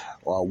into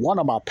one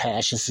of my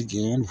passions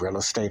again, real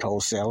estate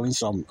wholesaling.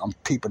 So I'm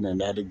peeping in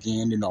that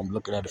again. I'm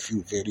looking at a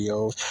few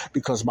videos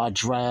because my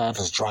drive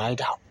has dried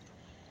out.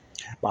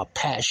 My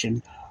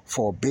passion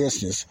for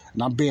business,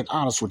 and I'm being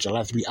honest with you, I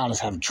like to be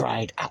honest, have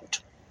dried out.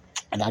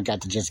 And I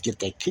got to just get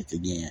that kick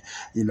again,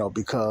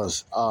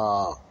 because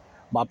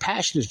my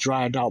passion is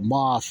dried out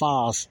more as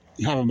far as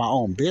having my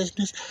own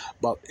business,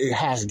 but it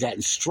has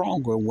gotten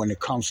stronger when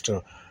it comes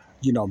to,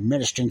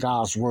 ministering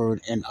God's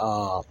word and,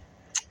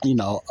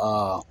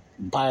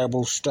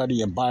 Bible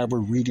study and Bible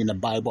reading and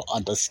Bible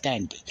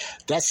understanding.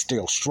 That's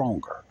still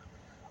stronger,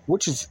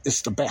 which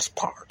is the best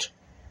part.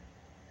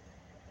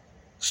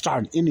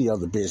 Starting any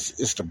other business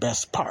is the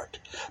best part,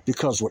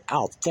 because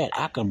without that,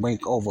 I can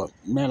make $5,000 or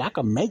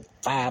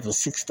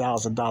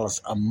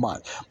 $6,000 a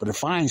month. But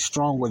if I ain't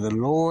strong with the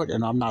Lord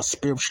and I'm not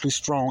spiritually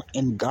strong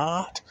in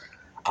God,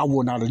 I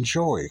will not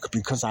enjoy it,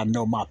 because I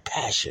know my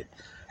passion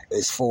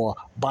is for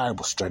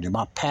Bible study.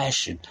 My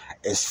passion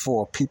is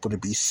for people to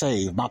be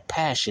saved. My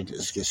passion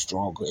is to get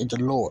stronger in the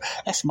Lord.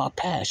 That's my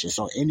passion.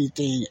 So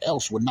anything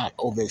else would not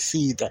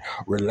oversee the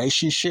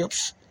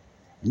relationships.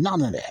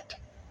 None of that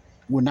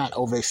will not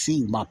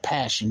oversee my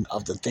passion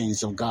of the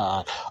things of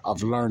God,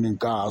 of learning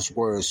God's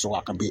word so I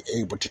can be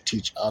able to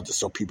teach others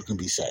so people can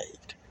be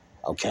saved.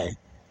 Okay?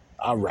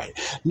 All right.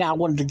 Now, I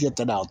wanted to get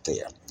that out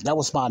there. That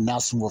was my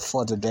announcement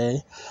for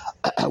today.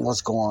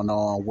 What's going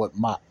on with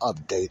my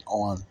update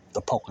on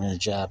the poking and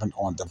jabbing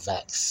on the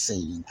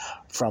vaccine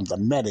from the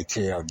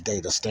Medicare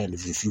data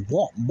standards. If you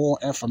want more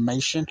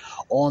information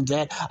on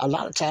that, a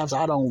lot of times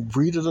I don't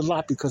read it a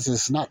lot because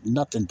it's not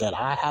nothing that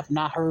I have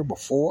not heard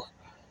before.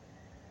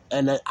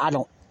 And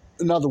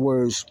in other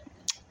words,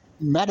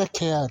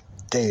 Medicare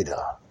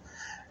data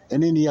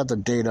and any other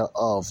data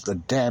of the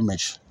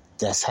damage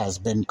that has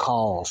been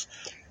caused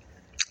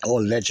or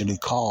allegedly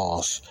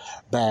caused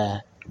by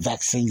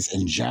vaccines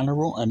in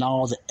general and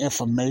all the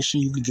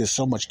information, you can get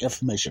so much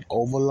information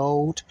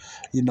overload.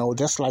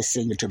 That's like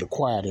singing to the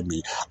choir to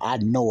me. I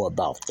know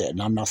about that,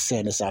 and I'm not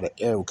saying this out of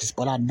arrogance,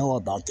 but I know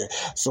about that.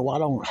 So I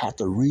don't have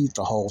to read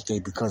the whole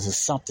thing because it's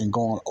something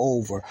going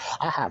over.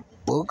 I have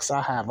books,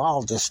 I have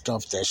all this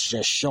stuff that's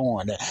just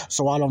showing that,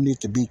 so I don't need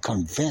to be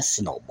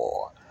convinced no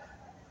more.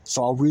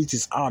 So I read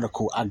this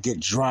article, I get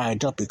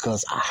dried up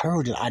because I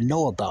heard it, I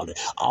know about it.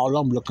 All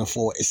I'm looking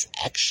for is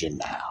action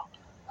now.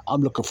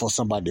 I'm looking for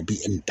somebody to be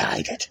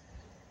indicted.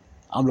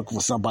 I'm looking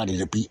for somebody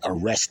to be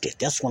arrested.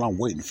 That's what I'm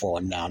waiting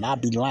for now. And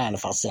I'd be lying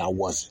if I say I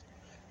wasn't.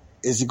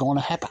 Is it going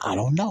to happen? I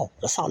don't know.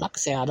 That's all I can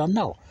say. I don't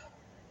know.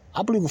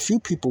 I believe a few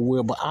people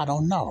will, but I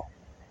don't know.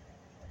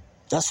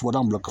 That's what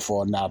I'm looking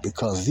for now,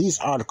 because these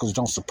articles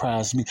don't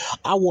surprise me.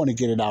 I want to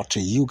get it out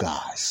to you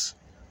guys.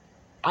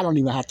 I don't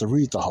even have to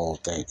read the whole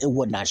thing. It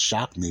would not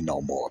shock me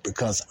no more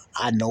because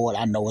I know it.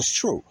 I know it's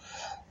true.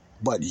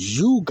 But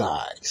you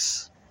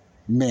guys,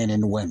 men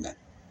and women,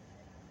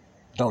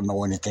 don't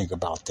know anything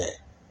about that.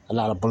 A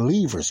lot of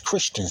believers,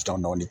 Christians,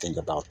 don't know anything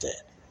about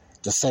that.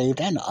 The saved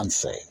and the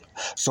unsaved.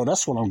 So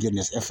that's what I'm getting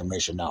this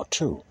information out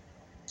too.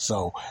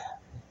 So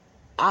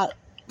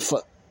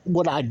for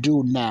what I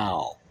do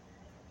now,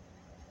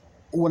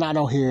 when I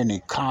don't hear any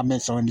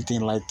comments or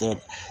anything like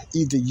that,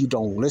 either you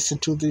don't listen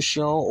to this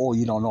show or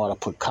you don't know how to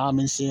put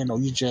comments in, or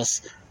you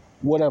just,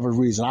 whatever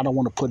reason, I don't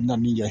want to put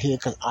nothing in your head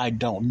because I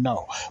don't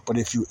know. But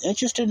if you're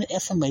interested in the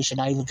information,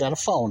 I even got a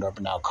phone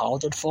number now. Call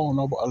that phone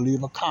number or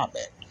leave a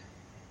comment.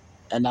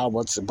 And I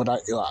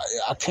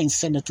can't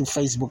send it through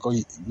Facebook or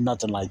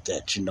nothing like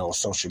that,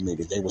 social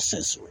media. They will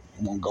censor it.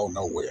 It won't go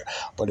nowhere.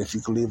 But if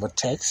you can leave a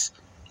text,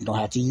 you don't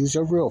have to use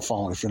your real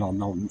phone if you don't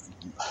know.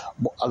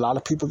 A lot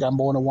of people got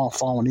more than one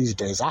phone these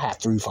days. I have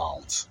 3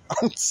 phones.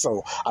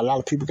 So a lot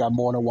of people got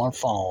more than one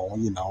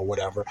phone,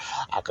 whatever.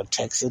 I could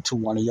text it to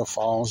one of your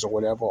phones or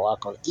whatever, or I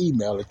could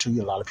email it to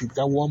you. A lot of people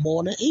got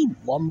more than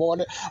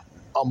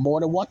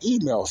one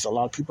email. So a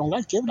lot of people don't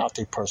like giving out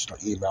their personal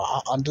email.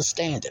 I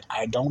understand it.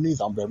 I don't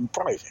either. I'm very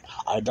private.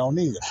 I don't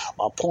either.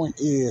 My point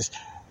is,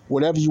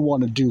 whatever you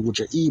want to do with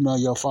your email,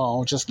 your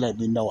phone, just let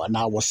me know, and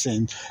I will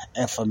send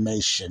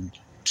information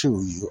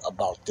to you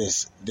about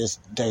this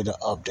data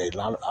update.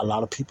 A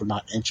lot of people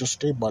not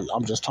interested, but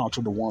I'm just talking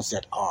to the ones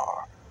that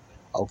are.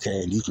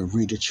 Okay, and you can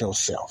read it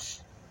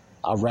yourself.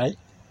 All right?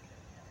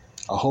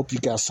 I hope you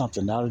got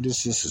something out of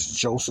this. This is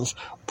Joseph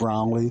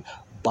Brownlee,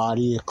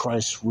 Body of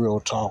Christ Real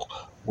Talk,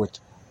 with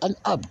an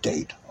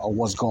update on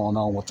what's going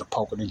on with the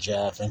poking and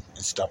jabbing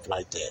and stuff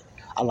like that.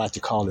 I like to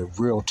call it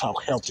Real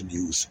Talk Health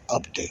News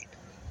Update.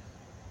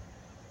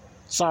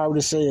 Sorry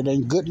to say it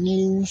ain't good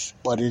news,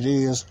 but it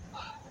is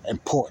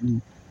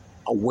important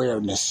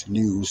awareness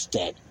news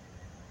that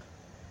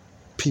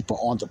people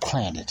on the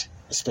planet,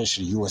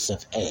 especially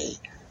USFA,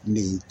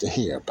 need to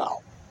hear about,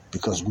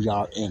 because we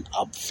are in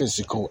a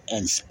physical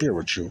and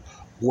spiritual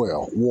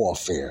world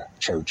warfare,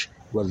 church,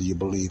 whether you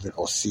believe it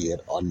or see it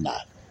or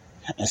not.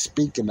 And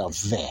speaking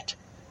of that,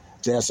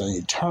 there's an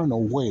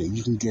eternal way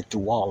you can get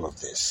through all of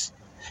this.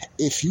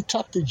 If you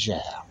tuck the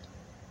jab,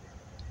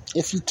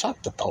 if you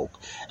tuck the poke,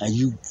 and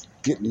you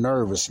get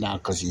nervous now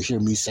because you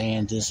hear me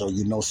saying this, or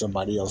you know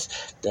somebody else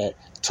that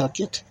took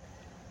it,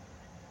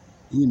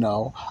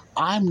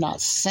 I'm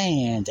not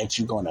saying that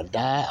you're going to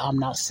die. I'm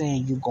not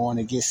saying you're going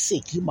to get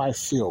sick. You might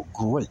feel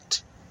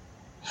great.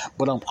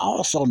 But I'm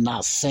also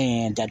not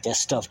saying that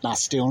stuff not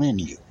still in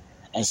you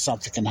and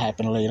something can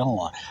happen later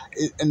on.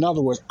 In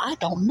other words, I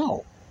don't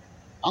know.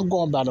 I'm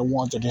going by the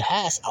ones that it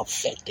has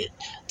affected,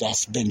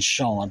 that's been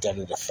shown that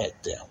it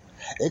affect them.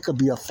 It could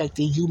be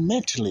affecting you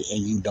mentally and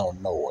you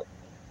don't know it.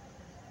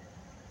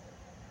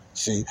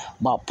 See,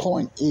 my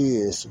point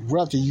is,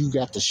 whether you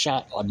got the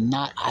shot or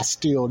not, I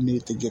still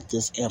need to get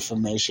this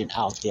information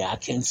out there. I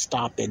can't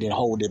stop it and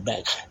hold it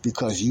back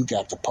because you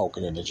got the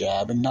poking and the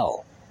jab. And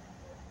no,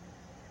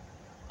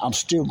 I'm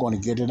still going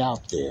to get it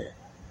out there.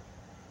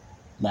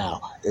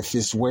 Now, if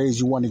it's ways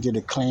you want to get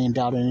it cleaned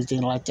out or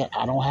anything like that,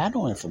 I don't have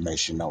no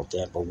information out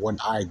there. But when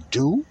I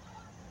do,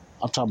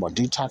 I'm talking about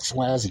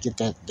detox-wise, to get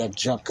that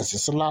junk, because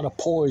it's a lot of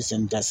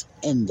poison that's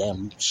in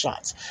them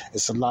shots.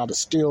 It's a lot of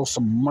still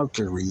some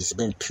mercury's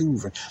been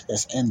proven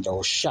that's in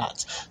those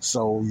shots.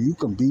 So you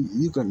could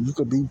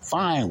be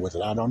fine with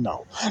it. I don't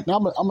know. Now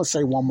I'm gonna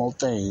say one more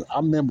thing. I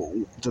remember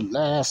the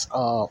last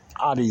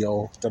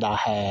audio that I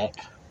had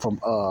from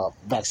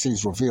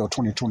Vaccines Revealed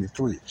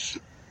 2023.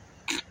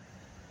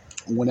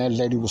 When that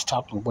lady was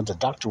talking, when the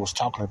doctor was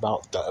talking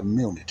about the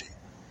immunity.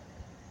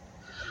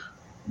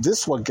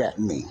 This what got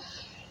me.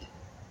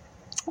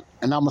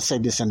 And I'm going to say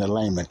this in the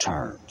layman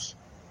terms.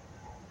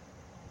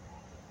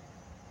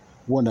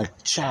 When a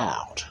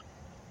child,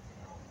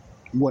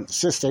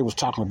 since they was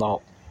talking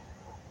about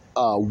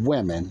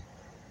women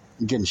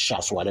getting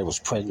shots while they was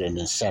pregnant,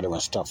 et cetera,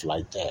 and stuff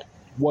like that,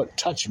 what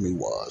touched me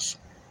was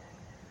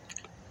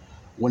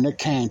when it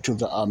came to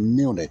the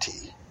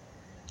immunity,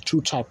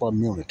 two type of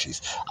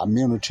immunities.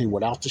 Immunity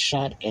without the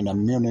shot and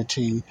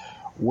immunity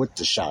with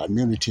the shot.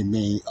 Immunity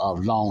means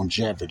of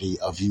longevity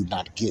of you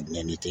not getting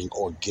anything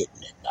or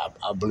getting it.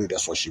 I believe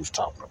that's what she was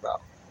talking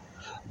about.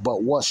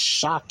 But what's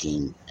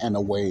shocking in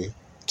a way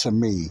to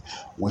me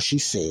when she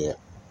said,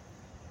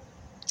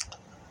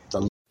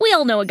 we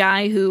all know a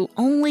guy who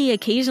only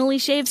occasionally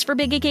shaves for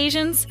big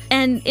occasions,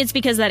 and it's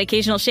because that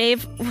occasional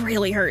shave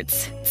really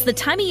hurts. It's the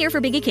time of year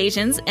for big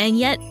occasions, and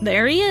yet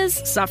there he is,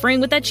 suffering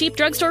with that cheap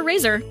drugstore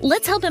razor.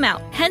 Let's help him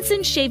out.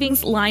 Henson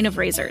Shaving's line of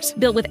razors,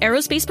 built with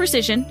aerospace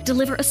precision,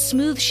 deliver a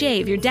smooth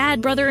shave your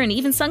dad, brother, and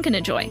even son can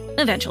enjoy,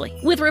 eventually.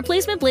 With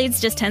replacement blades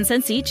just 10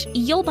 cents each,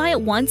 you'll buy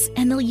it once,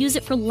 and they'll use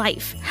it for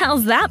life.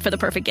 How's that for the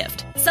perfect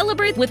gift?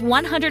 Celebrate with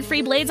 100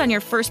 free blades on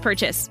your first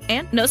purchase,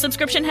 and no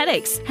subscription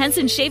headaches.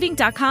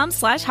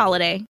 HensonShaving.com/holiday.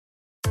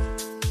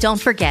 Don't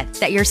forget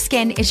that your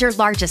skin is your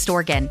largest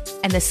organ,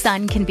 and the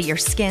sun can be your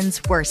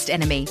skin's worst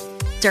enemy.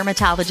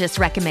 Dermatologist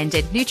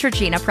recommended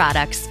Neutrogena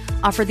products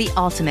offer the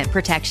ultimate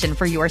protection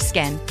for your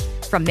skin.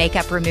 From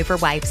makeup remover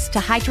wipes to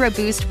Hydro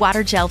Boost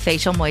Water Gel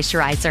Facial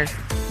Moisturizer,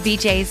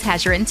 BJ's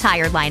has your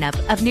entire lineup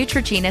of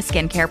Neutrogena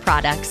skincare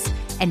products.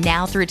 And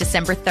now through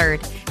December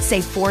 3rd,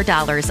 save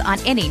 $4 on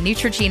any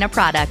Neutrogena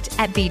product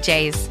at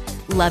BJ's.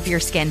 Love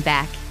your skin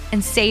back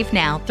and save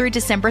now through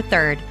December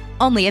 3rd,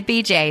 only at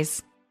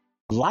BJ's.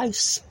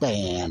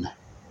 Lifespan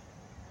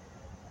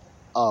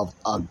of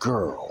a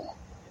girl.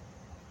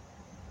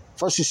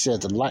 First you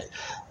said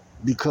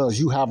because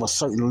you have a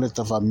certain length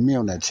of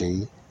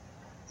immunity,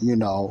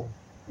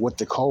 with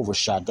the COVID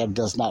shot, that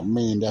does not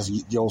mean that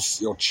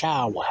your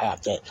child will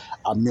have that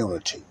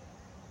immunity.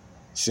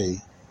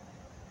 See?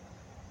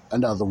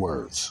 In other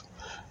words,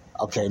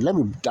 okay, let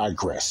me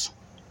digress.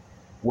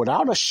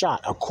 Without a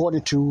shot,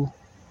 according to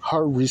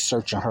her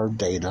research and her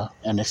data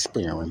and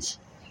experience,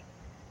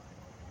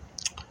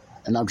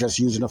 and I'm just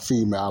using a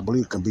female, I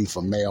believe it can be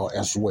for male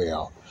as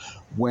well,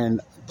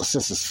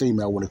 since it's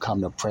female when it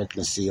comes to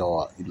pregnancy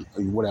or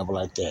whatever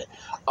like that,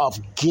 of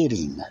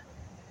getting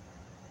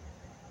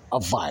a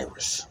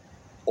virus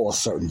or a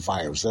certain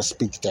virus. Let's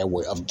speak that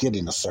way, of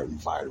getting a certain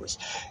virus.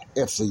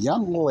 If the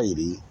young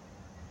lady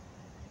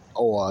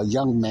or a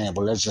young man,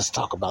 but let's just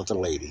talk about the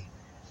lady,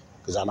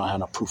 because I don't have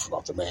no proof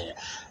about the man,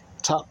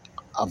 took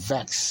a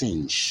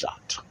vaccine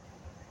shot,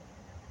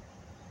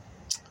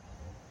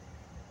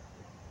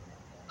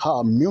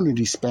 her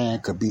immunity span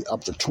could be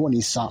up to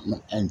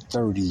 20-something and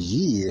 30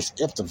 years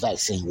if the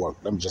vaccine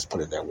worked. Let me just put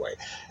it that way.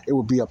 It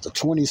would be up to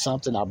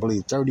 20-something, I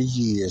believe 30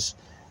 years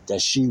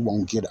that she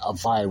won't get a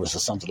virus or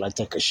something like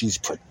that because she's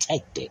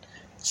protected,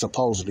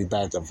 supposedly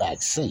by the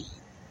vaccine.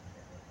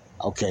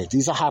 Okay,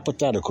 these are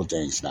hypothetical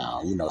things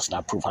now. It's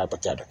not proof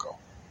hypothetical.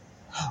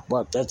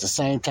 But at the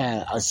same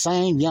time, a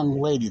same young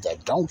lady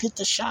that don't get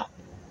the shot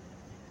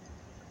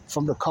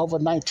from the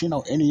COVID-19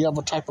 or any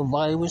other type of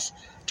virus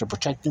to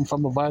protect them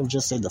from a virus,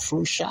 just say the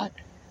flu shot,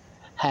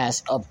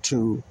 has up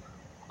to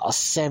a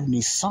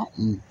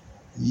 70-something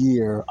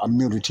year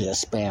immunity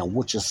span,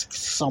 which is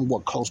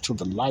somewhat close to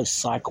the life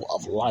cycle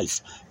of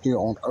life here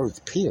on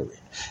Earth, period.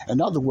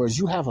 In other words,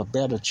 you have a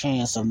better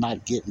chance of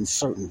not getting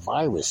certain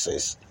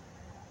viruses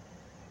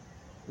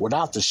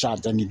without the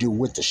shot than you do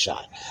with the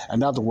shot.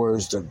 In other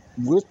words,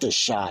 with the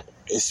shot,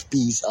 it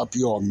speeds up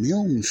your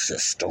immune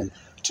system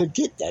to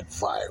get that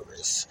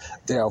virus.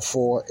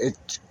 Therefore,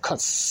 it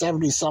cuts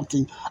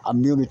 70-something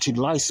immunity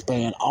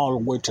lifespan all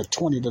the way to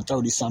 20 to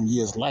 30-some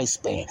years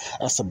lifespan.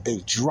 That's a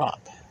big drop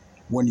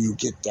when you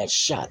get that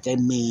shot. That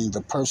means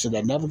the person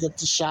that never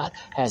gets the shot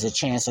has a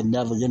chance of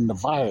never getting the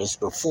virus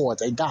before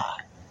they die,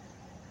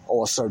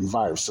 or certain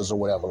viruses or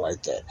whatever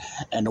like that.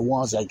 And the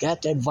ones that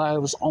got that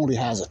virus only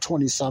has a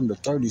 20-something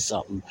to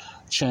 30-something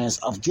chance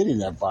of getting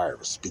that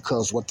virus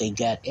because what they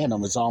got in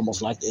them is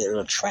almost like it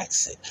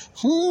attracts it.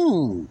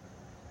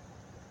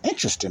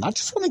 Interesting. I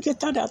just want to get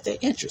that out there.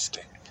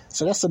 Interesting.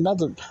 So that's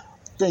another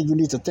thing you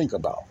need to think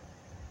about.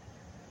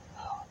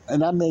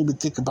 And that made me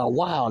think about,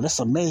 wow, that's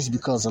amazing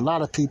because a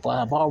lot of people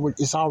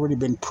it's already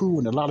been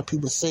proven. A lot of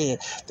people said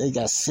they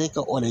got sicker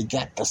or they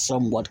got the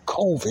somewhat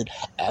COVID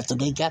after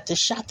they got the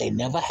shot. They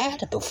never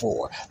had it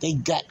before. They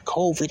got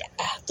COVID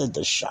after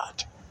the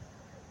shot.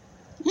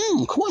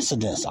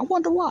 Coincidence. I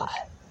wonder why.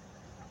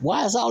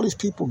 Why is all these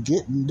people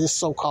getting this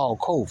so-called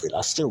COVID?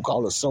 I still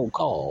call it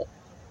so-called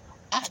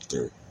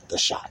after the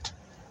shot.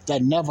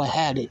 That never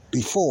had it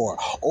before,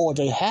 or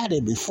they had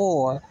it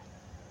before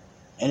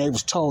and they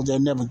was told they'll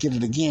never get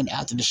it again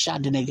after the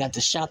shot. Then they got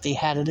the shot, they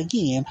had it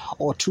again,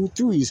 or 2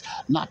 3s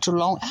not too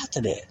long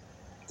after that.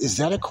 Is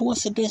that a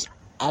coincidence?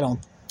 I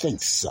don't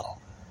think so.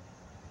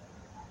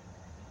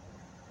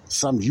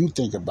 Something you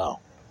think about.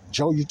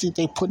 Joe, you think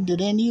they putting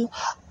it in you?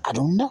 I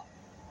don't know.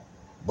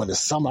 But it's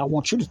something I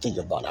want you to think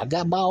about. I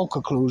got my own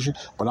conclusion,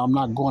 but I'm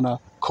not going to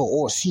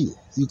coerce you.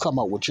 You come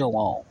up with your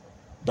own.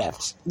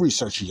 That's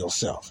researching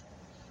yourself.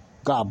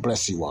 God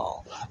bless you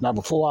all. Now,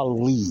 before I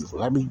leave,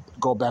 let me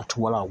go back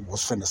to what I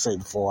was finna say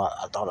before.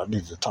 I thought I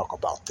needed to talk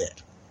about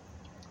that.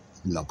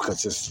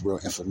 Because this is real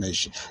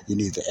information. You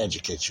need to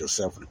educate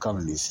yourself when it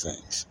comes to these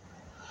things.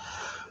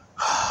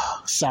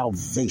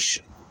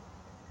 Salvation.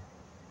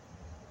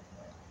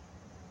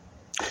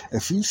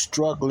 If you're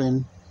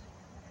struggling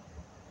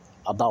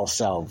about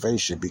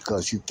salvation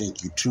because you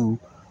think you're too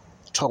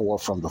tore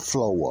up from the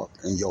flow up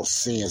and your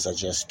sins are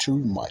just too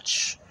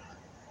much,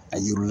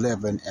 and you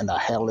living in a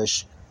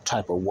hellish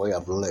type of way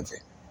of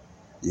living.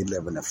 You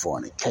living in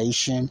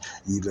fornication,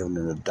 you living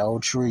in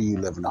adultery, you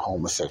living in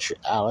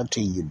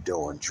homosexuality, you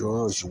doing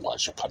drugs, you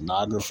watching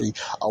pornography,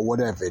 or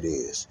whatever it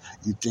is.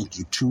 You think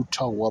you're too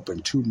tore up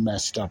and too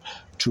messed up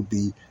to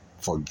be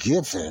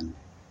forgiven.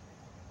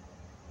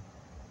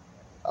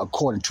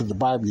 According to the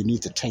Bible, you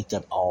need to take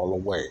that all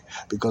away.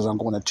 Because I'm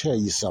going to tell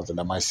you something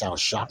that might sound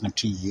shocking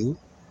to you.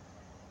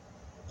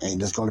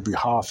 And it's going to be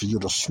hard for you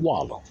to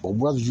swallow. But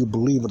whether you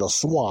believe it or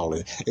swallow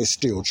it, it's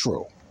still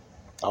true.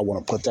 I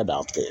want to put that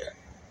out there.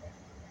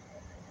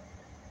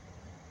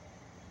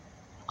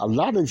 A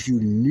lot of you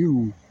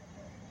knew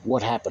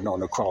what happened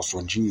on the cross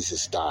when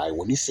Jesus died,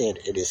 when he said,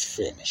 "It is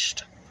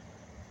finished."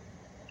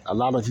 A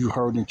lot of you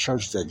heard in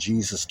church that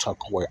Jesus took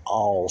away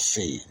all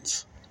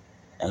sins.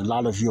 And a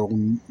lot of you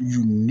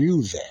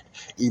knew that.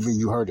 Either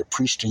you heard it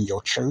preached in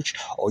your church,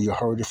 or you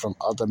heard it from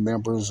other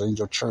members in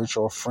your church,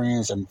 or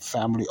friends and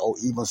family, or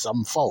even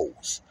some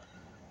foes.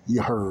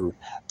 You heard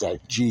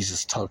that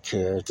Jesus took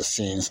care of the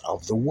sins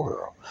of the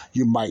world.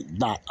 You might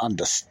not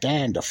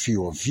understand a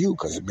few of you,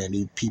 because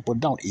many people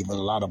don't. Even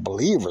a lot of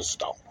believers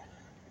don't.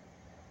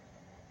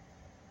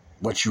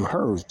 But you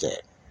heard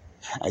that.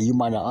 And you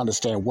might not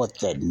understand what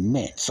that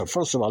meant. So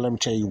first of all, let me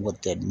tell you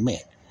what that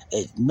meant.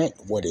 It meant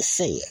what it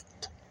said.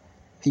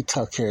 He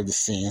took care of the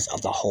sins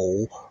of the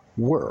whole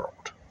world.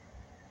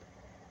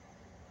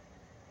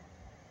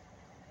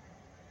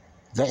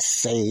 That's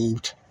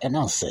saved and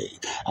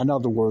unsaved. In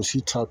other words, he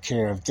took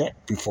care of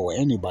that before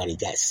anybody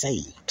got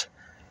saved.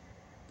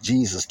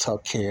 Jesus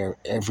took care of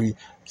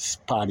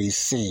everybody's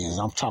sins.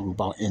 I'm talking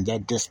about in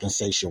that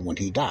dispensation when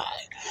he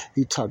died.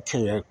 He took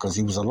care because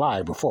he was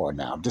alive before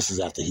now. This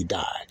is after he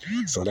died.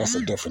 So that's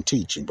a different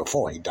teaching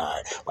before he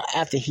died. But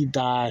after he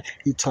died,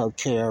 he took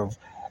care of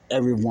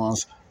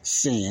everyone's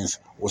sins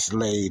was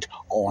laid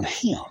on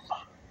him.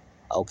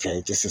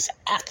 Okay, this is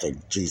after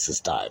Jesus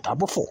died, not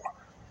before.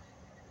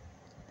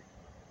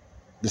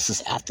 This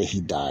is after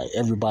he died.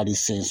 Everybody's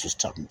sins was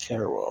taken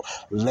care of,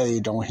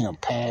 laid on him,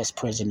 past,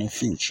 present, and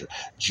future,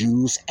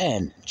 Jews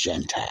and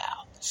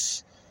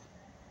Gentiles.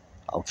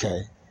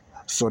 Okay,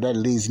 so that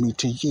leads me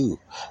to you.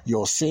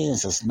 Your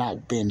sins has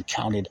not been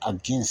counted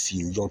against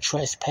you. Your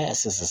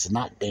trespasses has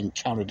not been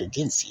counted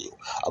against you,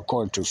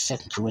 according to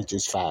 2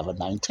 Corinthians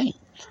 5:19.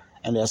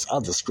 And there's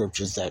other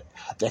scriptures that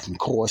can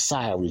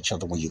coincide with each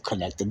other when you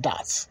connect the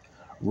dots.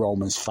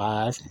 Romans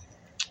 5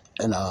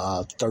 and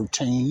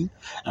 13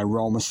 and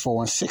Romans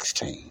 4 and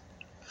 16.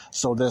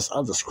 So there's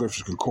other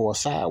scriptures can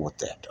coincide with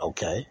that,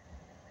 okay?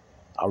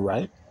 All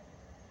right?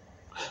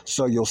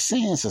 So your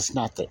sins is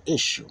not the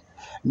issue.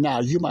 Now,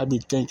 you might be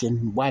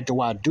thinking, why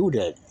do I do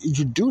that?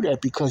 You do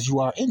that because you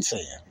are in sin.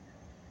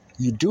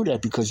 You do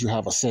that because you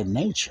have a sin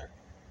nature.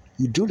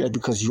 You do that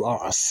because you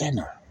are a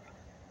sinner.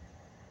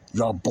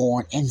 You're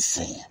born in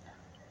sin.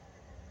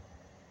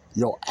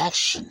 Your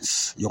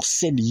actions, your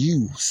sin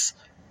use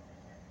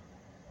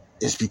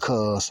is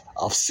because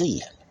of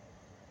sin.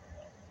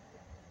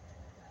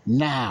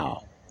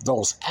 Now,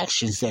 those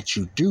actions that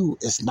you do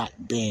is not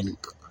being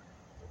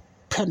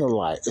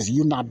penalized.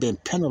 You're not being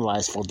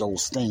penalized for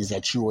those things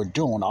that you are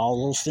doing.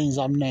 All those things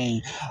I've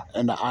named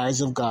in the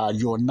eyes of God,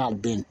 you're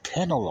not being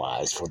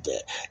penalized for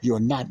that. You're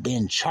not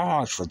being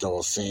charged for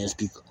those sins.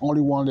 The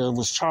only one that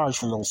was charged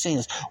for those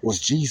sins was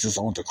Jesus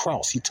on the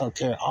cross. He took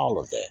care of all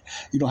of that.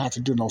 You don't have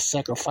to do no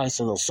sacrifice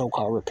or no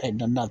so-called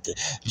repenting or nothing.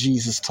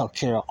 Jesus took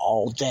care of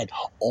all that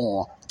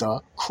on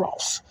the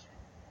cross.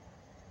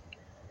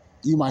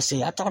 You might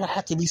say, I thought I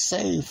had to be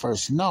saved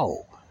first.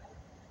 No,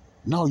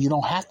 you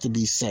don't have to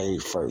be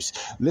saved first.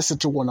 Listen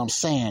to what I'm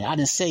saying. I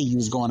didn't say you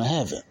was going to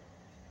heaven.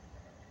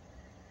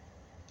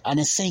 I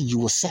didn't say you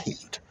were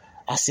saved.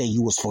 I said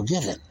you was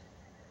forgiven.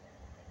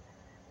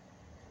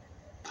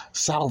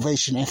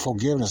 Salvation and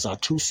forgiveness are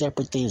two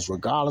separate things,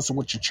 regardless of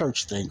what your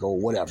church think or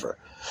whatever.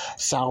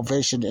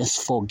 Salvation and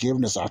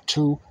forgiveness are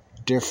two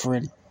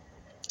different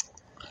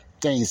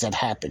things that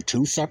happen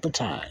two separate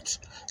times.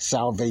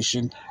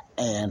 Salvation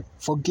and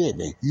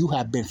forgiving. You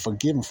have been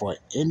forgiven for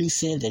any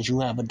sin that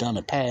you haven't done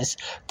in past,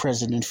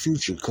 present, and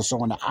future. Because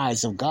on the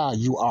eyes of God,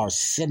 you are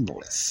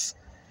sinless.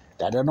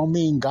 That don't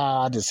mean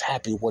God is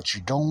happy with what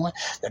you're doing.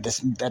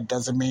 That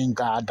doesn't mean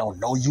God don't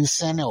know you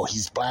sinning or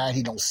he's blind.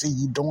 He don't see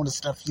you doing the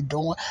stuff you're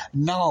doing.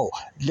 No.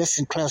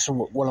 Listen closer to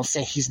what I'm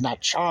saying. He's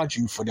not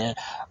charging you for that.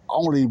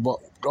 The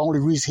only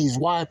reason he's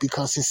why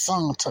because his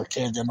son took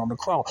care of that on the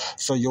cross.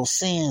 So your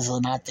sins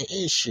are not the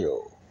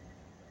issue.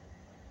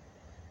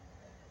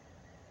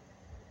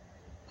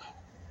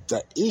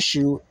 The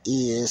issue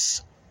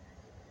is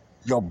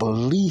your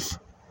belief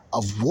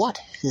of what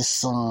his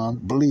son,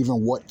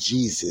 believing what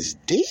Jesus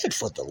did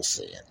for those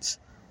sins,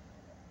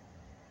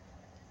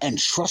 and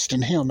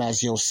trusting him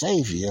as your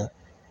savior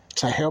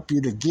to help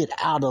you to get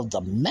out of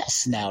the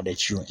mess now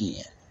that you're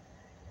in.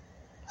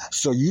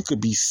 So you could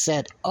be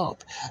set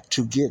up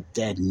to get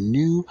that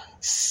new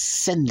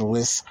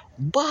sinless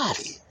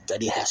body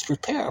that he has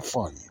prepared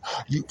for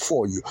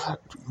you.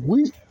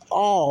 We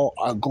all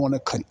are going to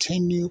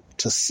continue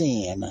to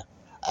sin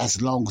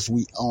as long as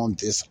we on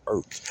this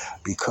earth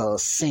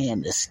because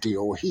sin is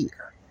still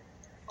here.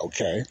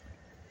 Okay?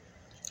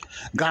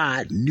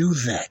 God knew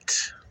that.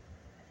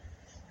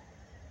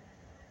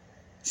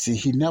 See,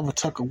 he never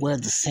took away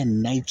the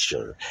sin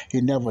nature.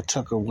 He never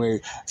took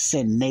away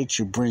sin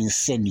nature brings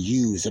sin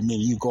use. I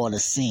mean, you're going to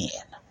sin.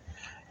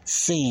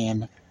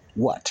 Sin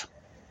what?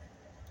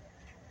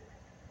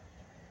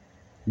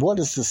 What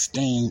is the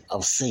sting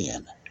of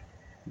sin?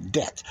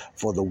 Death.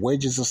 For the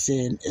wages of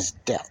sin is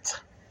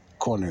death.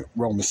 According to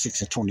Romans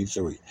 6 and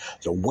 23.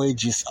 The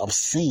wages of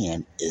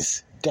sin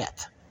is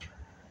death.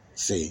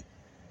 See?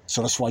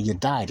 So that's why you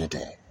die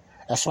today.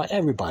 That's why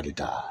everybody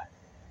died.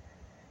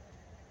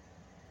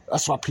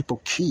 That's why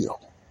people kill.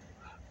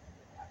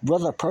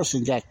 Whether a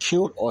person got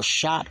killed or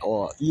shot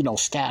or,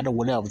 stabbed or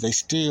whatever, they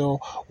still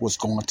was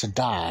going to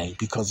die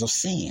because of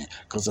sin.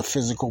 Because the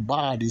physical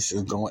bodies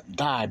are going to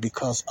die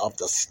because of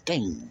the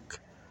sting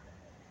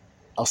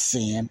of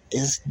sin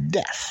is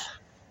death.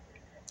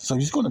 So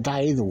he's going to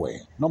die either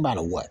way, no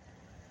matter what.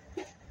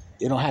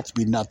 It don't have to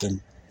be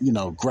nothing,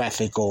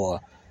 graphic or,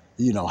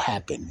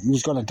 happen. You're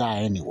going to die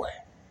anyway,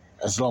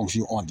 as long as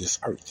you're on this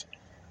earth.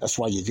 That's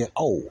why you get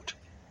old.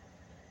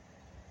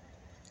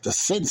 The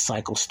sin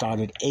cycle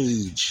started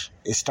age.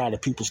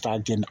 People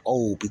started getting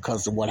old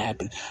because of what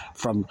happened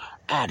from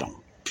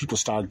Adam. People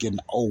started getting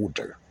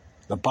older.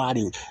 The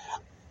body,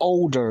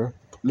 older,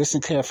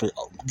 listen carefully,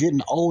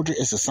 getting older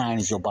is a sign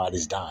that your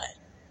body's dying.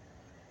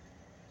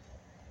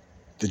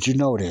 Did you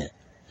know that?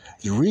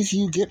 The reason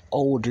you get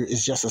older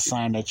is just a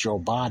sign that your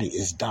body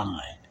is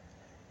dying.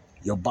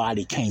 Your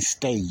body can't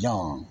stay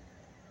young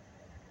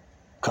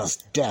because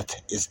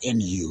death is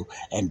in you,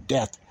 and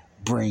death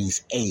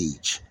brings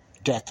age.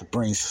 Death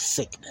brings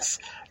sickness.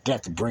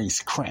 Death brings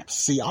cramps.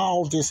 See,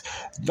 all this,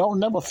 don't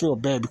never feel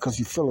bad because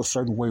you feel a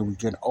certain way when you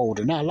get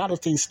older. Now, a lot of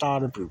things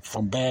started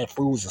from bad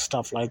foods and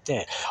stuff like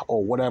that,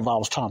 or whatever I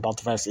was talking about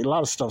the vaccine. A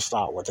lot of stuff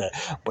started with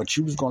that. But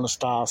you was going to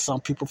start, some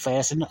people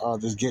faster than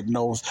others, getting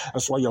those.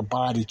 That's why your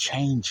body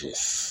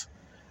changes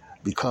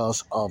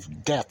because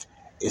of death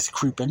is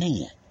creeping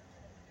in.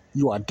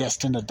 You are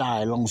destined to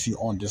die as long as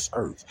you're on this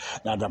earth.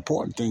 Now, the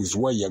important thing is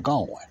where you're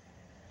going.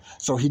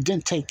 So he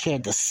didn't take care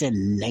of the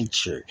sin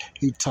nature.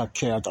 He took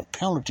care of the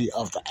penalty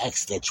of the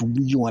acts that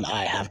you and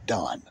I have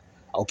done.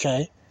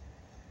 Okay?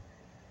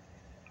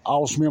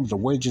 Always remember the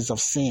wages of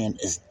sin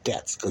is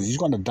death, because you're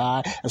going to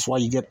die. That's why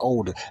you get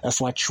older.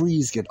 That's why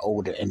trees get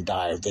older and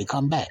die if they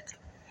come back.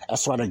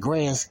 That's why the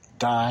grass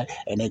died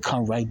and they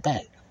come right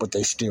back. But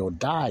they still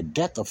died.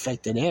 Death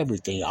affected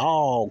everything.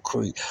 All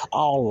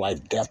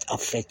life, death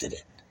affected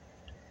it.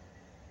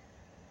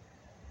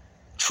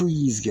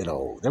 Trees get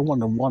old. They're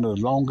one of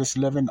the longest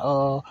living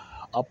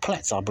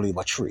plants, I believe,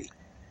 a tree.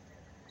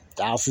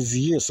 Thousands of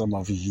years some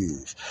of you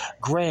use.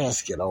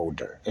 Grass get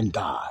older and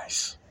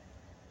dies.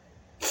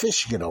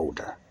 Fish get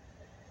older.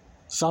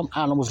 Some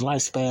animals'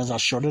 lifespans are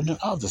shorter than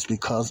others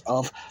because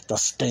of the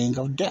sting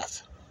of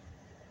death.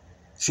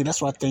 See,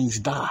 that's why things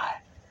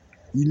die.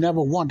 You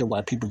never wonder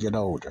why people get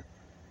older.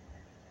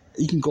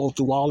 You can go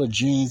through all the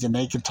genes and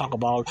they can talk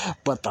about it,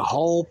 but the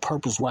whole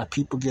purpose why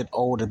people get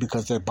older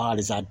because their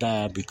bodies are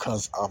dying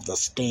because of the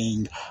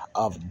sting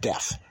of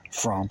death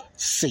from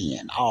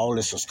sin. All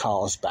this was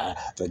caused by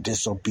the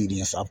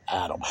disobedience of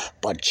Adam.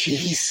 But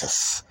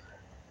Jesus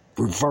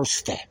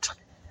reversed that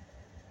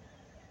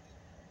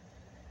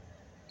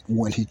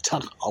when he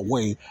took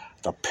away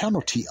the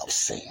penalty of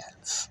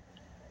sins.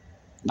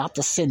 Not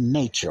the sin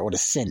nature or the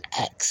sin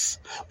acts,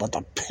 but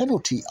the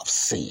penalty of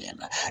sin.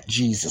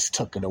 Jesus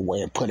took it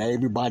away and put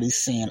everybody's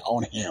sin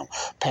on him,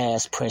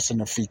 past,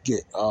 present,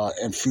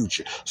 and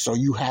future. So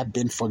you have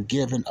been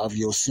forgiven of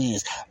your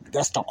sins.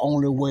 That's the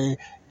only way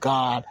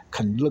God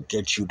can look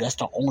at you. That's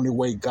the only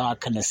way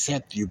God can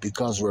accept you,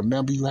 because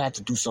remember, you had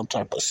to do some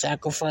type of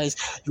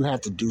sacrifice. You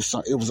had to do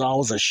something. It was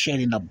always a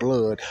shedding of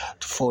blood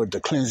for the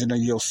cleansing of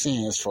your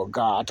sins, for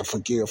God to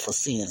forgive for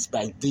sins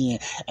back then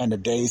and the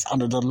days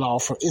under the law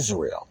for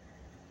Israel.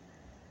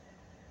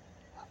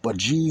 But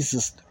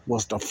Jesus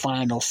was the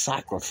final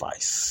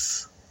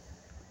sacrifice.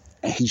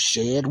 And he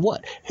shed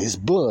what? His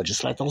blood,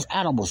 just like those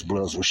animals'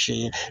 bloods were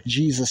shed.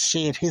 Jesus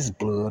shed his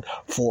blood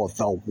for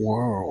the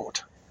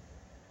world.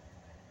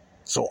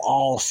 So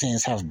all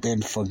sins have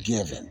been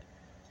forgiven.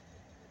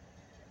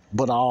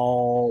 But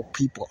all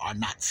people are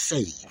not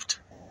saved.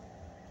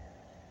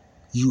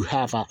 You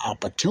have an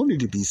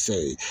opportunity to be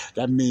saved.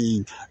 That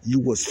means you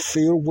was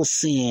filled with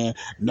sin.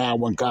 Now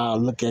when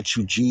God looked at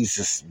you,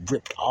 Jesus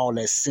ripped all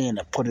that sin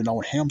and put it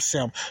on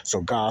himself.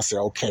 So God said,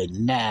 okay,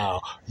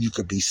 now you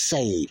could be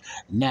saved.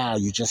 Now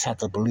you just have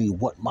to believe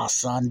what my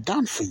son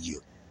done for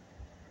you.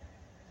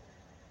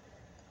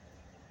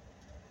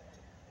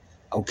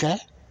 Okay?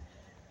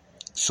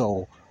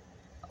 So,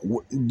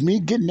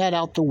 me getting that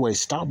out the way,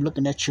 stop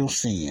looking at your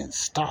sins.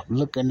 Stop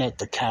looking at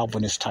the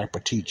Calvinist type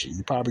of teacher.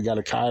 You probably got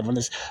a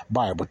Calvinist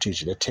Bible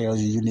teacher that tells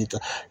you need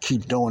to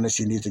keep doing this,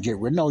 you need to get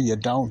rid. No, you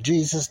don't.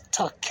 Jesus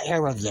took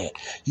care of that.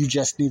 You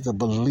just need to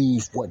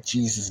believe what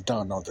Jesus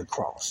done on the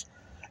cross.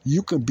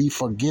 You could be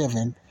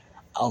forgiven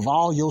of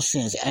all your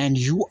sins, and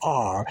you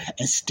are,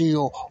 and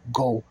still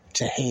go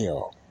to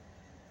hell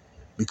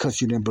because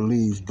you didn't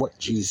believe what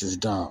Jesus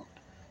done.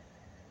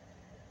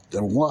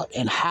 The what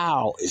and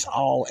how is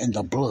all in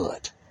the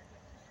blood.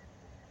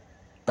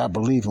 By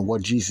believing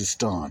what Jesus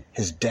done,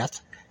 his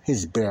death,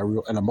 his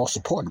burial, and the most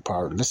important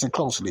part, listen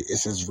closely,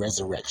 is his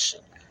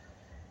resurrection.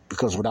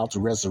 Because without the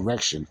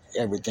resurrection,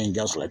 everything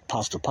else, like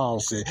Apostle Paul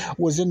said,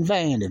 was in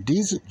vain. If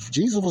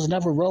Jesus was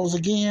never rose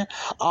again,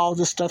 all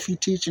the stuff he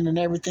teaching and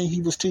everything he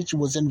was teaching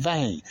was in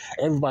vain.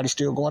 Everybody's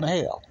still going to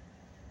hell.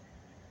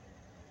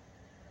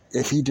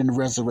 If he didn't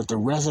resurrect, the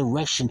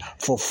resurrection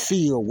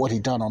fulfilled what he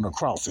done on the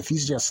cross. If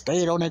he's just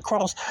stayed on that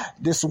cross,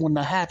 this wouldn't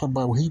have happened,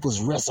 but he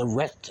was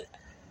resurrected.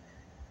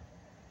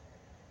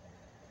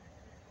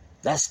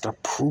 That's the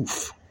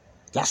proof.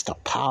 That's the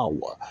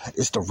power.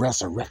 It's the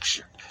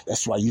resurrection.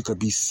 That's why you could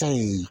be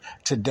saved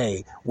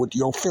today with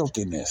your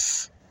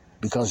filthiness,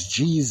 because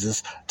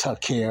Jesus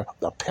took care of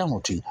the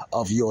penalty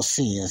of your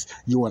sins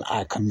you and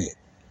I commit.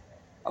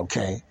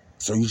 Okay?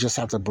 So you just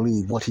have to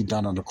believe what he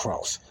done on the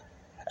cross.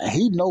 And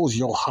he knows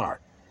your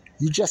heart.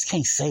 You just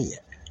can't say it.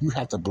 You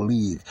have to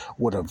believe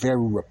with a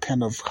very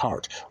repentant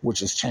heart,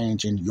 which is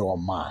changing your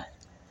mind.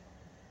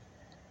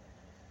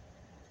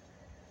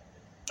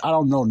 I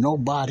don't know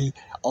nobody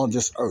on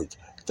this earth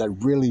that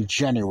really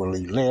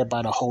genuinely, led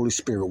by the Holy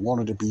Spirit,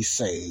 wanted to be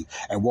saved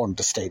and wanted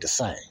to stay the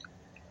same.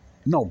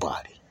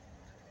 Nobody.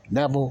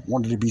 Never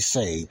wanted to be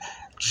saved,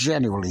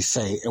 genuinely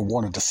saved, and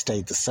wanted to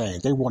stay the same.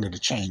 They wanted to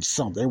change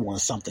something. They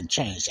wanted something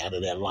changed out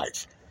of their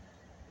life.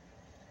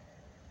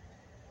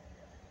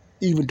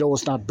 Even though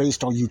it's not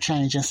based on you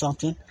changing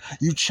something,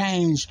 you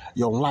change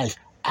your life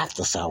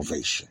after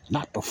salvation,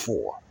 not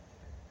before.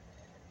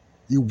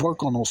 You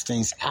work on those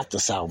things after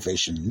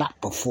salvation,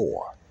 not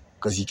before.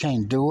 Because you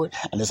can't do it,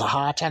 and there's a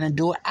hard time to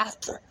do it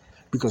after.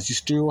 Because you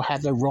still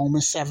have the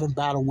Romans 7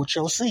 battle with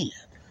your sin.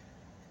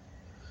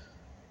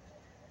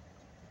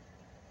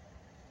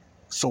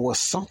 So it's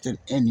something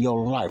in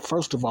your life.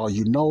 First of all,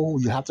 you know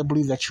you have to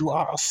believe that you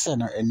are a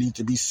sinner and need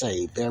to be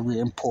saved. Very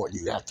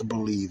important. You have to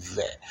believe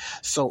that.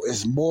 So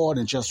it's more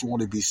than just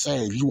want to be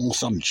saved. You want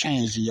something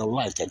changed in your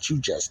life that you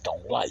just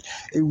don't like.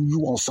 You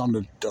want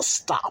something to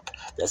stop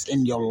that's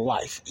in your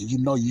life. And you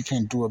know you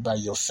can't do it by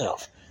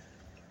yourself.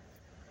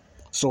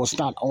 So it's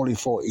not only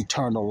for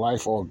eternal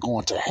life or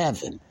going to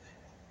heaven.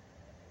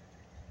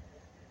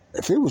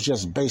 If it was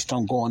just based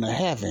on going to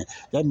heaven,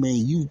 that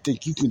means you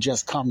think you can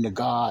just come to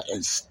God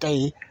and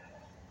stay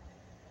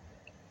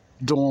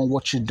doing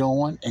what you're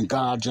doing and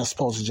God just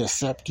supposed to just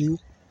accept you.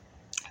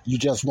 You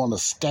just want to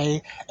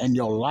stay in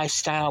your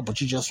lifestyle,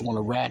 but you just want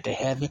to ride to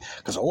heaven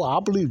because, I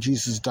believe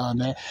Jesus done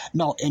that.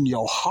 No, in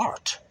your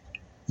heart,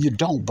 you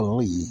don't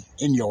believe.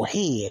 In your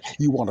head,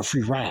 you want a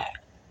free ride.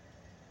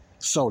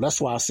 So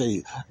that's why I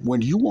say,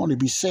 when you want to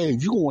be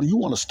saved, you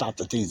want to stop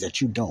the things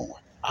that you're doing.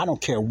 I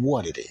don't care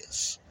what it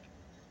is.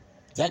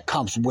 That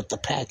comes with the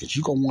package.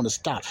 You're going to want to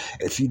stop.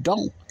 If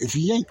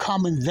you ain't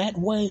coming that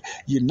way,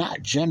 you're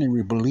not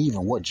genuinely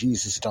believing what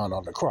Jesus done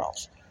on the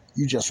cross.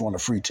 You just want a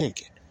free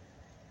ticket.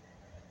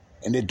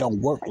 And it don't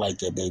work like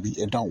that, baby.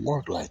 It don't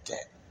work like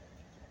that.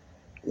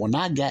 When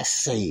I got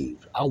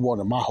saved, I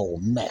wanted my whole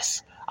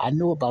mess. I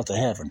knew about the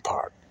heaven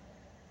part.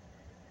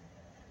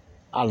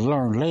 I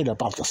learned later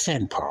about the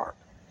sin part.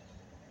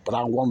 But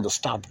I wanted to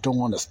stop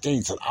doing the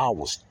things that I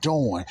was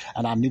doing,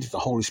 and I needed the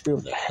Holy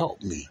Spirit to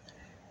help me.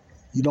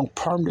 You don't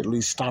permanently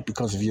stop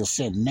because of your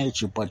sin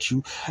nature, but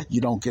you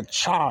don't get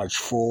charged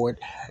for it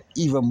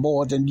even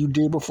more than you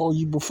did before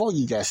you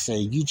got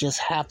saved. You just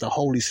have the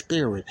Holy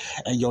Spirit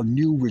and your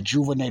new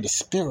rejuvenated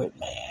spirit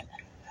man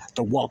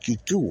to walk you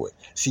through it.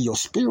 See, your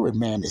spirit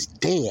man is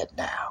dead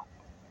now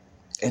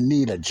and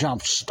need a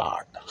jump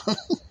start.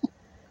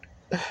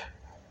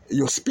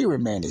 Your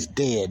spirit man is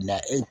dead now.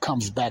 It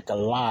comes back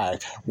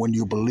alive when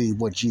you believe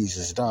what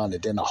Jesus done,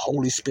 and then the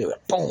Holy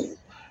Spirit, boom,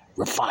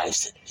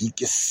 revives it. You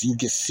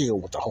get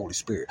sealed with the Holy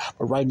Spirit.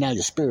 But right now,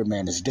 your spirit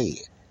man is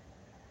dead.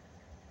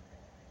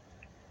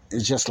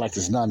 It's just like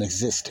it's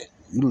non-existent.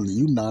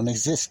 You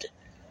non-existent.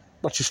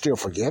 But you're still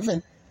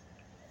forgiven.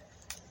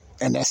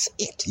 And that's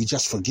it. You're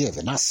just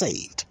forgiven, not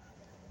saved.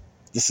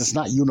 This is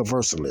not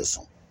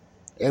universalism.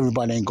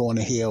 Everybody ain't going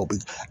to hell,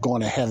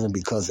 going to heaven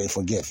because they're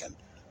forgiven.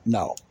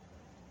 No.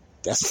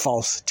 That's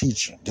false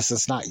teaching. This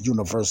is not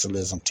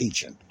universalism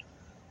teaching.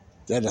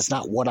 That is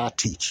not what I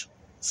teach.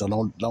 So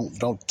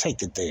don't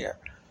take it there.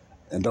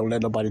 And don't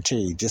let nobody tell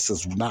you this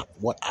is not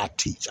what I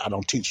teach. I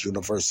don't teach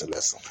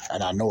universalism.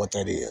 And I know what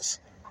that is.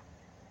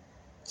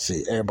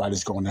 See,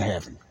 everybody's going to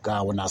heaven.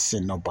 God will not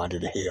send nobody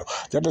to hell.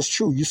 That is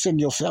true. You send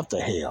yourself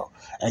to hell.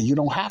 And you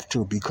don't have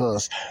to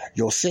because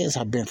your sins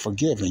have been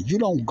forgiven. You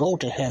don't go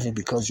to heaven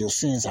because your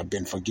sins have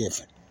been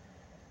forgiven.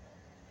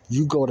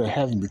 You go to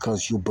heaven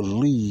because you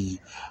believe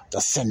the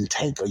sin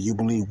taker. You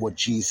believe what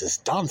Jesus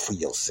done for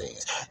your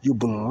sins. You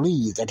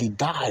believe that he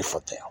died for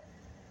them.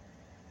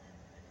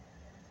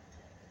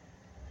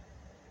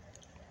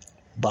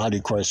 Body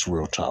of Christ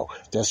Real Talk.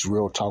 That's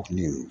Real Talk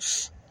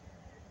News.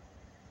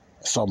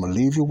 So I'm going to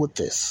leave you with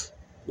this.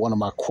 One of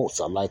my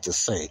quotes I like to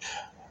say,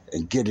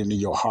 and get into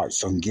your heart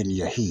so it can get in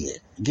your head.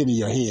 Get in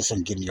your head so it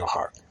can get in your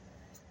heart.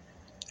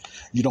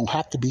 You don't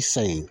have to be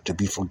saved to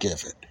be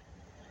forgiven.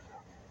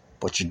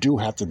 But you do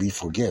have to be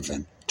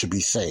forgiven to be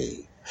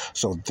saved.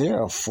 So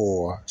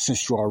therefore,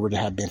 since you already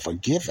have been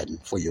forgiven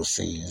for your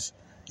sins,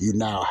 you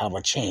now have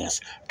a chance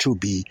to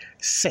be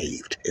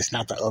saved. It's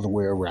not the other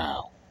way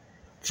around.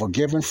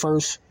 Forgiven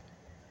first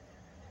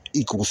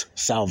equals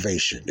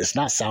salvation. It's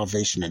not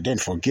salvation and then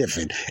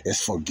forgiven.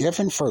 It's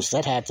forgiven first.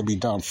 That had to be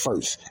done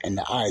first in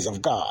the eyes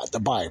of God,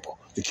 the Bible,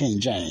 the King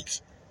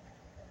James.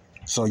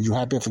 So you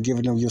have been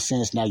forgiven of your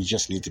sins. Now you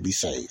just need to be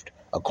saved.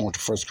 According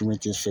to 1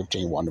 Corinthians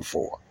 15,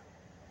 1-4.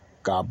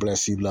 God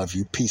bless you. Love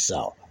you. Peace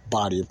out.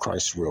 Body of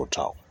Christ Real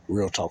Talk.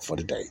 Real talk for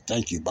the day.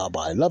 Thank you.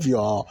 Bye-bye. Love you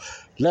all.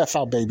 Laugh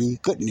out, baby.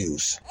 Good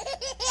news.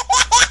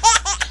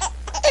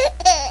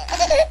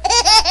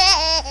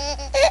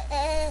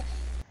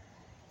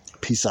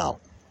 Peace out.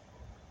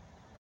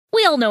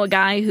 We all know a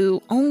guy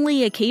who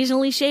only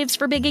occasionally shaves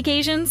for big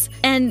occasions,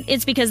 and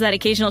it's because that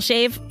occasional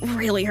shave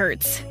really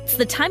hurts. It's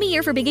the time of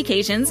year for big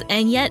occasions,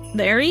 and yet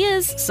there he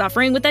is,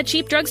 suffering with that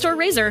cheap drugstore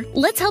razor.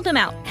 Let's help him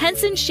out.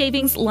 Henson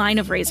Shaving's line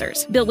of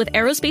razors, built with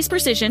aerospace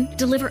precision,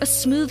 deliver a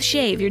smooth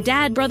shave your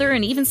dad, brother,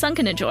 and even son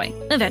can enjoy,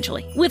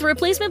 eventually. With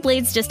replacement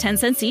blades just 10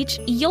 cents each,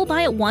 you'll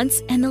buy it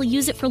once, and they'll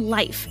use it for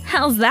life.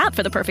 How's that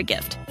for the perfect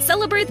gift?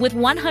 Celebrate with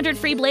 100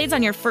 free blades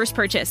on your first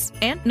purchase,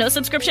 and no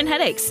subscription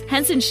headaches.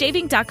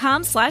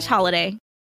 HensonShaving.com/holiday.